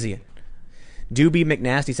crazy. Doobie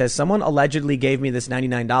McNasty says, someone allegedly gave me this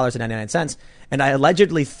 $99.99, and I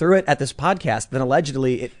allegedly threw it at this podcast. Then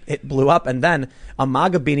allegedly it blew up, and then a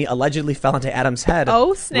MAGA beanie allegedly fell into Adam's head.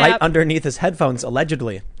 Oh, snap. Right underneath his headphones,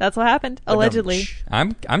 allegedly. That's what happened. Allegedly.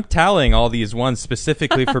 I'm tallying all these ones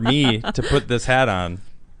specifically for me to put this hat on.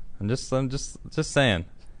 I'm just saying.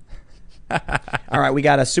 All right, we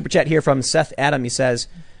got a super chat here from Seth Adam. He says,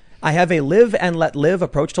 I have a live and let live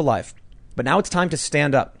approach to life, but now it's time to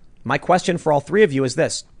stand up. My question for all three of you is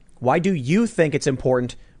this. Why do you think it's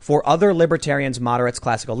important for other libertarians, moderates,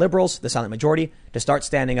 classical liberals, the silent majority, to start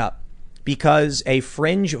standing up? Because a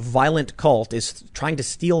fringe, violent cult is trying to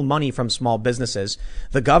steal money from small businesses.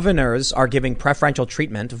 The governors are giving preferential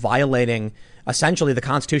treatment, violating essentially the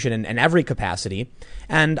Constitution in every capacity.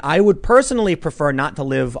 And I would personally prefer not to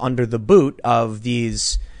live under the boot of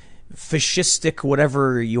these fascistic,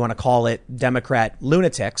 whatever you want to call it, Democrat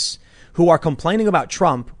lunatics who are complaining about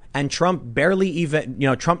Trump. And Trump barely even,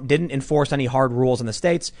 Trump didn't enforce any hard rules in the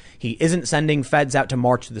states. He isn't sending feds out to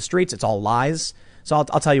march to the streets. It's all lies. So I'll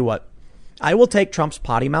tell you what, I will take Trump's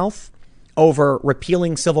potty mouth over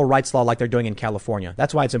repealing civil rights law like they're doing in California.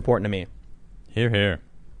 That's why it's important to me. Hear, hear.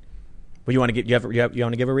 But you want to you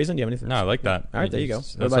want to give a reason? Do you have anything? No, I like that. All right, there you go.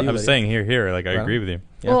 That's What about what you, I was Lydia? saying. Hear, hear. Like I Right agree on. with you.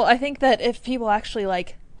 Yeah. Well, I think that if people actually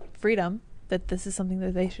like freedom, that this is something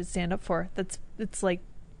that they should stand up for. It's like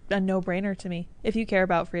a no-brainer to me. If you care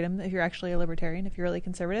about freedom, if you're actually a libertarian, if you're really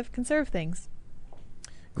conservative, conserve things.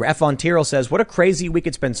 Graf von Tyrrell says, what a crazy week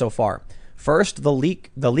it's been so far. First, the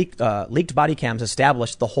leaked body cams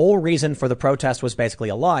established the whole reason for the protest was basically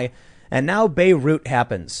a lie. And now Beirut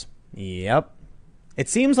happens. Yep. It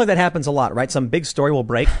seems like that happens a lot, right? Some big story will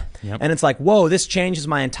break. Yep. And it's like, whoa, this changes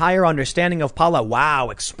my entire understanding of Paula. Wow,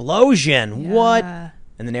 explosion. What? Yeah.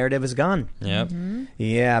 And the narrative is gone. Yep.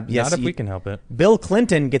 Yeah. Yes. Not if we can help it. Bill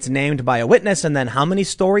Clinton gets named by a witness, and then how many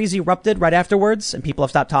stories erupted right afterwards, and people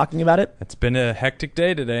have stopped talking about it? It's been a hectic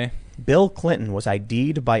day today. Bill Clinton was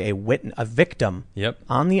ID'd by a victim Yep.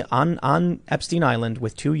 on Epstein Island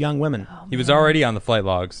with two young women. He was already on the flight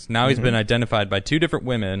logs. Now he's been identified by two different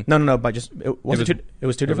women. No, but just it was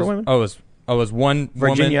two different women. It was one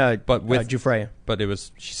Virginia, woman, but with Giuffre. But it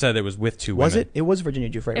was. She said it was with two Was women. it? It was Virginia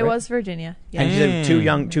Giuffre. It right? was Virginia. Yeah. And she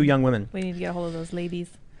said two young women. We need to get a hold of those ladies.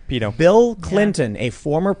 Pedo. Bill Clinton, a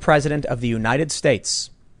former president of the United States,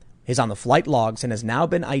 is on the flight logs and has now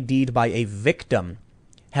been ID'd by a victim,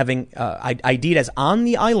 having ID'd as on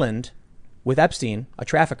the island with Epstein, a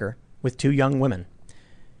trafficker, with two young women.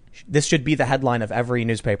 This should be the headline of every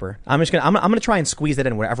newspaper. I'm gonna try and squeeze it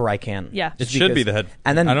in wherever I can. Yeah. It Just should be because- the head.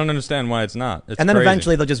 And then I don't understand why it's not. It's and then crazy.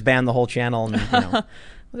 eventually they'll just ban the whole channel. And,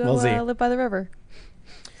 We'll see. live by the river.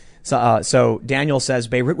 So Daniel says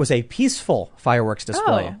Beirut was a peaceful fireworks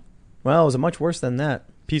display. Oh. Well, it was much worse than that.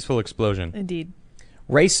 peaceful explosion. Indeed.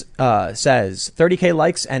 Race says 30K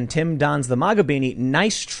likes and Tim dons the MAGA beanie.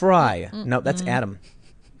 Nice try. No, that's Adam.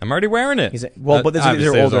 I'm already wearing it. But these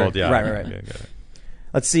Obviously are it's older. old, yeah. Right. Okay, got it.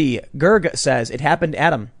 Let's see. Gerg says it happened,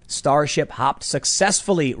 Adam. Starship hopped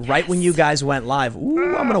successfully right when you guys went live.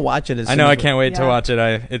 Ooh, I'm gonna watch it. I know. I can't wait to Yeah. watch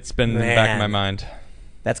it. It's been in the back of my mind.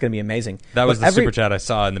 That's gonna be amazing. That was But the super chat I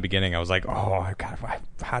saw in the beginning. I was like, oh God,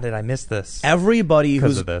 how did I miss this? Everybody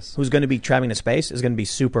 'Cause of this. who's going to be traveling to space is going to be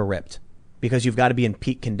super ripped because you've got to be in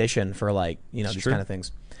peak condition for these true. kind of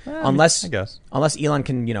things. Well, unless I guess. unless Elon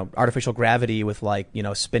can artificial gravity with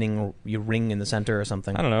spinning your ring in the center or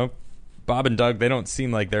something. I don't know. Bob and Doug, they don't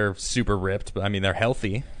seem like they're super ripped, but I mean they're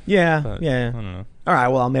healthy. Yeah, But yeah. I don't know. All right.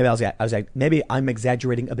 Well, maybe I'm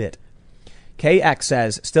exaggerating a bit. KX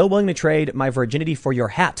says, still willing to trade my virginity for your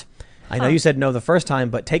hat. I know you said no the first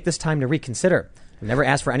time, but take this time to reconsider. I've never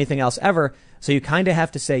asked for anything else ever, so you kind of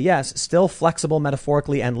have to say yes. Still flexible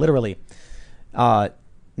metaphorically and literally. No,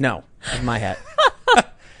 it's my hat.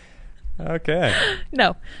 Okay.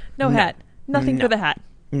 No hat. Nothing No. for the hat.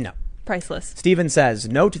 No. Priceless. Steven says,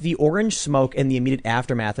 note the orange smoke in the immediate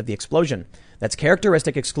aftermath of the explosion. That's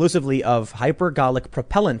characteristic exclusively of hypergolic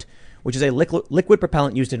propellant, which is a liquid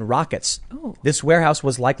propellant used in rockets. Oh. This warehouse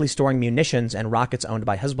was likely storing munitions and rockets owned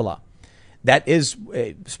by Hezbollah. That is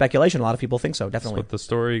speculation. A lot of people think so, definitely. That's what the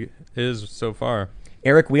story is so far.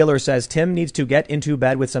 Eric Wheeler says, Tim needs to get into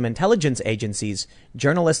bed with some intelligence agencies.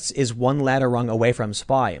 Journalists is one ladder rung away from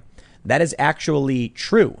spy. That is actually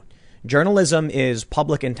true. Journalism is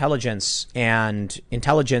public intelligence, and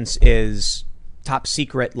intelligence is top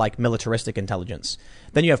secret, like militaristic intelligence.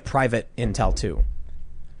 Then you have private intel, too.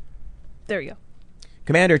 There you go.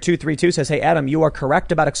 Commander 232 says, hey, Adam, you are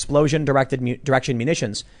correct about explosion direction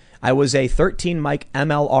munitions. I was a 13 Mike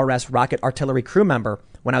MLRS rocket artillery crew member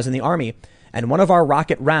when I was in the Army, and one of our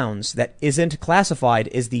rocket rounds that isn't classified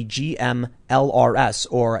is the GMLRS,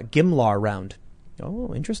 or GIMLAR round.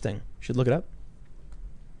 Oh, interesting. Should look it up.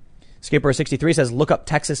 Skipper63 says, look up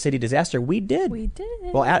Texas City disaster. We did. We did.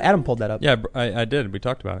 Well, Adam pulled that up. Yeah, I did. We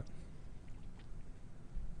talked about it.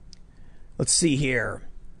 Let's see here.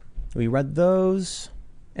 We read those.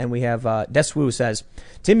 And we have Deswu says,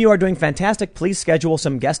 Tim, you are doing fantastic. Please schedule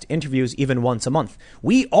some guest interviews even once a month.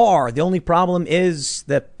 We are. The only problem is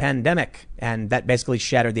the pandemic. And that basically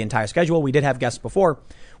shattered the entire schedule. We did have guests before.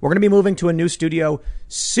 We're going to be moving to a new studio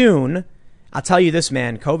soon. I'll tell you this,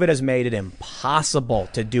 man. COVID has made it impossible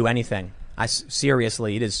to do anything.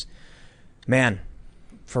 Seriously, it is, man,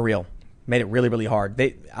 for real. Made it really, really hard.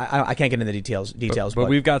 I can't get into the details. But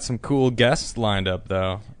we've got some cool guests lined up,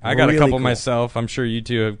 though. I got really a couple cool. myself. I'm sure you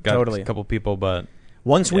two have got Totally. a couple people, but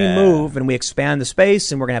once we move and we expand the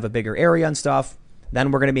space and we're going to have a bigger area and stuff,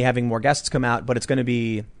 then we're going to be having more guests come out. But it's going to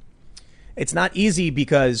be, it's not easy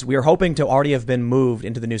because we are hoping to already have been moved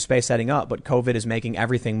into the new space setting up, but COVID is making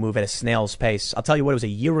everything move at a snail's pace. I'll tell you what, it was a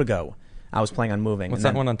year ago I was planning on moving. What's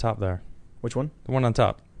that one on top there? Which one? The one on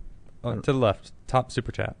top. To the left. Top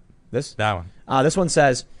super chat. This? That one. This one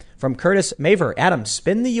says, from Curtis Maver, Adam,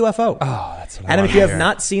 spin the UFO. Oh, that's what I Adam, want if you to have hear.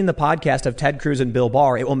 not seen the podcast of Ted Cruz and Bill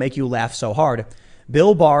Barr, it will make you laugh so hard.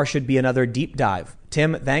 Bill Barr should be another deep dive.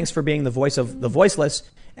 Tim, thanks for being the voice of the voiceless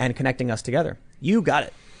and connecting us together. You got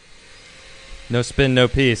it. No spin, no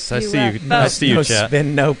peace. I see you. both. I see you, No chat.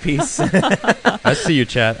 spin, no peace. I see you,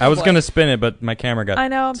 chat. I was Boy. going to spin it, but my camera got I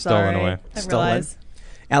know. I'm stolen sorry. away. I Stolen. realize.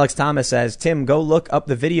 Alex Thomas says, Tim, go look up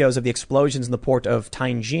the videos of the explosions in the port of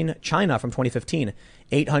Tianjin, China from 2015.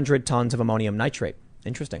 800 tons of ammonium nitrate.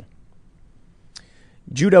 Interesting.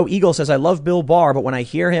 Judo Eagle says, I love Bill Barr, but when I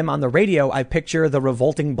hear him on the radio, I picture the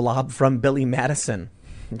revolting blob from Billy Madison.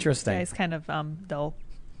 Interesting. Yeah, he's kind of dull.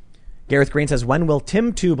 Gareth Green says, when will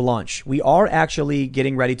TimTube launch? We are actually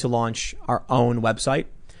getting ready to launch our own website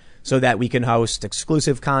so that we can host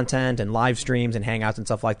exclusive content and live streams and hangouts and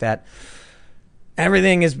stuff like that.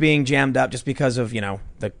 Everything is being jammed up just because of,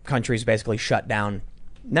 the country's basically shut down.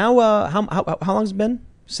 Now, how long has it been?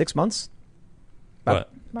 6 months?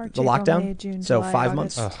 What? March, The April, lockdown? May, June, So July, 5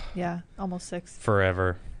 August. months? Yeah, almost 6.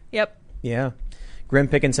 Forever. Yep. Yeah. Grim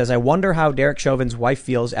Pickens says, I wonder how Derek Chauvin's wife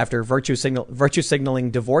feels after virtue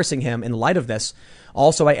signaling divorcing him in light of this.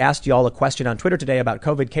 Also, I asked y'all a question on Twitter today about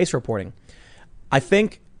COVID case reporting. I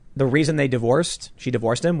think the reason she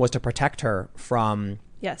divorced him, was to protect her from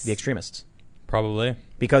Yes. the extremists. Probably.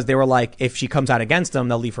 Because they were like, if she comes out against them,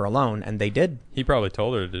 they'll leave her alone. And they did. He probably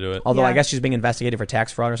told her to do it. Although I Yeah. guess she's being investigated for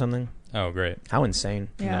tax fraud or something. Oh, great. How insane.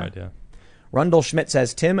 Yeah. No idea. Rundle Schmidt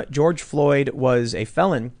says, Tim, George Floyd was a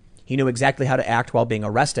felon. He knew exactly how to act while being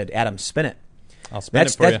arrested. Adam, spin it. I'll spin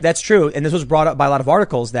it for you. That's true. And this was brought up by a lot of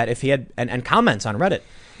articles that if he had, and comments on Reddit,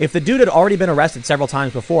 if the dude had already been arrested several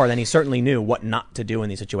times before, then he certainly knew what not to do in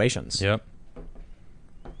these situations. Yep.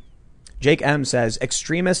 Jake M says,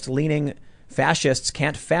 extremist-leaning fascists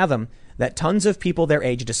can't fathom that tons of people their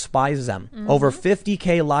age despise them. Over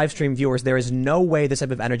 50K live stream viewers. There is no way this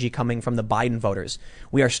type of energy coming from the Biden voters.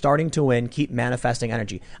 We are starting to win. Keep manifesting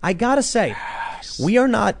energy. I gotta say, we are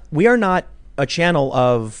not a channel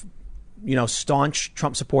of, staunch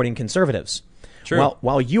Trump supporting conservatives. True.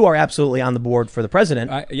 While you are absolutely on the board for the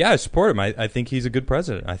president. I support him. I think he's a good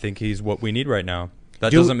president. I think he's what we need right now.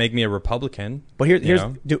 That Do- doesn't make me a Republican. But here's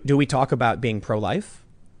know? do we talk about being pro-life?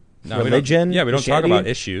 No, we don't- religion? We don't talk Christianity? about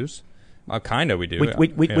issues. Kind of we do.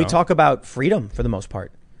 We talk about freedom for the most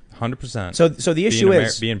part. 100%. So the issue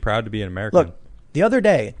is being proud to be an American. Look, the other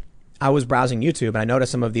day, I was browsing YouTube and I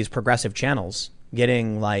noticed some of these progressive channels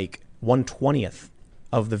getting like 1/20th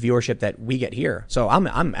of the viewership that we get here. So I'm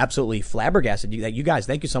absolutely flabbergasted that you guys,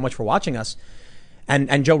 thank you so much for watching us,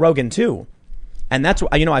 and Joe Rogan too. And that's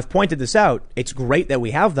what, I've pointed this out. It's great that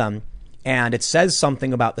we have them, and it says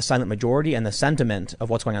something about the silent majority and the sentiment of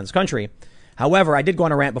what's going on in this country. However, I did go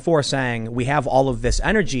on a rant before saying we have all of this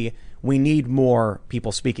energy. We need more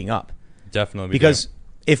people speaking up. Definitely. Because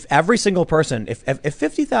if every single person, if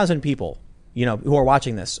 50,000 people, who are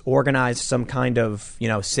watching this organized some kind of,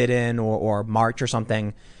 sit-in or march or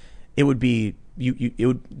something, it would be,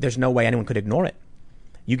 there's no way anyone could ignore it.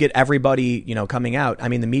 You get everybody, coming out. I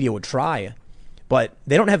mean, the media would try, but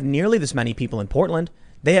they don't have nearly this many people in Portland.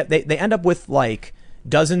 They end up with like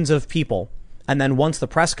dozens of people. And then once the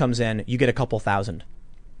press comes in, you get a couple thousand.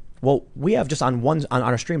 Well, we have just on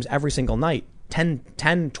our streams every single night, 10,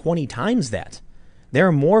 20 times that. There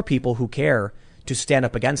are more people who care to stand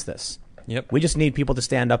up against this. Yep. We just need people to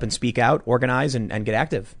stand up and speak out, organize, and get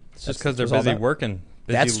active. It's just because they're busy working,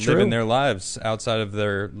 busy living their lives outside of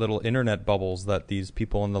their little internet bubbles that these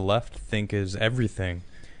people on the left think is everything.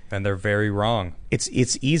 And they're very wrong. It's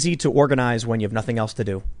easy to organize when you have nothing else to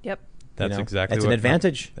do. Yep. That's exactly That's an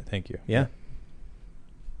advantage. Thank you. Yeah.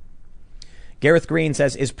 Gareth Green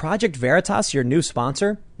says, is Project Veritas your new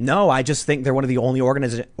sponsor? No, I just think they're one of the only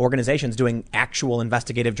organizations doing actual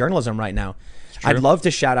investigative journalism right now. I'd love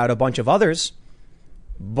to shout out a bunch of others,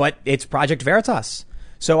 but it's Project Veritas.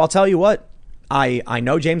 So I'll tell you what, I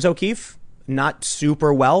know James O'Keefe, not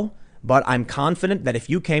super well, but I'm confident that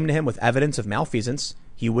if you came to him with evidence of malfeasance,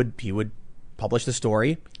 he would publish the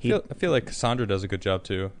story. I feel like Cassandra does a good job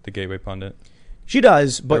too, the Gateway Pundit. She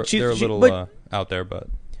does, but they're a little out there,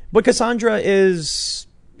 but Cassandra is,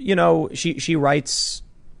 she writes,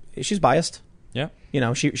 she's biased. Yeah.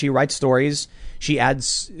 She writes stories. She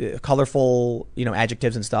adds colorful,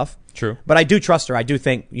 adjectives and stuff. True. But I do trust her. I do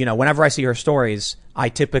think, whenever I see her stories, I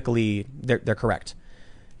typically, they're correct.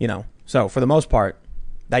 So for the most part,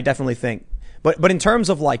 I definitely think. But in terms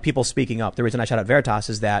of like people speaking up, the reason I shout out Veritas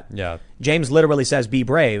is that James literally says, be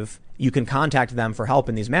brave. You can contact them for help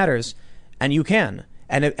in these matters, and you can.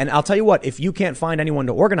 And I'll tell you what, if you can't find anyone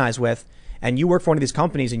to organize with, and you work for one of these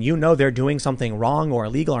companies and they're doing something wrong or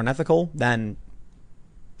illegal or unethical, then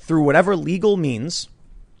through whatever legal means,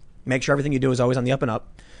 make sure everything you do is always on the up and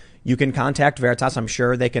up. You can contact Veritas. I'm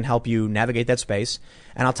sure they can help you navigate that space.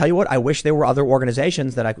 And I'll tell you what, I wish there were other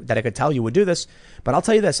organizations that I could tell you would do this. But I'll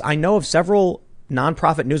tell you this, I know of several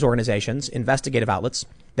nonprofit news organizations, investigative outlets,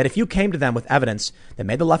 that if you came to them with evidence that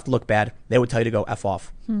made the left look bad, they would tell you to go F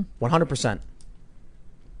off. 100%.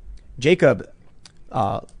 Jacob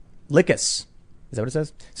Lickus, is that what it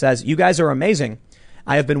says? Says, you guys are amazing.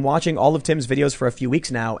 I have been watching all of Tim's videos for a few weeks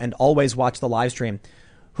now and always watch the live stream.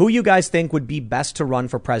 Who you guys think would be best to run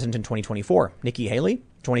for president in 2024? Nikki Haley,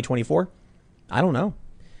 2024? I don't know.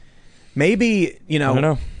 Maybe, I don't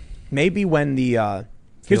know. Maybe when the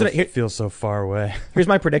feels so far away. Here's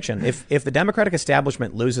my prediction. If the Democratic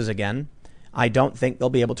establishment loses again, I don't think they'll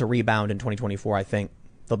be able to rebound in 2024. I think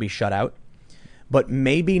they'll be shut out. But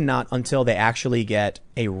maybe not until they actually get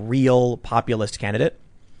a real populist candidate.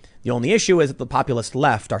 The only issue is that the populist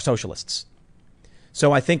left are socialists.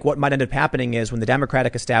 So I think what might end up happening is when the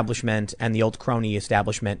Democratic establishment and the old crony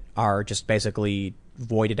establishment are just basically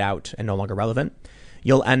voided out and no longer relevant,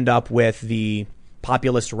 you'll end up with the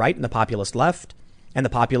populist right and the populist left. And the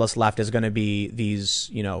populist left is going to be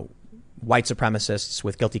these, white supremacists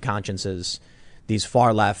with guilty consciences, these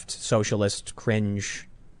far left socialist cringe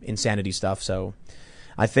insanity stuff. So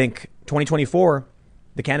I think 2024,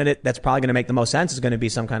 the candidate that's probably going to make the most sense is going to be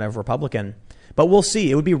some kind of Republican. But we'll see.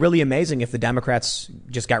 It would be really amazing if the Democrats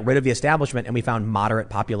just got rid of the establishment and we found moderate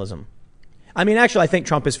populism. I mean, actually, I think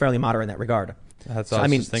Trump is fairly moderate in that regard. That's what I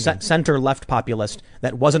mean, center-left populist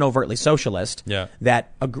that wasn't overtly socialist,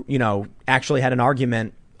 that, actually had an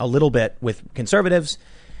argument a little bit with conservatives,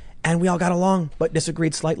 and we all got along, but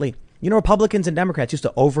disagreed slightly. Republicans and Democrats used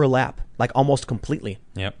to overlap, like almost completely.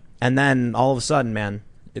 Yep. And then all of a sudden, man,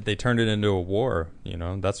 they turned it into a war.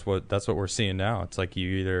 That's what we're seeing now. It's like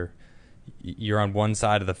you're on one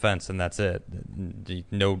side of the fence and that's it.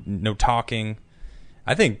 No talking.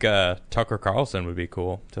 I think Tucker Carlson would be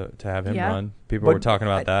cool to have him run. People were talking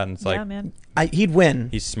about that, and it's man. He'd win.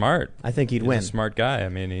 He's smart. I think he'd win. He's a smart guy. I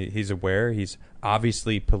mean, he's aware. He's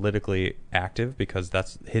obviously politically active because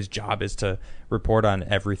that's his job is to report on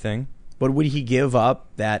everything. But would he give up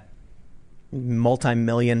that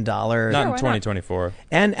multi-million-dollar? Not in 2024.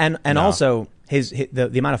 And no. Also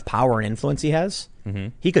the amount of power and influence he has. Mm-hmm.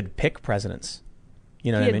 He could pick presidents.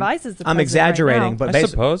 You know what I mean? Advises the I'm exaggerating, right but I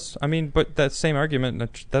suppose. I mean, but that same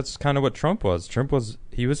argument, that's kind of what Trump was.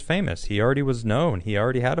 He was famous. He already was known. He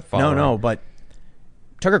already had a following. No, but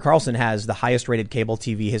Tucker Carlson has the highest rated cable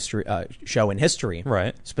TV show in history.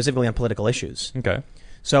 Right. Specifically on political issues. Okay.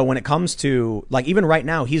 So when it comes to, like, even right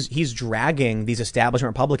now, he's dragging these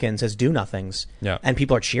establishment Republicans as do-nothings. Yeah. And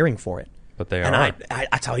people are cheering for it. But they are. And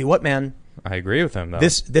I tell you what, man. I agree with him, though.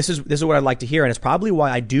 This is what I'd like to hear, and it's probably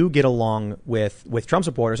why I do get along with Trump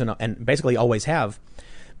supporters and basically always have,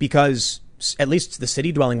 because at least the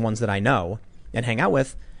city dwelling ones that I know and hang out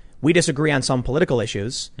with, we disagree on some political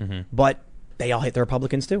issues, but they all hate the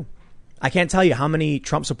Republicans too. I can't tell you how many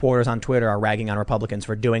Trump supporters on Twitter are ragging on Republicans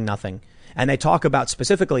for doing nothing. And they talk about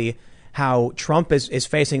specifically how Trump is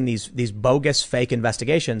facing these bogus fake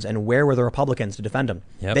investigations, and where were the Republicans to defend him?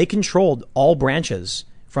 Yep. They controlled all branches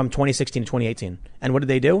from 2016 to 2018. And what did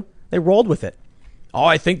they do? They rolled with it. Oh,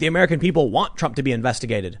 I think the American people want Trump to be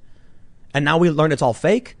investigated. And now we learned it's all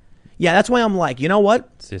fake? Yeah, that's why I'm like, you know what?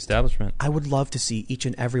 It's the establishment. I would love to see each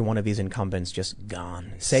and every one of these incumbents just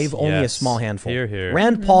gone. Save only a small handful. Hear, hear.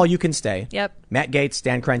 Rand Paul, you can stay. Yep. Matt Gaetz,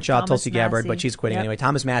 Dan Crenshaw, Thomas Tulsi Gabbard, Massie. but she's quitting Yep. anyway.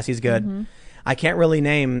 Thomas Massie's good. I can't really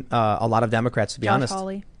name a lot of Democrats, to be Josh honest.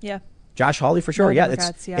 Hawley. Yeah. Josh Hawley for sure. No Yeah,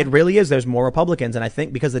 Democrats, yeah. it really is. There's more Republicans, and I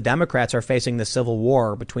think because the Democrats are facing the civil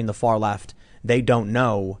war between the far left, they don't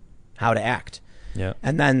know how to act. Yeah.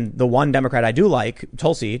 And then the one Democrat I do like,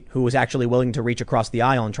 Tulsi, who was actually willing to reach across the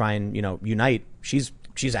aisle and try and, unite, she's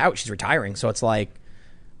out. She's retiring. So it's like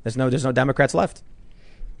there's no Democrats left.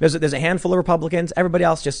 There's a handful of Republicans. Everybody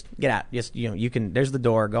else just get out. Just you can. There's the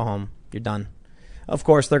door. Go home. You're done. Of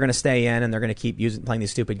course, they're going to stay in and they're going to keep playing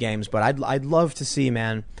these stupid games. But I'd love to see,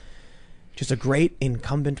 man, just a great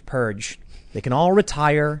incumbent purge. They can all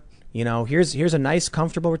retire. Here's a nice,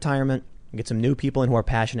 comfortable retirement. Get some new people in who are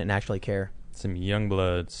passionate and actually care. Some young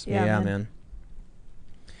bloods. Yeah, man.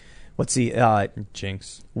 Let's see.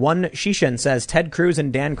 Jinx. One Shishin says Ted Cruz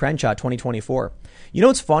and Dan Crenshaw 2024. You know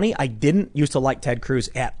what's funny? I didn't used to like Ted Cruz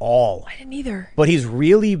at all. I didn't either. But he's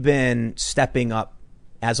really been stepping up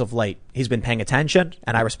as of late. He's been paying attention,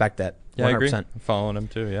 and I respect that. 100%. Yeah, I agree. I'm following him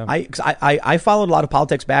too, yeah. I followed a lot of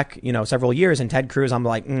politics back, several years, and Ted Cruz, I'm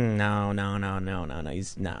like, no.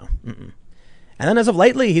 He's no. Mm-mm. And then as of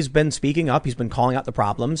lately, he's been speaking up. He's been calling out the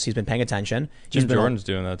problems. He's been paying attention. Jim Jordan's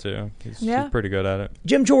doing that too. He's pretty good at it.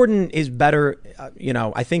 Jim Jordan is better.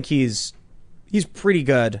 I think he's pretty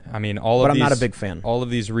good. I mean, I'm not a big fan. All of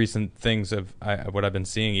these recent things of what I've been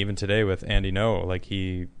seeing, even today with Andy Ngo, like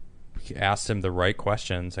he asked him the right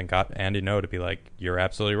questions and got Andy Ngo to be like, "You're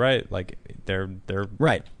absolutely right. Like they're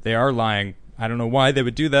right. They are lying. I don't know why they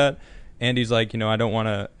would do that." Andy's like, I don't want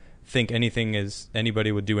to think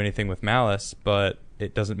anybody would do anything with malice, but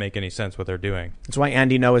it doesn't make any sense what they're doing. That's why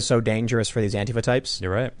Andy Ngo is so dangerous for these Antifa types.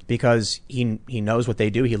 You're right. Because he knows what they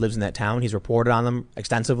do. He lives in that town. He's reported on them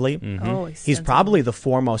extensively. Mm-hmm. Oh, he's probably the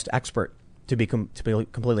foremost expert, to be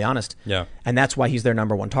completely honest. Yeah. And that's why he's their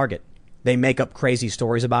number one target. They make up crazy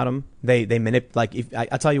stories about him. They manipulate.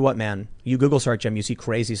 I tell you what, man. You Google search him, you see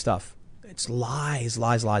crazy stuff. It's lies.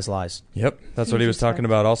 Yep. That's what he was talking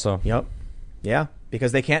about also. Yep. Yeah.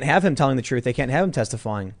 Because they can't have him telling the truth. They can't have him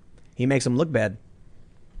testifying. He makes them look bad.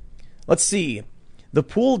 Let's see. The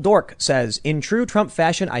Pool Dork says, in true Trump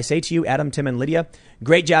fashion, I say to you, Adam, Tim, and Lydia,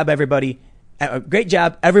 great job, everybody. Great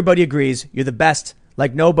job. Everybody agrees. You're the best,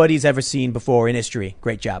 like nobody's ever seen before in history.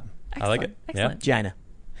 Great job. Excellent. I like it. Excellent. Yeah. Gina.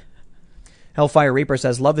 Hellfire Reaper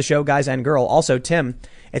says, love the show, guys and girl. Also, Tim,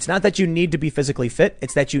 it's not that you need to be physically fit.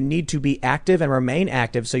 It's that you need to be active and remain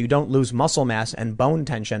active so you don't lose muscle mass and bone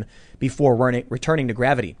tension before returning to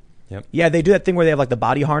gravity. Yep. Yeah, they do that thing where they have like the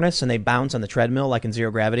body harness and they bounce on the treadmill like in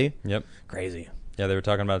Zero Gravity. Yep. Crazy. Yeah, they were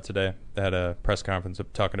talking about it today. They had a press conference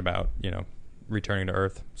talking about, returning to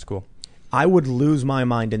Earth. It's cool. I would lose my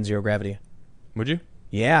mind in Zero Gravity. Would you?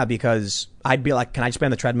 Yeah, because I'd be like, can I just be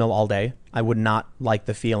on the treadmill all day? I would not like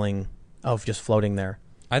the feeling of just floating there.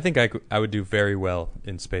 I think I would do very well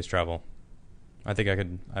in space travel. I think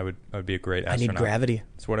I would be a great astronaut. I need gravity.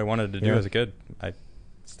 It's what I wanted to do as a kid. I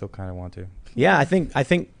still kind of want to. Yeah, I think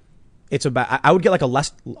it's about. I would get like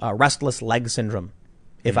a restless leg syndrome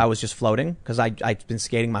if I was just floating, because I've been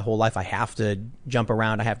skating my whole life. I have to jump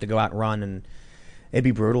around. I have to go out and run, and it'd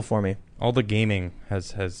be brutal for me. All the gaming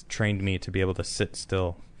has trained me to be able to sit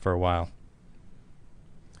still for a while.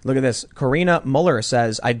 Look at this. Karina Muller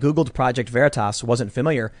says, I Googled Project Veritas, wasn't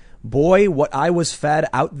familiar. Boy, what I was fed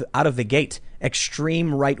out of the gate.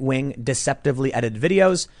 Extreme right-wing, deceptively edited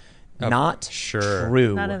videos. Not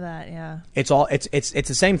true. None of that, yeah. It's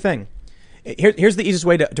the same thing. Here's the easiest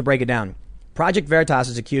way to break it down. Project Veritas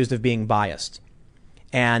is accused of being biased.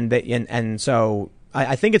 And so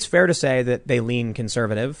I think it's fair to say that they lean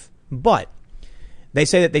conservative, but they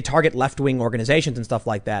say that they target left-wing organizations and stuff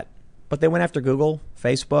like that. But they went after Google,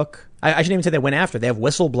 Facebook. I shouldn't even say they went after. They have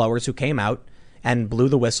whistleblowers who came out and blew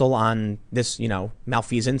the whistle on this,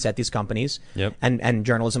 malfeasance at these companies. Yep. And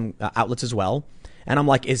journalism outlets as well. And I'm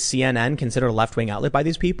like, is CNN considered a left-wing outlet by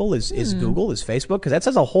these people? Is Google? Is Facebook? Because that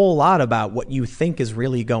says a whole lot about what you think is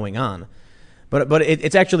really going on. But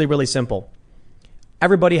it's actually really simple.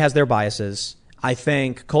 Everybody has their biases. I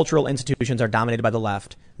think cultural institutions are dominated by the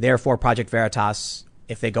left. Therefore, Project Veritas,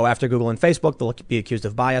 if they go after Google and Facebook, they'll be accused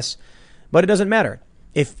of bias. But it doesn't matter.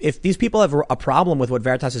 If these people have a problem with what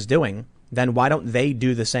Veritas is doing, then why don't they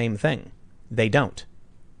do the same thing? They don't.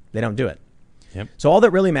 They don't do it. Yep. So all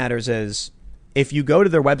that really matters is if you go to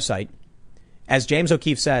their website, as James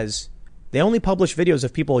O'Keefe says, they only publish videos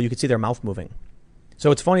of people you could see their mouth moving.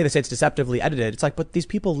 So it's funny they say it's deceptively edited. It's like, but these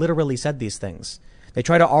people literally said these things. They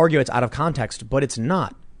try to argue it's out of context, but it's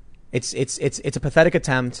not. It's a pathetic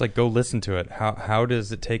attempt. It's like, go listen to it. How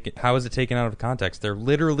is it taken out of context? They're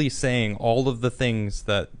literally saying all of the things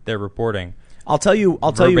that they're reporting. I'll tell you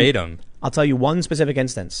verbatim. I'll tell you one specific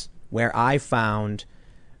instance where I found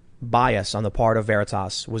bias on the part of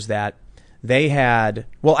Veritas was that they had,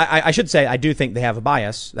 well, I should say I do think they have a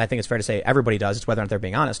bias. I think it's fair to say everybody does. It's whether or not they're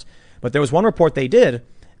being honest. But there was one report they did.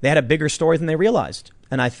 They had a bigger story than they realized.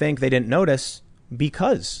 And I think they didn't notice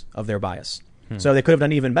because of their bias. So they could have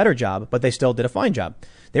done an even better job, but they still did a fine job.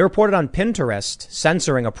 They reported on Pinterest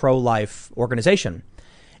censoring a pro-life organization.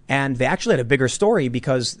 And they actually had a bigger story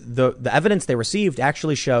because the evidence they received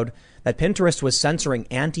actually showed that Pinterest was censoring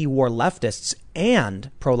anti-war leftists and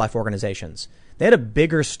pro-life organizations. They had a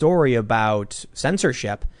bigger story about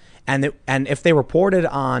censorship. And if they reported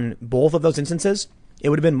on both of those instances, it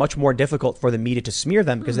would have been much more difficult for the media to smear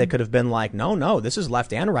them because they could have been like, no, this is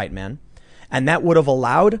left and right, man. And that would have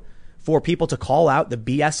allowed for people to call out the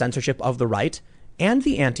BS censorship of the right and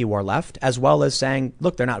the anti-war left, as well as saying,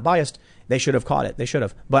 look, they're not biased. They should have caught it. They should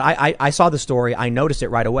have. But I saw the story. I noticed it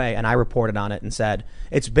right away, and I reported on it and said,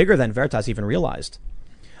 it's bigger than Veritas even realized.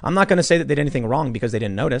 I'm not going to say that they did anything wrong because they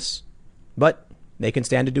didn't notice, but they can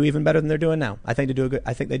stand to do even better than they're doing now. I think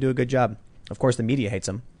they do a good job. Of course, the media hates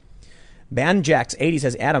them. BanJax80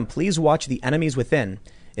 says, Adam, please watch The Enemies Within.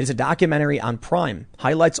 It is a documentary on Prime.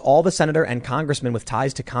 Highlights all the senator and congressmen with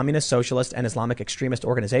ties to communist, socialist, and Islamic extremist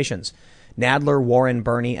organizations. Nadler, Warren,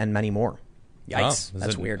 Bernie, and many more. Yikes.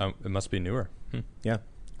 That's weird. It must be newer. Yeah.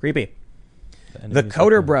 Creepy. The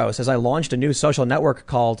Coder Bro says, I launched a new social network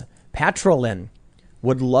called Patrolin.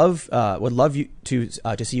 Would love you to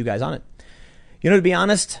see you guys on it. You know, to be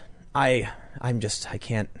honest, I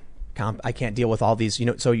can't deal with all these.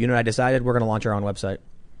 So I decided we're going to launch our own website.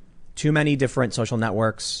 Too many different social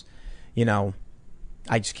networks.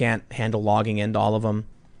 I just can't handle logging into all of them. Yep.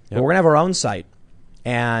 But we're going to have our own site.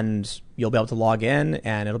 And you'll be able to log in,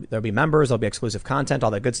 and there'll be members, there'll be exclusive content, all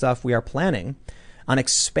that good stuff. We are planning on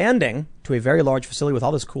expanding to a very large facility with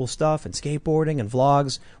all this cool stuff and skateboarding and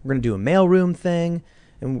vlogs. We're going to do a mailroom thing.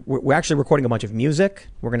 And we're actually recording a bunch of music.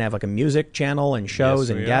 We're going to have like a music channel and shows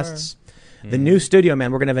and guests. The new studio,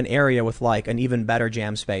 man, we're going to have an area with like an even better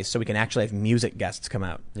jam space so we can actually have music guests come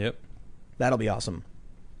out. Yep. That'll be awesome.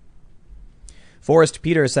 Forrest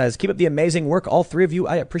Peter says, keep up the amazing work, all three of you.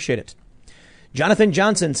 I appreciate it. Jonathan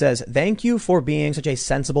Johnson says, thank you for being such a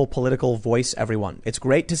sensible political voice, everyone. It's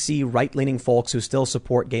great to see right-leaning folks who still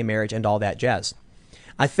support gay marriage and all that jazz.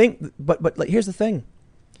 I think, but here's the thing.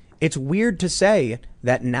 It's weird to say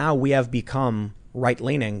that now we have become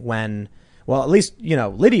right-leaning when, well, at least,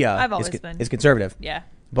 Lydia is conservative. Yeah.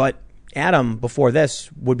 But Adam, before this,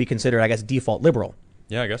 would be considered, I guess, default liberal.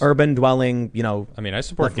 Yeah, I guess. Urban dwelling, I mean, I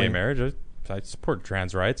support gay marriage. I support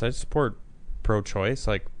trans rights. I support pro-choice.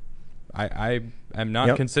 Like, I am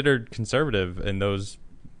not considered conservative in those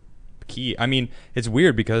key. I mean, it's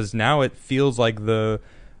weird because now it feels like the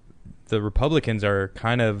Republicans are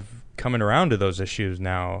kind of coming around to those issues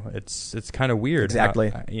now. It's kind of weird.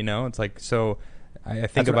 Exactly. It's like, so I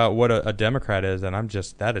think about what a Democrat is, and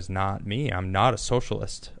that is not me. I'm not a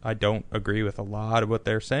socialist. I don't agree with a lot of what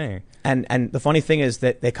they're saying. And the funny thing is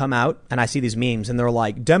that they come out and I see these memes and they're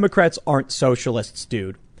like, Democrats aren't socialists,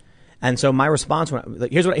 dude. And so my response,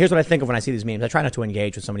 here's what I think of when I see these memes. I try not to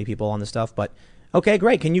engage with so many people on this stuff, but okay,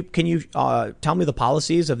 great. Can you tell me the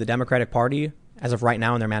policies of the Democratic Party as of right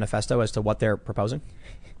now in their manifesto as to what they're proposing?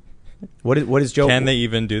 What is Joe? Can they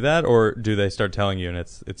even do that, or do they start telling you and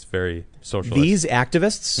it's very socialist? These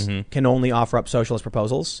activists can only offer up socialist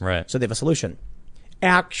proposals, right? So they have a solution.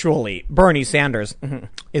 Actually, Bernie Sanders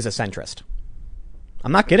is a centrist.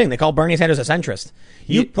 I'm not kidding. They call Bernie Sanders a centrist.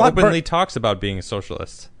 He openly talks about being a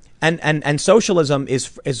socialist. And socialism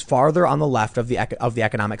is farther on the left of the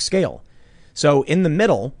economic scale. So in the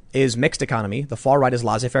middle is mixed economy. The far right is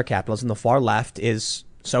laissez-faire capitalism. The far left is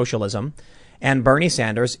socialism. And Bernie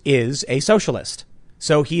Sanders is a socialist.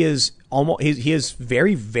 So he is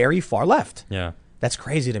very, very far left. Yeah. That's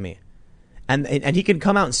crazy to me. And he can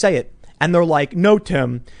come out and say it. And they're like, no,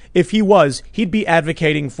 Tim, if he was, he'd be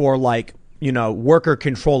advocating for worker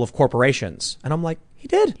control of corporations. And I'm like, He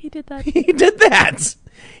did. He did that. He did that.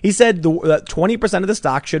 He said 20% of the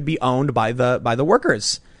stock should be owned by the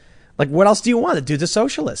workers. Like, what else do you want? The dude's a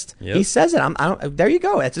socialist. Yep. He says it. There you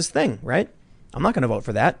go. That's his thing, right? I'm not going to vote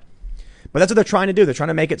for that. But that's what they're trying to do. They're trying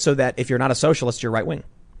to make it so that if you're not a socialist, you're right wing.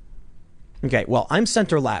 Okay, well, I'm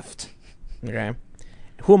center left. Okay.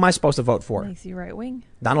 Who am I supposed to vote for? Makes you right wing.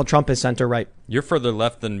 Donald Trump is center right. You're further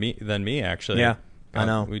left than me actually. Yeah, I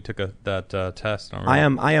know. We took that test.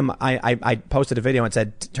 I posted a video and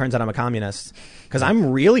said, turns out I'm a communist. Because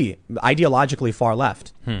I'm really ideologically far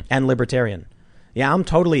left and libertarian. Yeah, I'm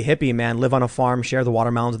totally hippie, man. Live on a farm, share the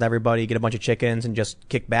watermelons with everybody, get a bunch of chickens, and just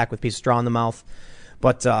kick back with a piece of straw in the mouth.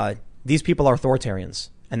 But these people are authoritarians,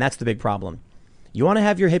 and that's the big problem. You want to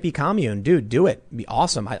have your hippie commune, dude, do it. It'd be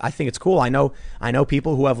awesome. I think it's cool. I know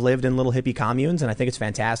people who have lived in little hippie communes, and I think it's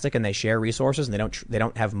fantastic, and they share resources, and they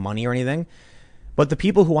don't have money or anything. But the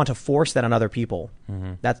people who want to force that on other people,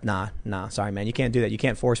 that's nah. Sorry, man. You can't do that. You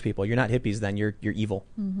can't force people. You're not hippies then. You're evil.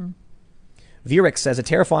 Virex says, a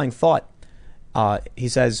terrifying thought. He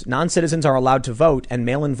says, non-citizens are allowed to vote, and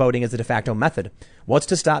mail-in voting is the de facto method. What's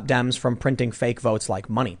to stop Dems from printing fake votes like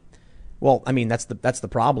money? Well, I mean, that's the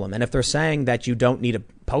problem. And if they're saying that you don't need a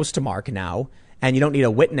postmark now, and you don't need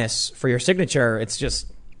a witness for your signature, it's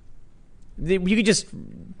just, you could just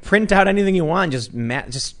print out anything you want,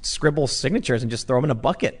 just scribble signatures and just throw them in a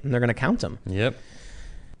bucket, and they're going to count them. Yep.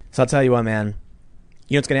 So I'll tell you what, man.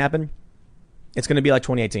 You know what's going to happen? It's going to be like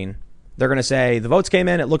 2018. They're going to say, the votes came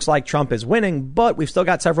in, it looks like Trump is winning, but we've still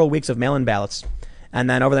got several weeks of mail-in ballots. And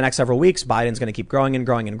then over the next several weeks, Biden's going to keep growing and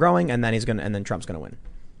growing and growing, and then Trump's going to win.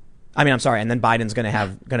 I mean, I'm sorry, and then Biden's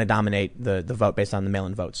going to dominate the vote based on the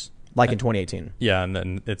mail-in votes, like in 2018. Yeah, and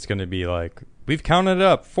then it's going to be like, we've counted it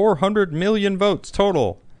up, 400 million votes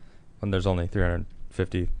total, when there's only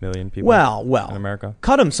 350 million people well, in America.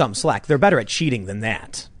 Cut them some slack. They're better at cheating than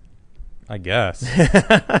that. I guess.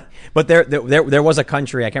 But there was a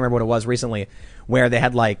country, I can't remember what it was recently, where they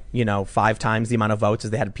had 5 times the amount of votes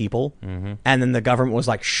as they had people, and then the government was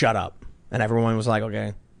like, shut up. And everyone was like,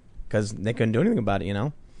 okay, because they couldn't do anything about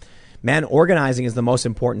it, Man, organizing is the most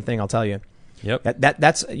important thing, I'll tell you. Yep.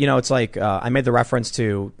 That's it's like I made the reference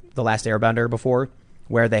to The Last Airbender before,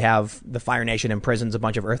 where they have the Fire Nation imprisons a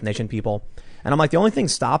bunch of Earth Nation people, and I'm like, the only thing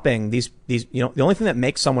stopping these the only thing that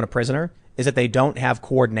makes someone a prisoner is that they don't have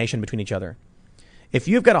coordination between each other. If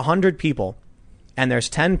you've got 100 people and there's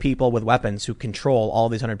 10 people with weapons who control all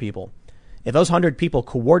these 100 people, if those 100 people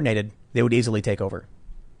coordinated, they would easily take over.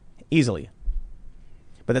 Easily.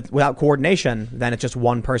 But without coordination, then it's just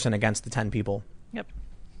one person against the 10 people. Yep.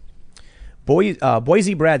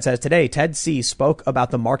 Boise Brad says, today, Ted C. spoke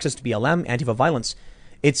about the Marxist BLM, Antifa violence.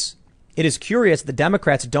 It is curious the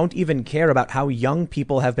Democrats don't even care about how young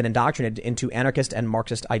people have been indoctrinated into anarchist and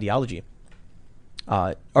Marxist ideology.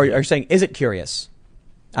 Or are you saying, is it curious?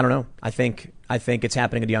 I don't know. I think it's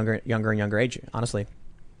happening at a younger and younger age, honestly.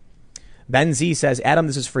 Ben Z says, Adam,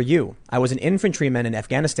 this is for you. I was an infantryman in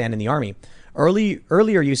Afghanistan in the army.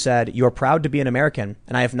 Earlier you said you're proud to be an American,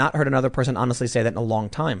 and I have not heard another person honestly say that in a long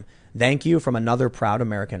time. Thank you from another proud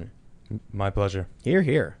American. My pleasure. Hear,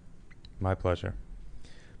 hear. My pleasure.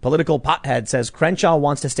 Political Pothead says, Crenshaw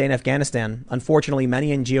wants to stay in Afghanistan. Unfortunately,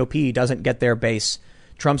 many in GOP doesn't get their base.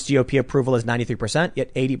 Trump's GOP approval is 93%,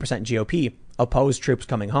 yet 80% GOP oppose troops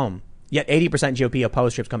coming home. Yet 80% GOP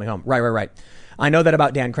oppose troops coming home. Right. I know that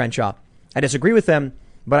about Dan Crenshaw. I disagree with him,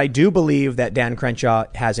 but I do believe that Dan Crenshaw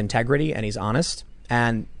has integrity and he's honest.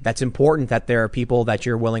 And that's important that there are people that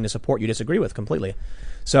you're willing to support you disagree with completely.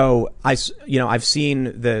 So I've seen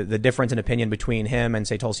the difference in opinion between him and,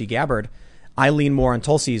 say, Tulsi Gabbard. I lean more on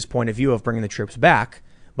Tulsi's point of view of bringing the troops back,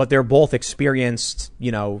 but they're both experienced,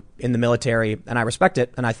 in the military, and I respect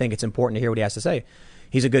it. And I think it's important to hear what he has to say.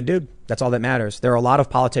 He's a good dude. That's all that matters. There are a lot of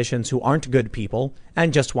politicians who aren't good people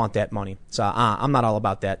and just want that money. So I'm not all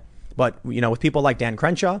about that. But, with people like Dan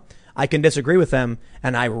Crenshaw, I can disagree with them,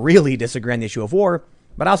 and I really disagree on the issue of war,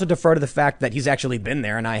 but I also defer to the fact that he's actually been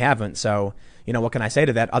there and I haven't. So, what can I say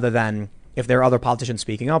to that other than if there are other politicians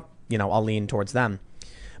speaking up, I'll lean towards them.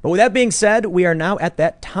 But with that being said, we are now at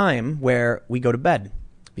that time where we go to bed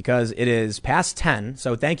because it is past 10.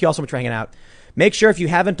 So thank you all so much for hanging out. Make sure if you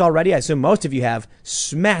haven't already, I assume most of you have,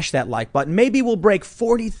 smash that like button. Maybe we'll break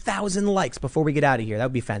 40,000 likes before we get out of here. That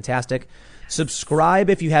would be fantastic. Subscribe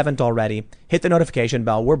if you haven't already. Hit the notification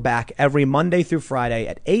bell. We're back every Monday through Friday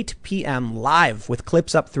at 8 p.m. live with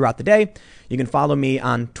clips up throughout the day. You can follow me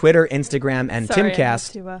on Twitter, Instagram, and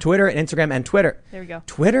Timcast. Twitter, Instagram, and Twitter. There we go.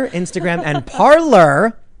 Twitter, Instagram, and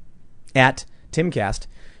Parler at Timcast.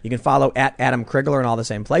 You can follow at Adam Krigler in all the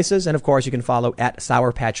same places. And, of course, you can follow at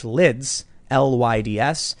Sour Patch Lids,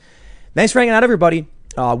 LYDS. Thanks for hanging out, everybody.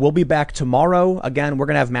 We'll be back tomorrow. Again, we're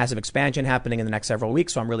going to have massive expansion happening in the next several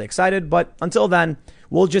weeks, so I'm really excited. But until then,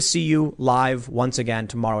 we'll just see you live once again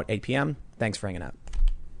tomorrow at 8 p.m. Thanks for hanging out.